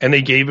and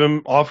they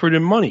offered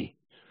him money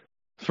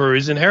for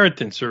his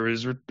inheritance or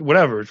his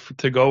whatever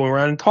to go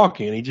around and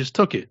talking, and he just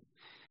took it.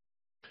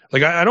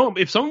 Like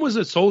if someone was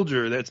a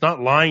soldier that's not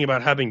lying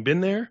about having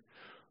been there,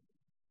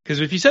 because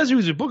if he says he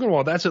was at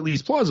Buchenwald, that's at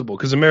least plausible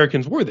because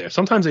Americans were there.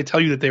 Sometimes they tell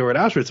you that they were at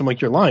Auschwitz. I'm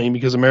like, you're lying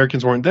because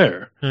Americans weren't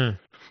there.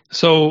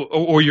 So,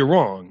 or you're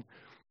wrong.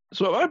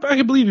 So I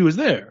can believe he was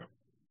there,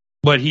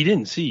 but he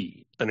didn't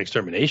see an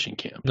extermination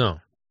camp. No.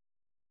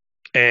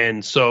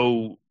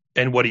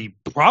 And what he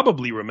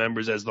probably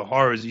remembers as the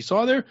horrors he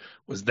saw there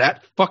was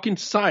that fucking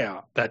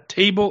psyop, that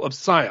table of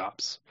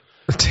psyops.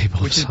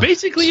 Which is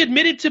basically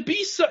admitted to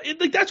be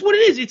like that's what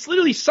it is. It's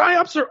literally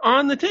psyops are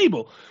on the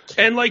table,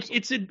 and like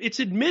it's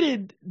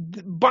admitted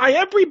by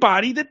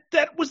everybody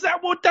that was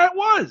what that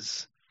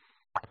was.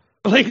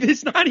 Like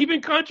it's not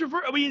even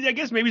controversial. I mean, I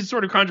guess maybe it's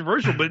sort of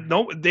controversial, but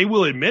no, they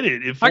will admit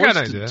it if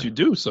forced to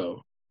do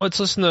so. Let's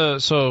listen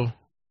to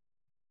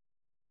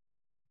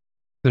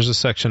There's a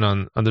section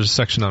on Buchan.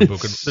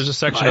 There's a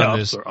section on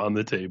this are on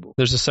the table.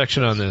 There's a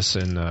section on this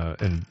in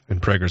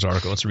Prager's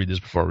article. Let's read this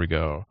before we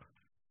go.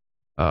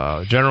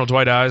 General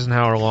Dwight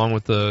Eisenhower, along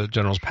with the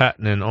Generals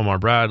Patton and Omar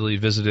Bradley,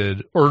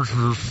 visited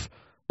Ohrdruf,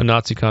 a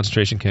Nazi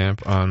concentration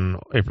camp, on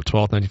April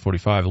 12,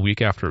 1945, a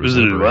week after it was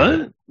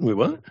liberated. Wait,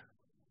 what?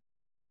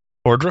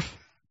 Ohrdruf?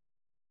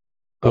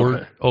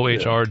 Okay.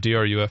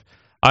 O-H-R-D-R-U-F.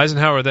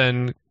 Eisenhower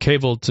then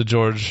cabled to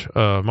George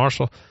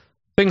Marshall.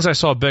 Things I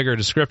saw beggar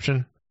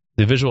description.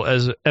 The visual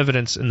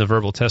evidence in the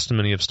verbal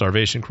testimony of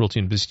starvation, cruelty,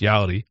 and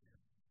bestiality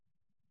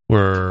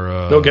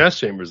were no gas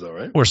chambers, though,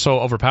 right? Were so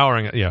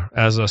overpowering,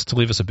 as us to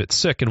leave us a bit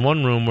sick. In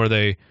one room where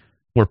they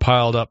were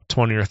piled up,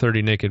 20 or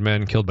 30 naked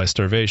men killed by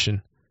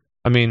starvation.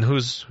 I mean,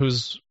 whose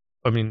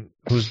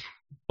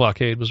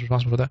blockade was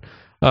responsible for that?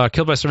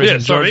 Killed by starvation.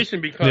 Yeah,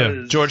 starvation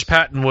because George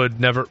Patton would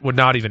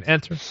not even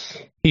enter.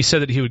 He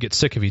said that he would get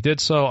sick if he did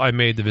so. I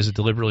made the visit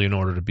deliberately in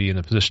order to be in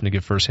a position to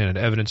give first-hand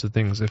evidence of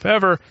things. If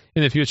ever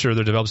in the future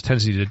there develops a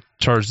tendency to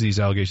charge these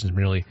allegations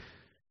merely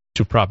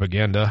to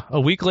propaganda.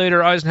 A week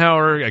later,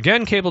 Eisenhower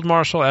again cabled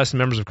Marshall, asking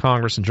members of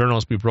Congress and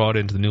journalists be brought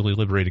into the newly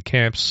liberated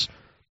camps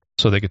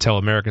so they could tell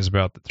Americans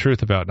about the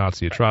truth about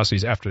Nazi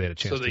atrocities after they had a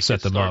chance to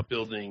set them up.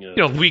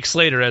 Weeks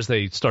later, as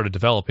they started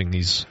developing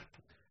these.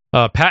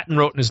 Patton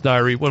wrote in his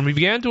diary, when we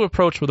began to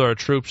approach with our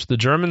troops, the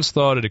Germans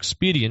thought it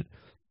expedient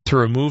to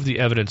remove the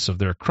evidence of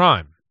their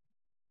crime.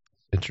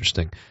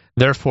 Interesting.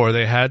 Therefore,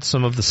 they had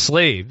some of the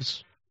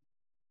slaves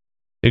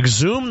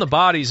exhume the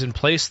bodies and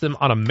place them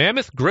on a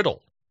mammoth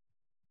griddle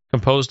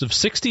composed of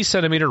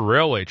 60-centimeter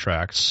railway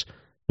tracks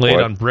laid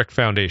on brick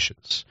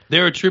foundations.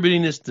 They're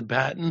attributing this to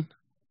Patton?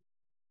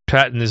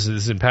 Patton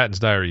is in Patton's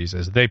diary. He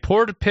says, they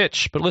poured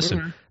pitch, but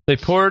listen, they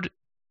poured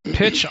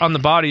pitch on the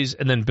bodies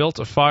and then built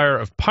a fire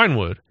of pine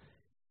wood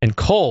and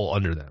coal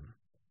under them.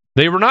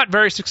 They were not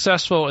very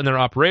successful in their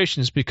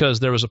operations because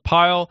there was a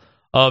pile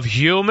of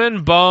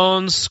human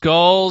bones,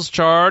 skulls,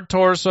 charred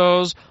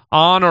torsos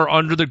on or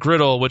under the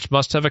griddle, which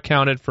must have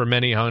accounted for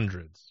many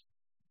hundreds.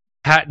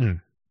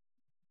 Patton,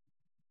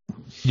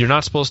 you're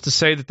not supposed to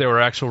say that there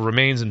were actual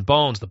remains and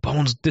bones. The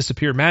bones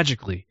disappear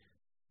magically.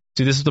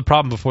 See, this is the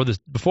problem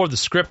before the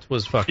script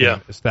was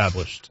fucking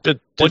established.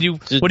 When you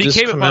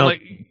came upon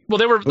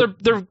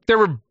they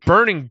were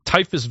burning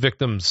typhus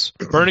victims,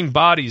 burning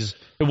bodies.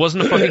 It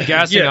wasn't a fucking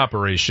gassing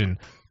operation.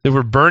 They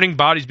were burning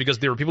bodies because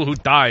there were people who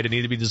died and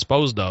needed to be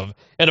disposed of.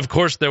 And of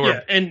course there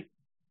were and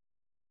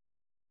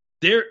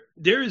there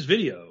is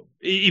video.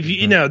 If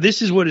you now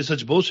this is what is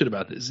such bullshit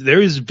about this.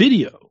 There is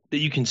video that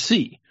you can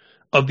see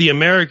of the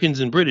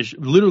Americans and British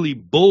literally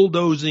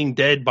bulldozing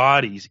dead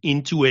bodies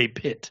into a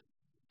pit.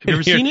 Have you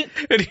ever seen it?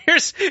 And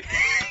here's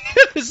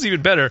this is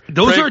even better.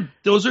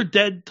 Those are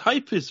dead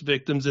typhus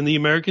victims, and the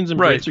Americans and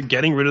Brits are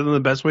getting rid of them the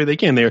best way they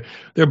can.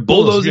 They're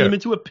bulldozing them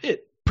into a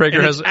pit.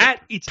 Prager has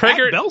at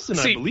Belsen,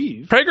 I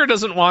believe. Prager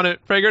doesn't want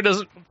it.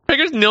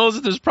 Prager knows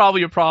that there's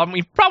probably a problem.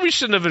 He probably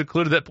shouldn't have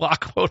included that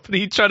block quote, but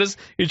he tries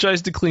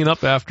to clean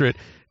up after it.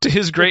 To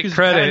his great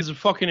credit, he's a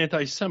fucking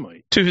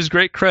anti-Semite. To his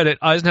great credit,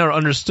 Eisenhower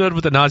understood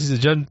what the Nazis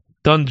had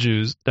done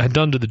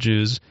to the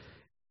Jews.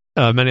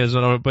 Many of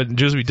them, but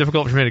Jews would be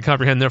difficult for me to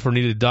comprehend, therefore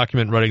needed to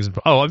document writings.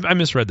 I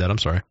misread that. I'm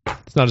sorry.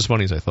 It's not as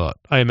funny as I thought.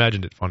 I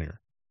imagined it funnier.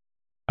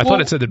 I thought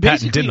it said that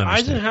Patton didn't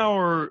understand.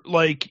 Eisenhower,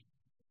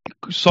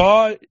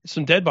 saw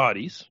some dead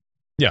bodies.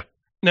 Yeah.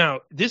 Now,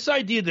 this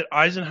idea that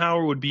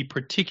Eisenhower would be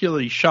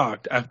particularly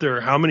shocked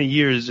after how many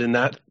years in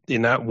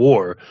that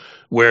war,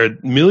 where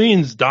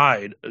millions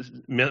died,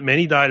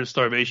 many died of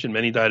starvation,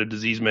 many died of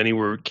disease, many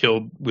were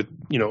killed with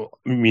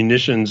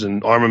munitions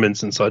and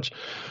armaments and such.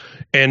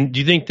 And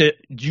do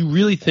you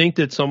really think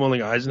that someone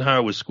like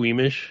Eisenhower was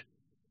squeamish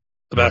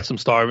about some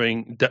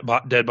starving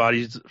dead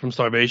bodies from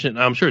starvation?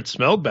 I'm sure it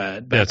smelled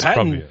bad. But that's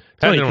probably it.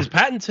 Because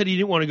Patton said he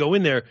didn't want to go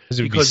in there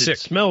because it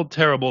smelled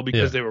terrible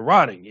because they were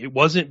rotting. It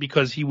wasn't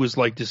because he was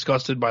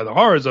disgusted by the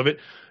horrors of it.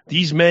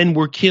 These men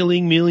were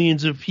killing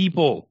millions of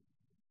people.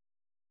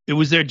 It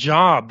was their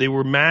job. They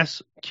were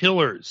mass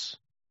killers.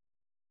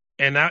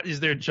 And that is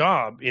their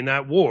job in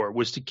that war,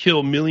 was to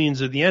kill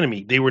millions of the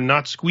enemy. They were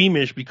not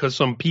squeamish because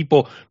some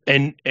people,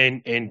 and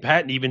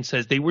Patton even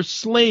says they were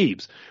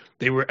slaves.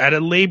 They were at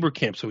a labor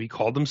camp, so he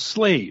called them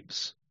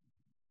slaves.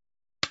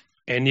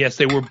 And yes,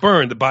 they were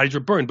burned. The bodies were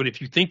burned. But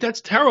if you think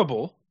that's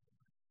terrible,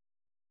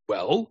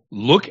 well,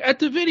 look at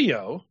the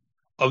video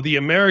of the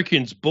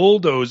Americans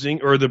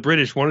bulldozing, or the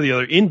British, one or the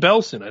other, in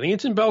Belsen. I think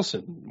it's in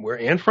Belsen, where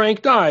Anne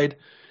Frank died,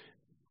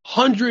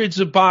 hundreds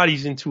of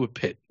bodies into a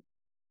pit.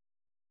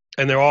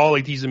 And they're all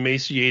like these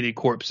emaciated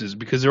corpses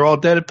because they're all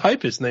dead at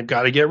typhus and they've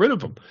got to get rid of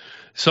them.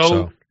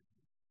 So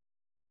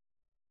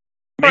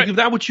make of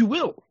that what you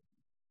will.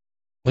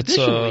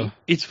 Additionally,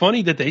 it's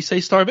funny that they say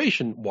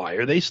starvation. Why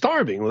are they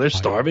starving? Well, they're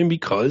starving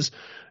because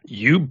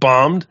you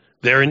bombed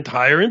their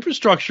entire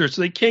infrastructure,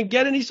 so they can't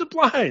get any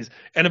supplies.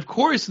 And of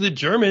course, the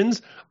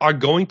Germans are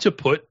going to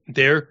put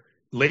their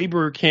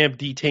labor camp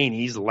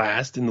detainees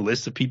last in the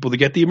list of people to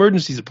get the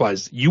emergency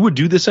supplies. You would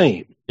do the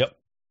same. Yep.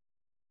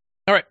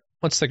 All right,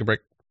 let's take a break.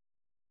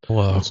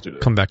 We'll let's do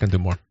come back and do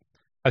more.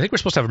 I think we're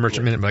supposed to have a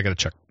merchant minute, but I got to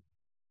check.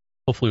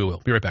 Hopefully we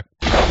will. Be right back.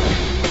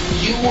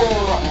 You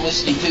were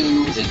listening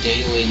to the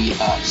Daily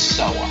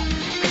SOA.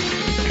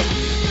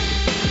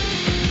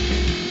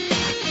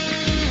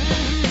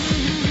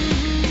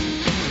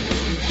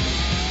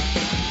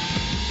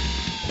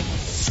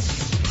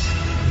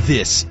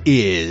 This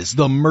is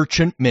the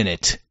Merchant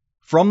Minute.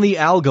 From the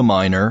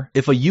Algeminer,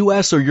 if a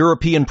U.S. or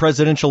European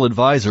presidential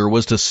advisor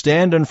was to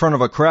stand in front of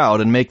a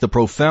crowd and make the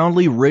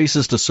profoundly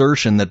racist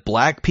assertion that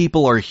black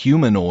people are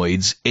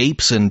humanoids,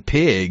 apes, and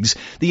pigs,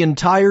 the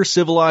entire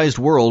civilized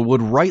world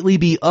would rightly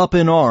be up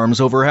in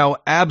arms over how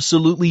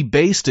absolutely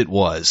based it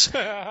was.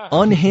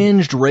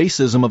 Unhinged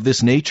racism of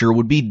this nature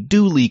would be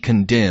duly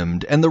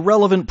condemned, and the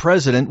relevant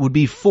president would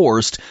be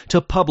forced to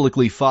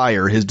publicly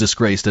fire his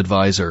disgraced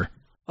advisor.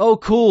 Oh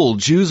cool,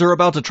 Jews are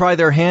about to try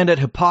their hand at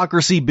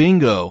hypocrisy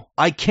bingo.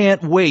 I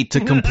can't wait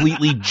to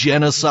completely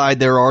genocide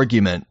their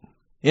argument.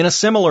 In a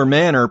similar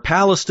manner,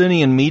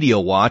 Palestinian Media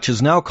Watch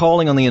is now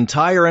calling on the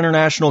entire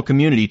international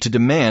community to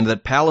demand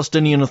that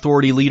Palestinian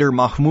Authority leader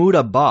Mahmoud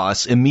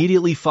Abbas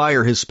immediately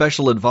fire his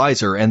special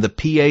advisor and the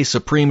PA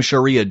Supreme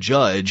Sharia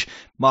judge,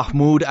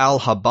 Mahmoud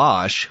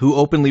al-Habash, who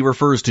openly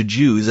refers to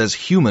Jews as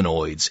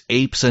humanoids,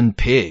 apes, and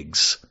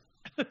pigs.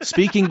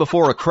 Speaking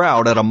before a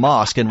crowd at a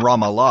mosque in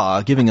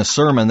Ramallah, giving a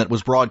sermon that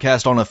was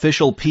broadcast on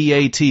official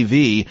PA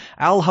TV,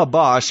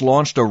 al-Habash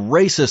launched a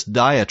racist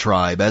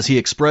diatribe as he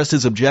expressed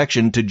his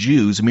objection to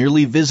Jews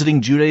merely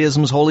visiting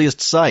Judaism's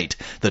holiest site,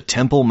 the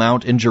Temple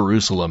Mount in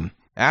Jerusalem.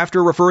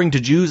 After referring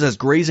to Jews as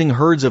grazing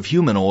herds of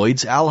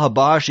humanoids,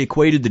 al-Habash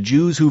equated the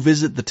Jews who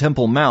visit the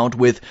Temple Mount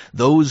with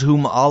those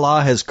whom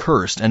Allah has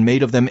cursed and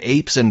made of them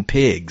apes and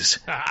pigs.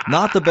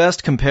 Not the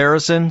best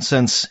comparison,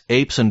 since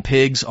apes and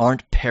pigs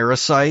aren't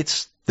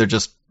parasites. They're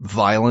just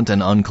violent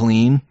and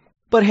unclean.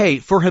 But hey,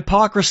 for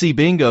hypocrisy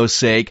bingo's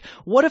sake,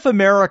 what if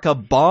America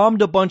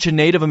bombed a bunch of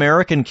Native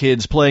American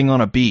kids playing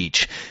on a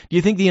beach? Do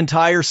you think the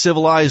entire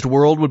civilized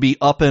world would be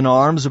up in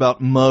arms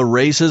about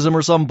racism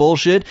or some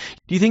bullshit?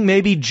 Do you think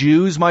maybe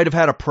Jews might have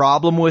had a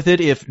problem with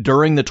it if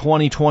during the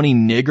 2020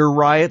 nigger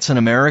riots in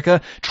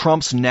America,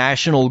 Trump's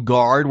National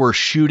Guard were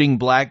shooting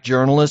black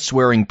journalists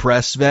wearing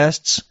press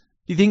vests?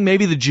 Do you think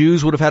maybe the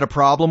Jews would have had a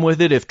problem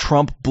with it if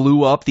Trump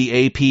blew up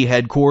the AP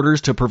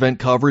headquarters to prevent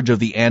coverage of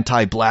the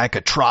anti-black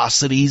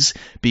atrocities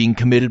being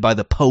committed by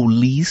the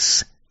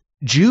police?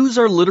 Jews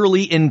are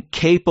literally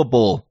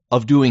incapable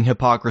of doing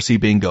hypocrisy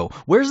bingo.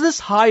 Where's this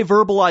high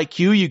verbal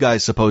IQ you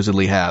guys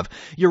supposedly have?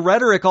 Your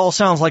rhetoric all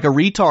sounds like a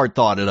retard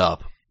thought it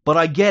up. But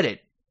I get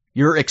it.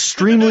 You're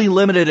extremely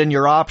limited in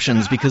your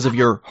options because of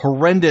your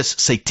horrendous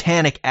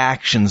satanic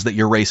actions that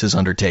your race has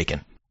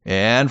undertaken.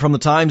 And from the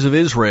Times of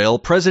Israel,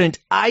 President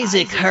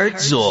Isaac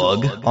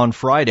Herzog on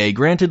Friday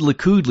granted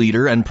Likud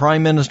leader and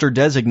Prime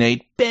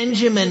Minister-designate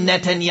Benjamin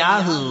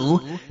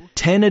Netanyahu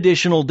 10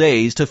 additional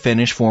days to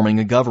finish forming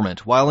a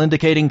government, while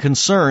indicating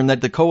concern that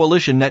the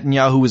coalition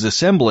Netanyahu is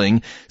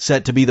assembling,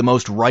 set to be the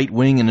most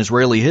right-wing in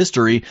Israeli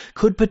history,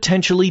 could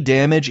potentially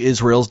damage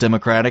Israel's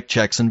democratic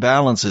checks and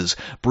balances,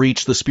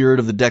 breach the spirit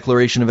of the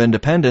Declaration of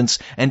Independence,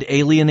 and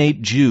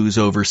alienate Jews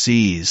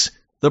overseas.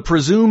 The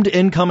presumed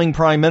incoming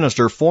prime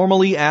minister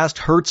formally asked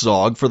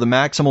Herzog for the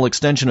maximal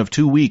extension of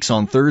 2 weeks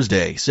on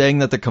Thursday, saying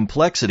that the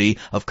complexity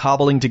of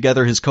cobbling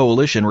together his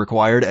coalition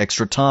required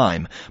extra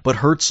time, but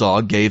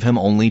Herzog gave him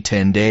only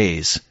 10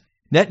 days.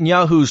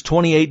 Netanyahu's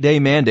 28-day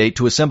mandate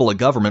to assemble a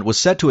government was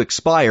set to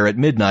expire at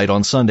midnight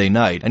on Sunday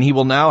night, and he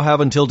will now have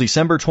until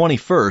December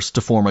 21st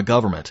to form a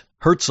government.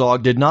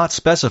 Herzog did not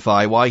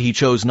specify why he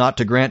chose not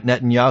to grant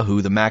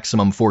Netanyahu the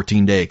maximum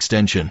 14-day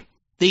extension.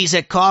 These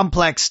are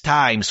complex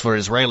times for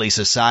Israeli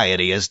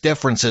society as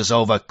differences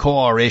over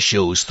core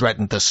issues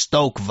threaten to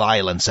stoke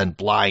violence and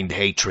blind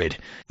hatred,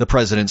 the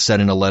president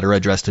said in a letter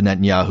addressed to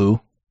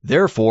Netanyahu.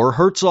 Therefore,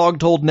 Herzog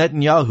told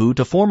Netanyahu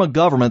to form a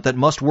government that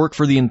must work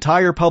for the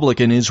entire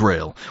public in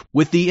Israel,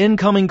 with the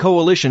incoming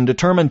coalition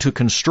determined to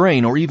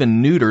constrain or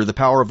even neuter the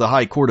power of the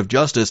High Court of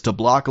Justice to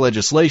block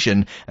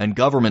legislation and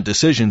government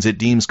decisions it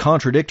deems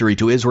contradictory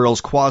to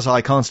Israel's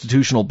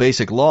quasi-constitutional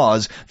basic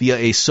laws via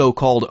a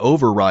so-called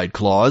override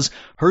clause.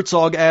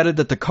 Herzog added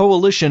that the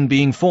coalition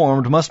being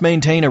formed must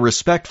maintain a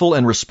respectful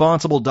and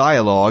responsible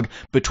dialogue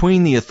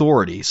between the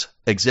authorities,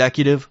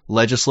 executive,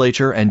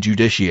 legislature, and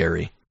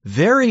judiciary.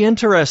 Very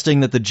interesting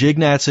that the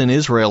jignats in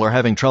Israel are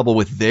having trouble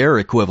with their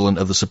equivalent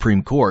of the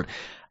Supreme Court.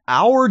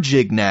 Our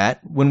jignat,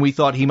 when we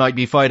thought he might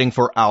be fighting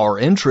for our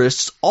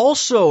interests,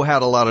 also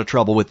had a lot of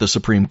trouble with the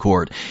Supreme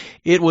Court.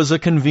 It was a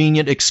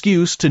convenient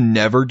excuse to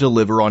never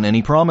deliver on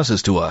any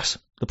promises to us.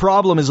 The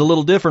problem is a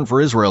little different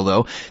for Israel,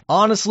 though.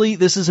 Honestly,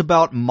 this is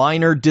about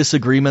minor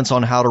disagreements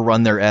on how to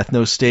run their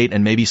ethno-state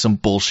and maybe some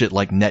bullshit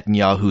like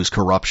Netanyahu's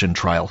corruption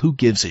trial. Who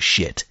gives a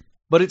shit?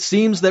 But it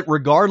seems that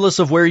regardless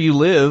of where you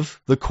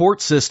live, the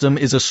court system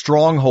is a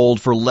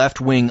stronghold for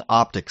left-wing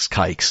optics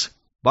kikes.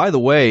 By the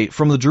way,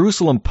 from the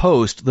Jerusalem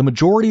Post, the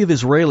majority of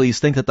Israelis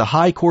think that the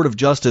High Court of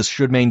Justice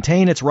should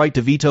maintain its right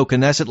to veto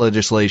Knesset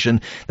legislation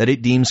that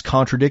it deems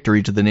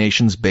contradictory to the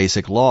nation's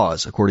basic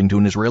laws, according to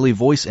an Israeli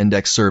Voice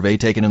Index survey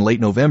taken in late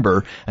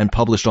November and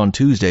published on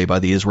Tuesday by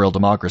the Israel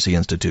Democracy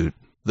Institute.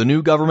 The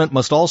new government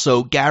must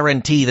also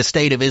guarantee the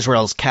state of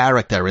Israel's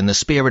character in the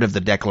spirit of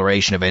the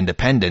Declaration of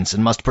Independence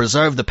and must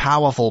preserve the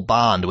powerful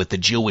bond with the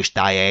Jewish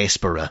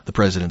diaspora, the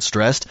president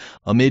stressed,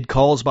 amid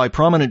calls by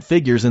prominent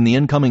figures in the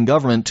incoming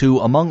government to,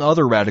 among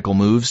other radical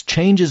moves,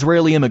 change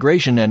Israeli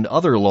immigration and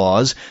other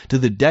laws to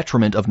the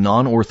detriment of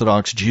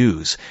non-Orthodox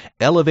Jews,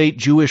 elevate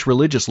Jewish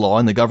religious law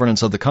in the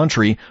governance of the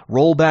country,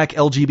 roll back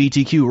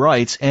LGBTQ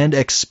rights, and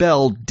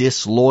expel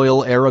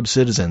disloyal Arab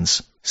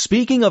citizens.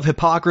 Speaking of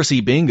hypocrisy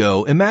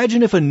bingo,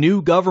 imagine if a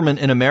new government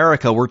in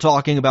America were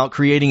talking about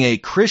creating a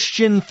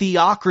Christian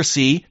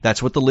theocracy,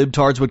 that's what the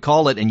libtards would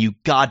call it, and you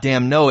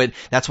goddamn know it,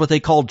 that's what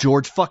they call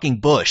George fucking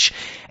Bush,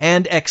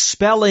 and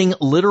expelling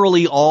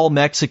literally all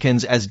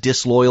Mexicans as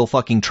disloyal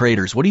fucking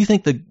traitors. What do you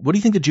think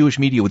the Jewish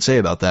media would say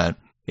about that?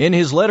 In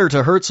his letter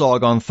to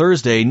Herzog on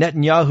Thursday,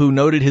 Netanyahu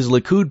noted his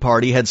Likud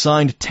party had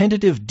signed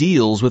tentative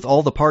deals with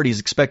all the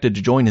parties expected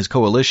to join his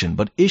coalition,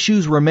 but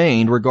issues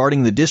remained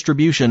regarding the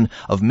distribution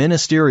of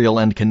ministerial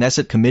and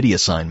Knesset committee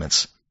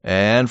assignments.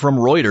 And from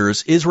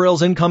Reuters,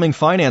 Israel's incoming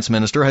finance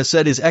minister has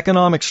said his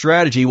economic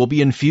strategy will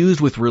be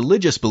infused with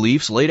religious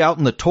beliefs laid out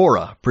in the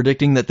Torah,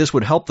 predicting that this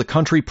would help the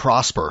country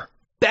prosper.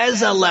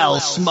 Bezalel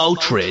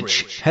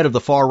Smotrich, head of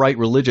the far-right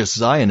religious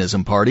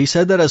Zionism party,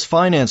 said that as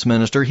finance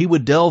minister he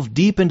would delve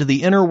deep into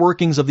the inner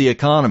workings of the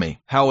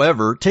economy.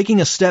 However, taking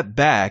a step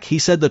back, he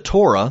said the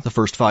Torah, the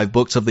first 5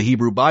 books of the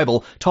Hebrew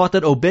Bible, taught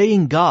that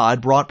obeying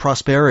God brought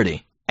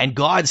prosperity. And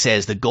God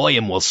says the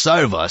Goyim will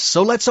serve us,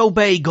 so let's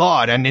obey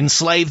God and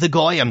enslave the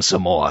Goyim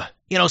some more.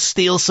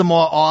 Steal some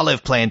more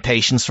olive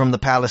plantations from the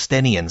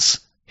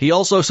Palestinians. He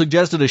also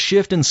suggested a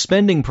shift in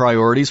spending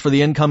priorities for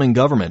the incoming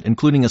government,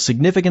 including a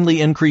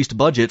significantly increased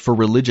budget for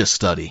religious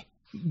study.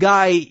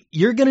 Guy,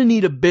 you're gonna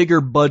need a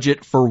bigger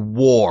budget for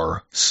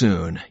war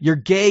soon. Your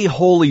gay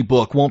holy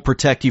book won't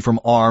protect you from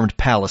armed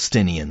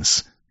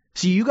Palestinians.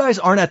 See, you guys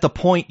aren't at the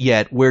point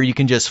yet where you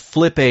can just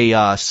flip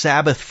a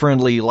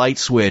Sabbath-friendly light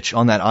switch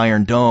on that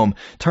Iron Dome,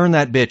 turn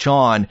that bitch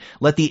on,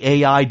 let the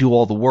AI do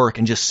all the work,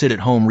 and just sit at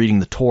home reading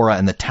the Torah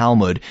and the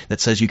Talmud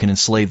that says you can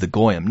enslave the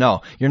Goyim.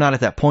 No, you're not at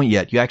that point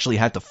yet. You actually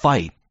have to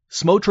fight.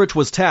 Smotrich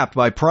was tapped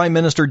by Prime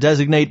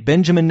Minister-designate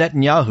Benjamin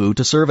Netanyahu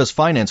to serve as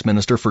finance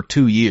minister for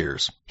 2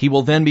 years. He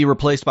will then be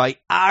replaced by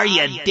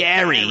Aryeh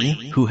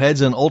Deri, who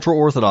heads an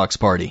ultra-Orthodox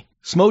party.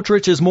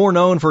 Smotrich is more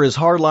known for his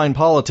hardline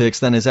politics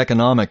than his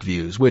economic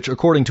views, which,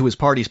 according to his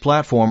party's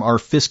platform, are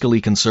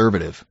fiscally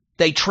conservative.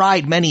 They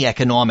tried many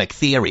economic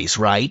theories,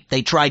 right?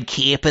 They tried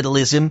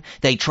capitalism,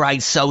 they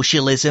tried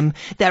socialism.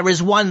 There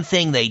is one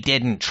thing they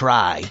didn't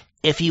try.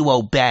 If you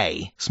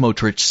obey,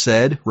 Smotrich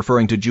said,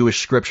 referring to Jewish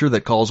scripture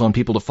that calls on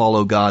people to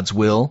follow God's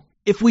will.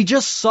 If we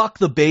just suck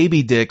the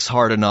baby dicks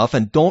hard enough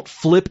and don't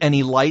flip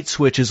any light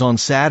switches on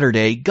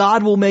Saturday,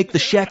 God will make the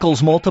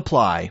shekels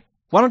multiply.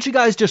 Why don't you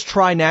guys just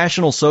try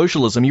National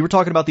Socialism? You were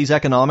talking about these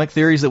economic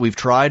theories that we've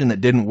tried and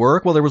that didn't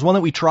work. Well, there was one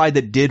that we tried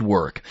that did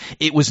work.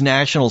 It was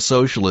National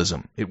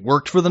Socialism. It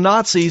worked for the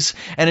Nazis,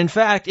 and in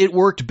fact, it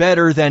worked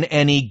better than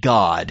any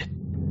god.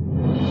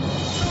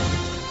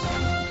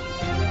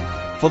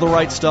 For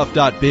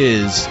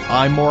TheRightStuff.biz,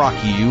 I'm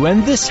Moraki,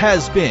 and this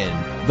has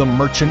been The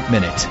Merchant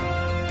Minute.